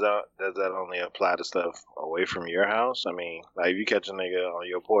 Does that only apply to stuff away from your house? I mean, like if you catch a nigga on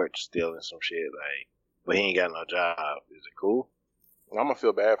your porch stealing some shit, like, but he ain't got no job, is it cool? I'm gonna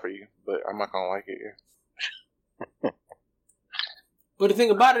feel bad for you, but I'm not gonna like it. Yeah. But the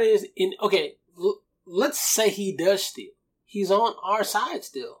thing about it is, let's say he does steal. He's on our side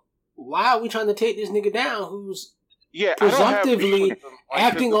still. Why are we trying to take this nigga down who's presumptively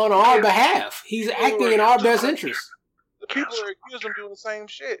acting on our behalf? He's acting in our best interest. The people are accusing him doing the same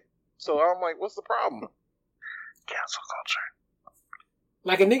shit. So I'm like, what's the problem? Cancel culture.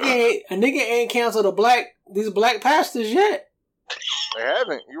 Like a nigga ain't canceled these black pastors yet. They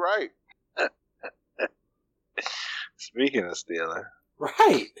haven't. You're right. Speaking of stealing.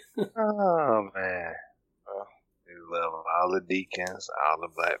 Right. Oh, man. We love all the deacons, all the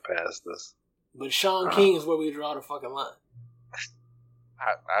black pastors. But Sean King is where we draw the fucking line.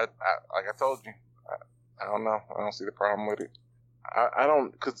 I like I told you, I don't know. I don't see the problem with it. I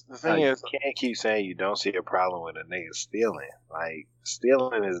don't, because the thing is, you can't keep saying you don't see a problem with a nigga stealing. Like,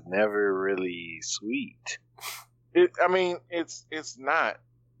 stealing is never really sweet. It's not.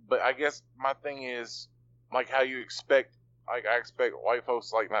 But I guess my thing is, like, how you expect, like, I expect white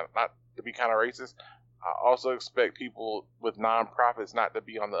folks, like, not to be kind of racist. I also expect people with nonprofits not to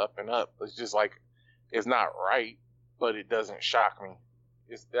be on the up and up. It's just like, it's not right, but it doesn't shock me.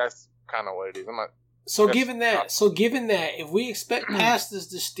 That's kind of what it is. I'm not. Given that, if we expect pastors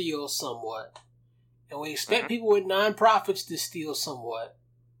to steal somewhat, and we expect people with nonprofits to steal somewhat,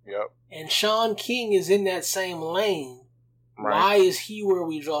 yep, and Sean King is in that same lane, right. Why is he where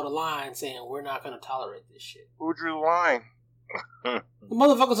we draw the line saying we're not going to tolerate this shit? Who drew the line? The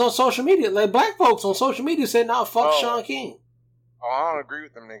motherfuckers on social media, like black folks on social media said, "Nah, fuck Sean King." Oh, I don't agree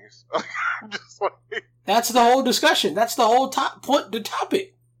with them niggas. Just like, that's the whole discussion. That's the whole the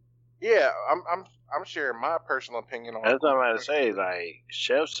topic. Yeah, I'm sharing my personal opinion on. That's what I'm about to say. Like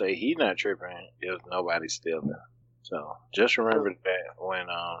Chef say, he not tripping if nobody's stealing. So just remember that when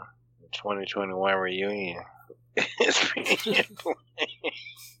 2021 reunion is being played.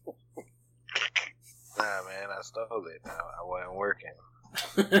 Nah, man, I stole it. I wasn't working.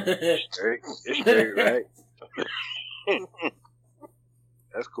 It's straight, right?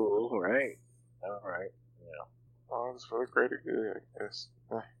 That's cool, right? All right. Yeah. Oh, it's for the greater good, I guess.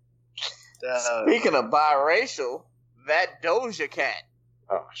 Speaking of biracial, that Doja Cat.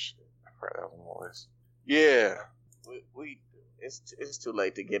 Oh shit! I forgot that was on the list. Yeah. It's too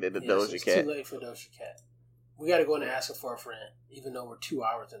late to get into Yes, Doja it's Cat. too late for Doja Cat. We got to go and ask her for a friend, even though we're 2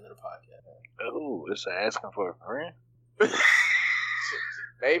 hours into the podcast. Oh, it's asking for a friend.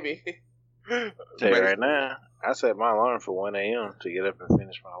 Maybe. Tell you right now, I set my alarm for 1 a.m. to get up and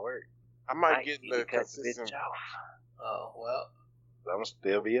finish my work. I might get the cut consistent. bitch off. Oh, well. I'm gonna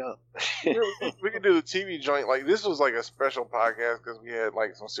still be up. We could do the TV joint. Like, this was like a special podcast because we had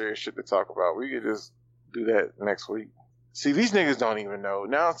like some serious shit to talk about. We could just do that next week. See, these niggas don't even know.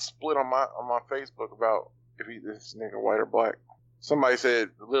 Now it's split on my Facebook about if this nigga white or black. Somebody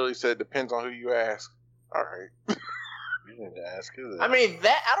literally said, depends on who you ask. All right. You need to ask her that. I mean,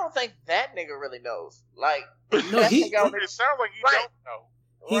 I don't think that nigga really knows. Like, No, it sounds like you don't know.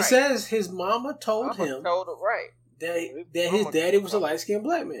 He Right. says his mama told him Right. that his daddy was a light-skinned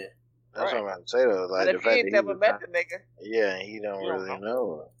black man. That's what I'm about to say though. Like But the if fact he ain't that never was met the nigga. Yeah, he don't You don't really know.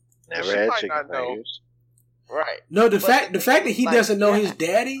 know. Never She had might chicken not know. fingers. Right. No, the But fact the that he like, doesn't know yeah. his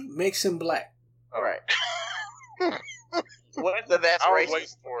daddy makes him black. Right. What the that's I was waiting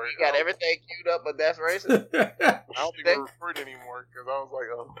racist? for it. You got everything queued up, but that's racist. I don't think we're recording anymore because I was like,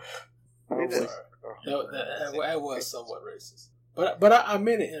 oh. We just- that was somewhat racist, but I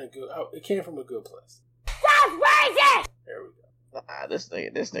meant it in a good. It came from a good place. That's racist! There we go. Nah, this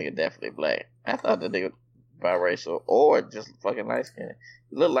nigga definitely black. I thought the nigga biracial or just fucking light skinned.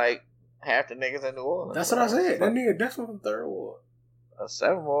 He look like half the niggas in New Orleans. That's what I said. That nigga definitely from Third Ward. A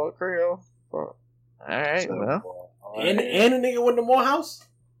 7-year-old Creole. All right, well. And the nigga went to Morehouse.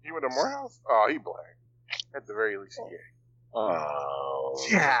 He went to Morehouse? Oh, he black. At the very least, he gay. Oh.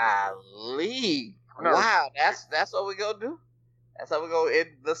 Golly. No. Wow, that's what we gonna do? That's how we go end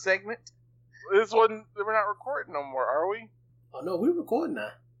the segment? We're not recording no more, are we? Oh no, we recording now.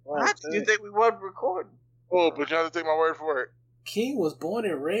 What? You think we wasn't recording? Oh, but you have to take my word for it. King was born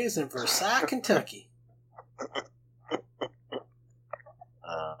and raised in Versailles, Kentucky.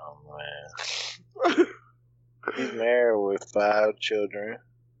 Oh man. He's married with 5 children,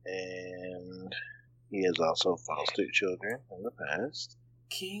 and he has also fostered children in the past.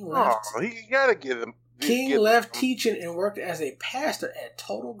 King left. Oh, he gotta get him. King left teaching and worked as a pastor at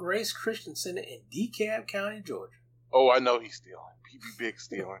Total Grace Christian Center in DeKalb County, Georgia. Oh, I know he's stealing. He be big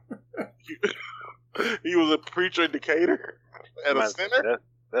stealing. He was a preacher in Decatur at a center.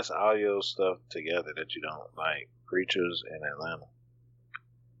 That's all your stuff together that you don't like. Preachers in Atlanta.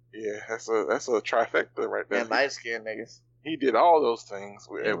 Yeah, that's a trifecta right there. And light skinned niggas. He did all those things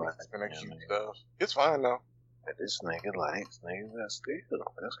with Yeah, everything right. and cute Yeah, stuff. It's fine though. But this nigga likes niggas that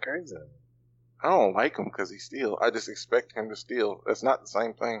steal. That's crazy. I don't like him because he steals. I just expect him to steal. That's not the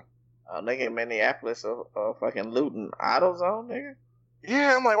same thing. Nigga in Minneapolis fucking looting AutoZone, nigga.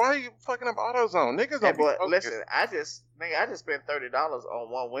 Yeah, I'm like, why are you fucking up AutoZone? Niggas Hey, don't be but focused. listen, I just spent $30 on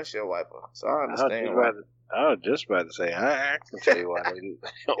one windshield wiper, so I I understand. was just about to say, I can tell you why they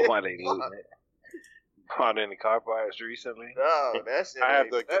looting it. Bought any car parts recently? No, that shit. I have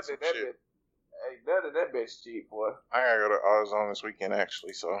ain't- to get that some that shit. bitch- Ain't none of that bitch cheap, boy. I gotta go to AutoZone this weekend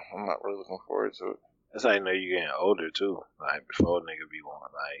actually, so I'm not really looking forward to it. That's how you know you're getting older too. Like before, nigga be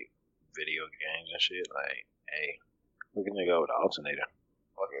wanting like video games and shit. Like, hey, look at nigga over the alternator.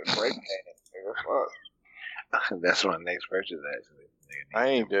 Fucking brake pads, nigga. Fuck. That's my next purchase actually.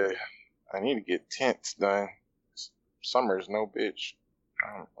 Nigga, I need to get tents done. Summer's no bitch.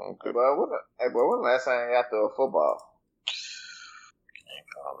 I'm Hey, good. boy, when the last time you got to a football? can't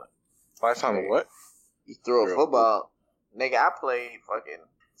call it. Last time what? You threw a Real football. Nigga, I played fucking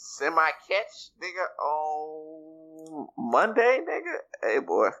semi-catch, nigga, on Monday, nigga. Hey,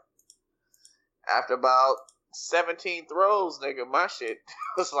 boy. After about 17 throws, nigga, my shit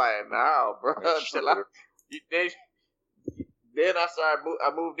was like, nah, bro. Till then I started,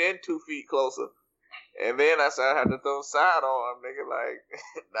 I moved in 2 feet closer. And then I started having to throw side on him, nigga, like,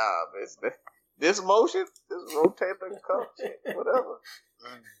 nah, bitch. This motion, this rotator cuff shit, whatever.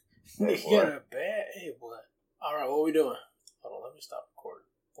 Hey, You boy. got a bad, hey boy. All right, what we doing? Hold on, let me stop recording.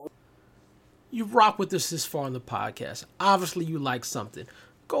 You rock with us this far in the podcast. Obviously, you like something.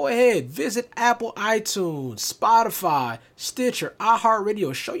 Go ahead, visit Apple iTunes, Spotify, Stitcher,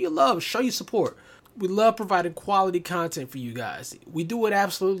 iHeartRadio. Show your love, show your support. We love providing quality content for you guys. We do it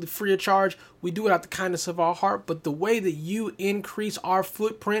absolutely free of charge. We do it out the kindness of our heart. But the way that you increase our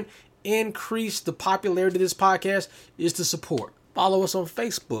footprint, increase the popularity of this podcast, is to support. Follow us on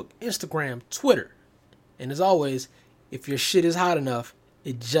Facebook, Instagram, Twitter. And as always, if your shit is hot enough,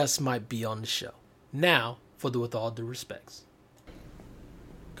 it just might be on the show. Now, for the With All Due Respects.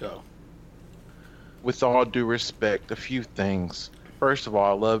 Go. With all due respect, a few things. First of all,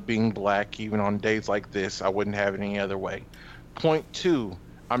 I love being black. Even on days like this, I wouldn't have it any other way. Point 2,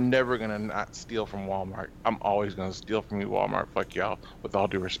 I'm never going to not steal from Walmart. I'm always going to steal from you, Walmart. Fuck y'all. With all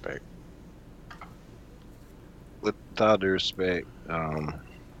due respect. With all due respect,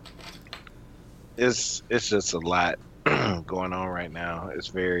 it's just a lot going on right now. It's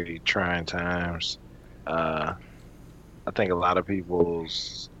very trying times. I think a lot of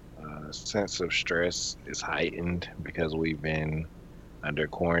people's sense of stress is heightened because we've been under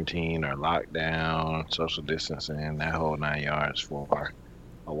quarantine or lockdown, social distancing, that whole 9 yards for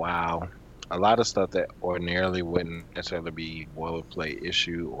a while. A lot of stuff that ordinarily wouldn't necessarily be boilerplate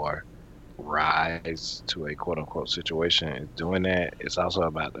issue or rise to a quote-unquote situation is doing that. It's also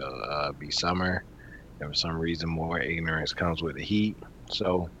about to be summer, and for some reason more ignorance comes with the heat.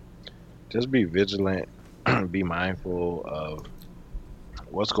 So just be vigilant, be mindful of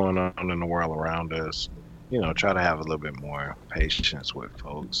what's going on in the world around us. You know, try to have a little bit more patience with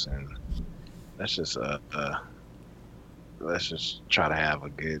folks, and let's just try to have a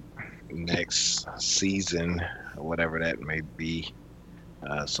good next season, whatever that may be,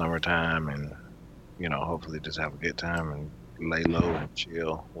 summertime, and you know, hopefully just have a good time and lay low and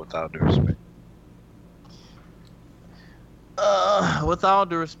chill. With all due respect. With all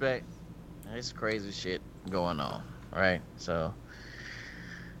due respect, it's crazy shit going on, right? So,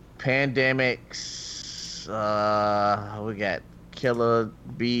 pandemics. We got killer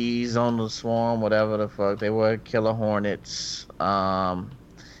bees on the swarm, whatever the fuck they were, killer hornets. In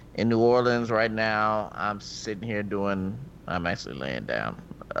New Orleans right now, I'm actually laying down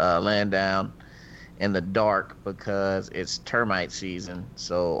in the dark because it's termite season.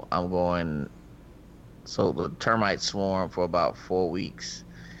 So the termites swarm for about 4 weeks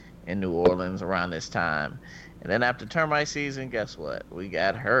in New Orleans around this time. And then after termite season, guess what? We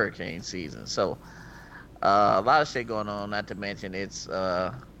got hurricane season. So a lot of shit going on, not to mention it's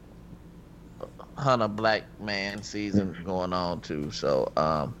Hunter Black Man season going on too. So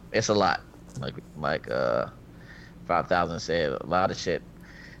it's a lot. Like 5000 said, a lot of shit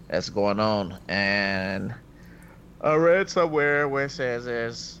that's going on. And I read somewhere where it says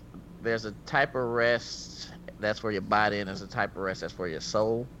there's a type of rest that's for your body, and there's a type of rest that's for your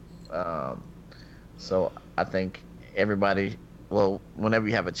soul. So I think everybody, whenever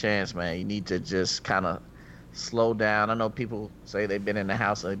you have a chance, man, you need to just kind of slow down. I know people say they've been in the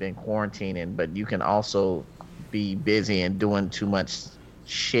house and they've been quarantining, but you can also be busy and doing too much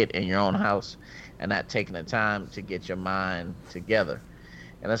shit in your own house and not taking the time to get your mind together.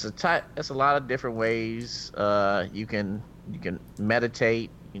 And that's a lot of different ways. You can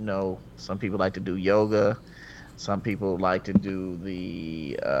meditate. You know, some people like to do yoga. Some people like to do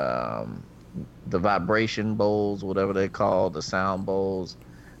the vibration bowls, whatever they call the sound bowls.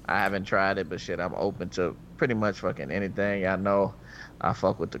 I haven't tried it, but shit, I'm open to pretty much fucking anything. I know I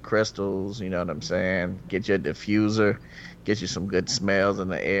fuck with the crystals, you know what I'm saying? Get your diffuser, get you some good smells in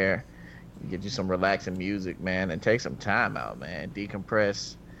the air, get you some relaxing music, man, and take some time out, man.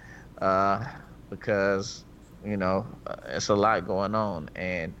 Decompress, because, you know, it's a lot going on,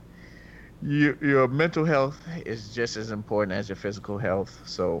 and your mental health is just as important as your physical health.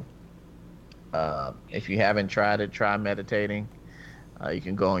 So if you haven't tried it, try meditating. You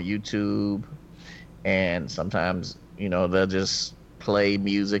can go on YouTube, and sometimes, you know, they'll just play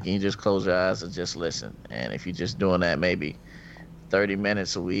music and you just close your eyes and just listen. And if you're just doing that maybe 30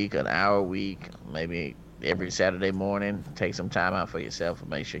 minutes a week, an hour a week, maybe every Saturday morning, take some time out for yourself, and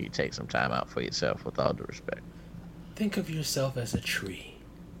make sure you take some time out for yourself, with all due respect. Think of yourself as a tree.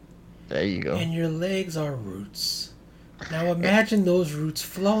 There you go. And your legs are roots. Now imagine those roots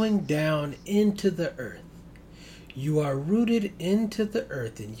flowing down into the earth. You are rooted into the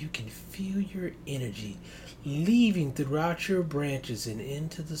earth, and you can feel your energy leaving throughout your branches and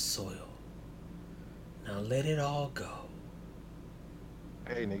into the soil. Now let it all go.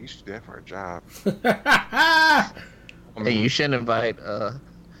 Hey, nigga, you should do that for a job. Hey, you shouldn't invite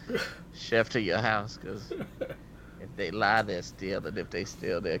Chef to your house, because if they lie, they'll steal, and if they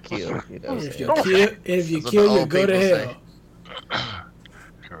steal, they'll kill. You know what I'm saying? If you kill, you go to hell.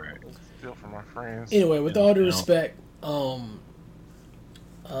 Correct. Steal from my friends. Anyway, with all due respect, the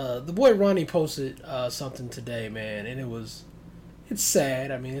boy Ronnie posted something today, man, and it was it's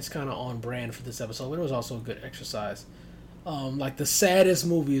sad. I mean, it's kind of on brand for this episode, but it was also a good exercise. Like the saddest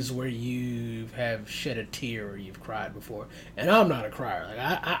movies where you have shed a tear or you've cried before, and I'm not a crier. Like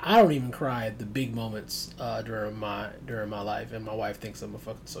I don't even cry at the big moments during my life, and my wife thinks I'm a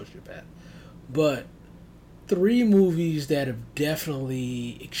fucking sociopath. But 3 movies that have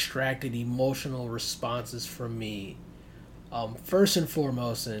definitely extracted emotional responses from me. First and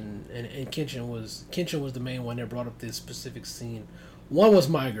foremost, and Kenshin was the main one that brought up this specific scene. One was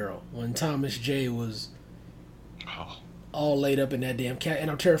My Girl, when Thomas J was all laid up in that damn cat. And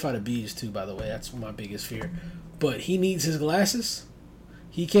I'm terrified of bees too, by the way. That's my biggest fear. But he needs his glasses.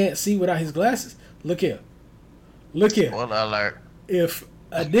 He can't see without his glasses. Look here. One alert. If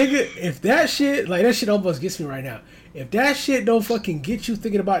a nigga, if that shit, like that shit almost gets me right now. If that shit don't fucking get you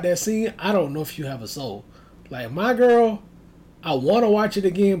thinking about that scene, I don't know if you have a soul. Like My Girl, I want to watch it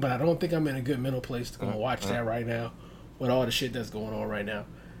again, but I don't think I'm in a good mental place to go and watch that right now with all the shit that's going on right now.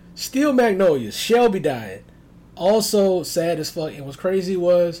 Steel Magnolias, Shelby dying. Also sad as fuck. And what's crazy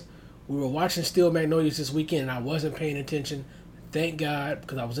was we were watching Steel Magnolias this weekend and I wasn't paying attention. Thank God,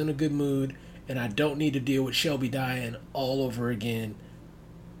 because I was in a good mood and I don't need to deal with Shelby dying all over again.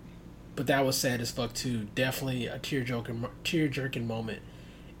 But that was sad as fuck too. Definitely a tear-jerking moment.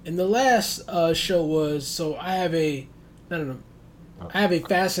 And the last show was, so I have a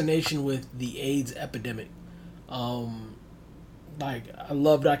fascination with the AIDS epidemic. Like I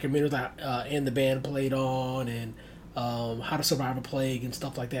love documentaries like And the Band played on, and How to Survive a Plague and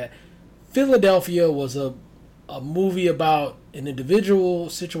stuff like that. Philadelphia was a movie about an individual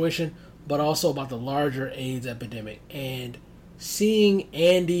situation, but also about the larger AIDS epidemic. And seeing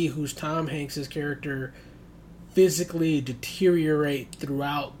Andy, who's Tom Hanks' character, physically deteriorate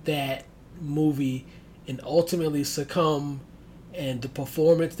throughout that movie and ultimately succumb, and the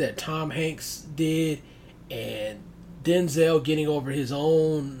performance that Tom Hanks did, and Denzel getting over his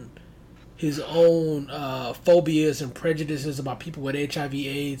own phobias and prejudices about people with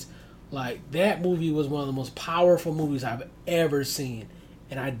HIV/AIDS, like that movie was one of the most powerful movies I've ever seen,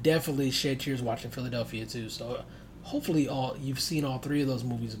 and I definitely shed tears watching Philadelphia too. So hopefully you've seen all 3 of those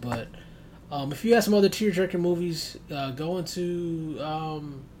movies. But if you have some other tear-jerking movies, go into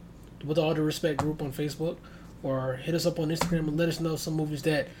With All Due Respect group on Facebook, or hit us up on Instagram and let us know some movies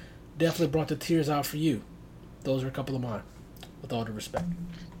that definitely brought the tears out for you. Those are a couple of mine, with all due respect.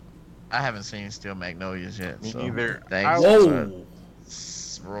 I haven't seen Steel Magnolias yet. Me so neither. Thanks.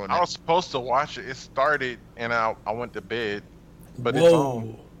 I was supposed to watch it. It started, and I went to bed. But it's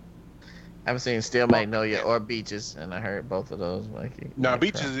on. I haven't seen Steel Magnolia or Beaches, and I heard both of those.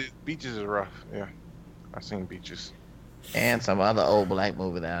 Beaches is rough. Yeah, I've seen Beaches. And some other old black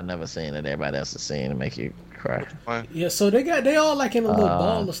movie that I've never seen that everybody else has seen to make you cry. Yeah, so they all like in a little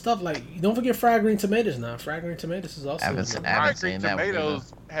ball of stuff. Like, don't forget Fried Green Tomatoes now. Fried Green Tomatoes is also. I haven't seen that one.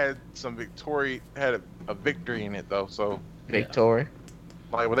 Tomatoes had a victory in it though. So Victory.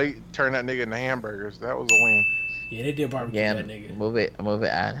 Like when they turned that nigga into hamburgers, that was a win. Yeah, they did barbecue that nigga. A movie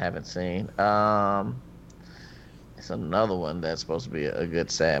I haven't seen. It's another one that's supposed to be a good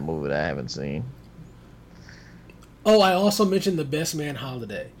sad movie that I haven't seen. Oh, I also mentioned The Best Man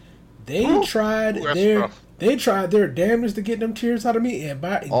Holiday. They tried their damnedest to get them tears out of me, and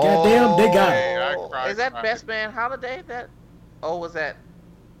goddamn, they got it. Is that Best Man Holiday? Was that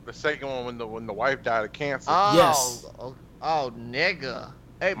the second one when the wife died of cancer? Oh, yes. Oh, nigga.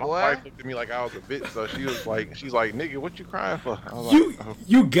 Hey, my boy. wife looked at me like I was a bitch, so she's like, nigga, what you crying for? I was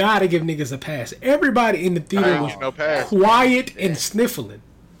you gotta give niggas a pass. Everybody in the theater was quiet and sniffling.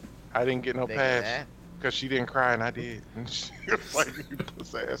 I didn't get no pass. Because she didn't cry and I did. And she was like, you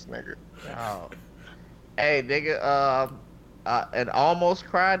puss ass nigga. Oh. Hey, nigga, an almost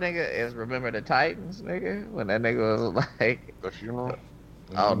cry nigga is Remember the Titans, nigga? When that nigga was like... The funeral?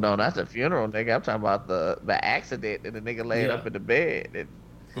 Oh, no, not the funeral, nigga. I'm talking about the accident and the nigga laid up in the bed.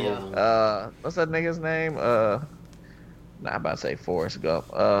 What's that nigga's name? I'm about to say Forrest Gump.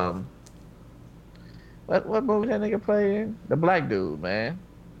 What movie that nigga played in? The black dude, man.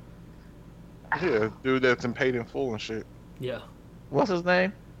 Yeah, dude that's in Paid in Full and shit. Yeah. What's his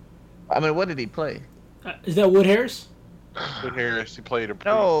name? I mean, what did he play? Is that Wood Harris? Wood Harris, he played a priest.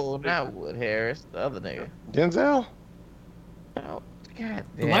 No, not Wood Harris. The other nigga. Denzel? Oh, god damn.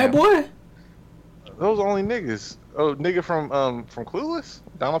 The white boy? Those only niggas. Oh, nigga from Clueless?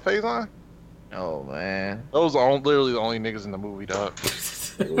 Donald Faison? Oh, man. Those are literally the only niggas in the movie, dog.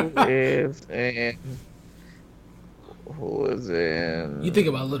 Who is in? You think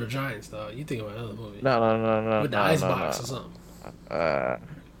about Little Giants, though. You think about another movie. No. With the icebox or something.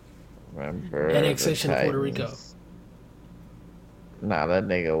 Remember Annexation Puerto Rico. Nah, that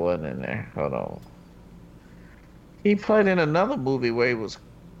nigga wasn't in there. Hold on. He played in another movie where he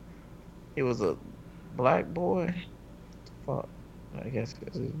was a black boy. Fuck, I guess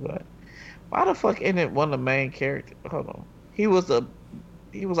because he's black. Why the fuck isn't it one of the main characters? Hold on, he was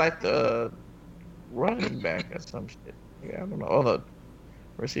like the running back or some shit. Yeah, I don't know. Or the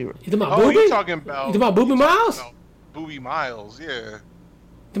receiver. You talking about Oh, Booby? you talking about Booby Miles? Booby Miles, yeah.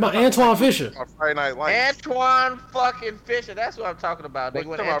 You talking about Antoine Fisher? Friday Night Lights. Antoine fucking Fisher. That's what I'm talking about. Well, Nigga, you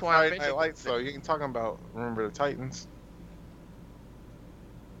when talking about Antoine Friday Fisher. Night Lights, though. You ain't talking about Remember the Titans.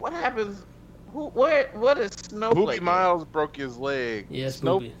 What happens? What is Snowflake? Booby Miles broke his leg. Yes,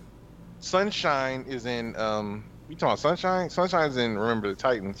 Booby. Sunshine is in you talking about Sunshine? Sunshine's in Remember the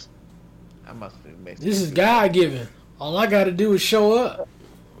Titans. I must be mixed. This is God given. All I got to do is show up.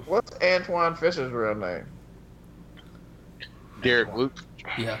 What's Antoine Fisher's real name? Derek Luke.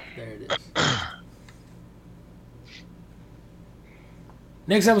 Yeah, there it is.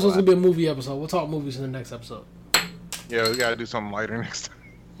 Next episode's gonna be a movie episode. We'll talk movies in the next episode. Yeah, we gotta do something lighter next time.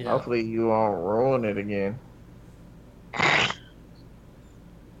 Yeah. Hopefully you won't ruin it again.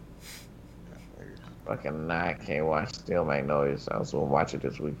 Fucking I can't watch Still Make Noise. I was gonna watch it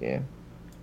this weekend.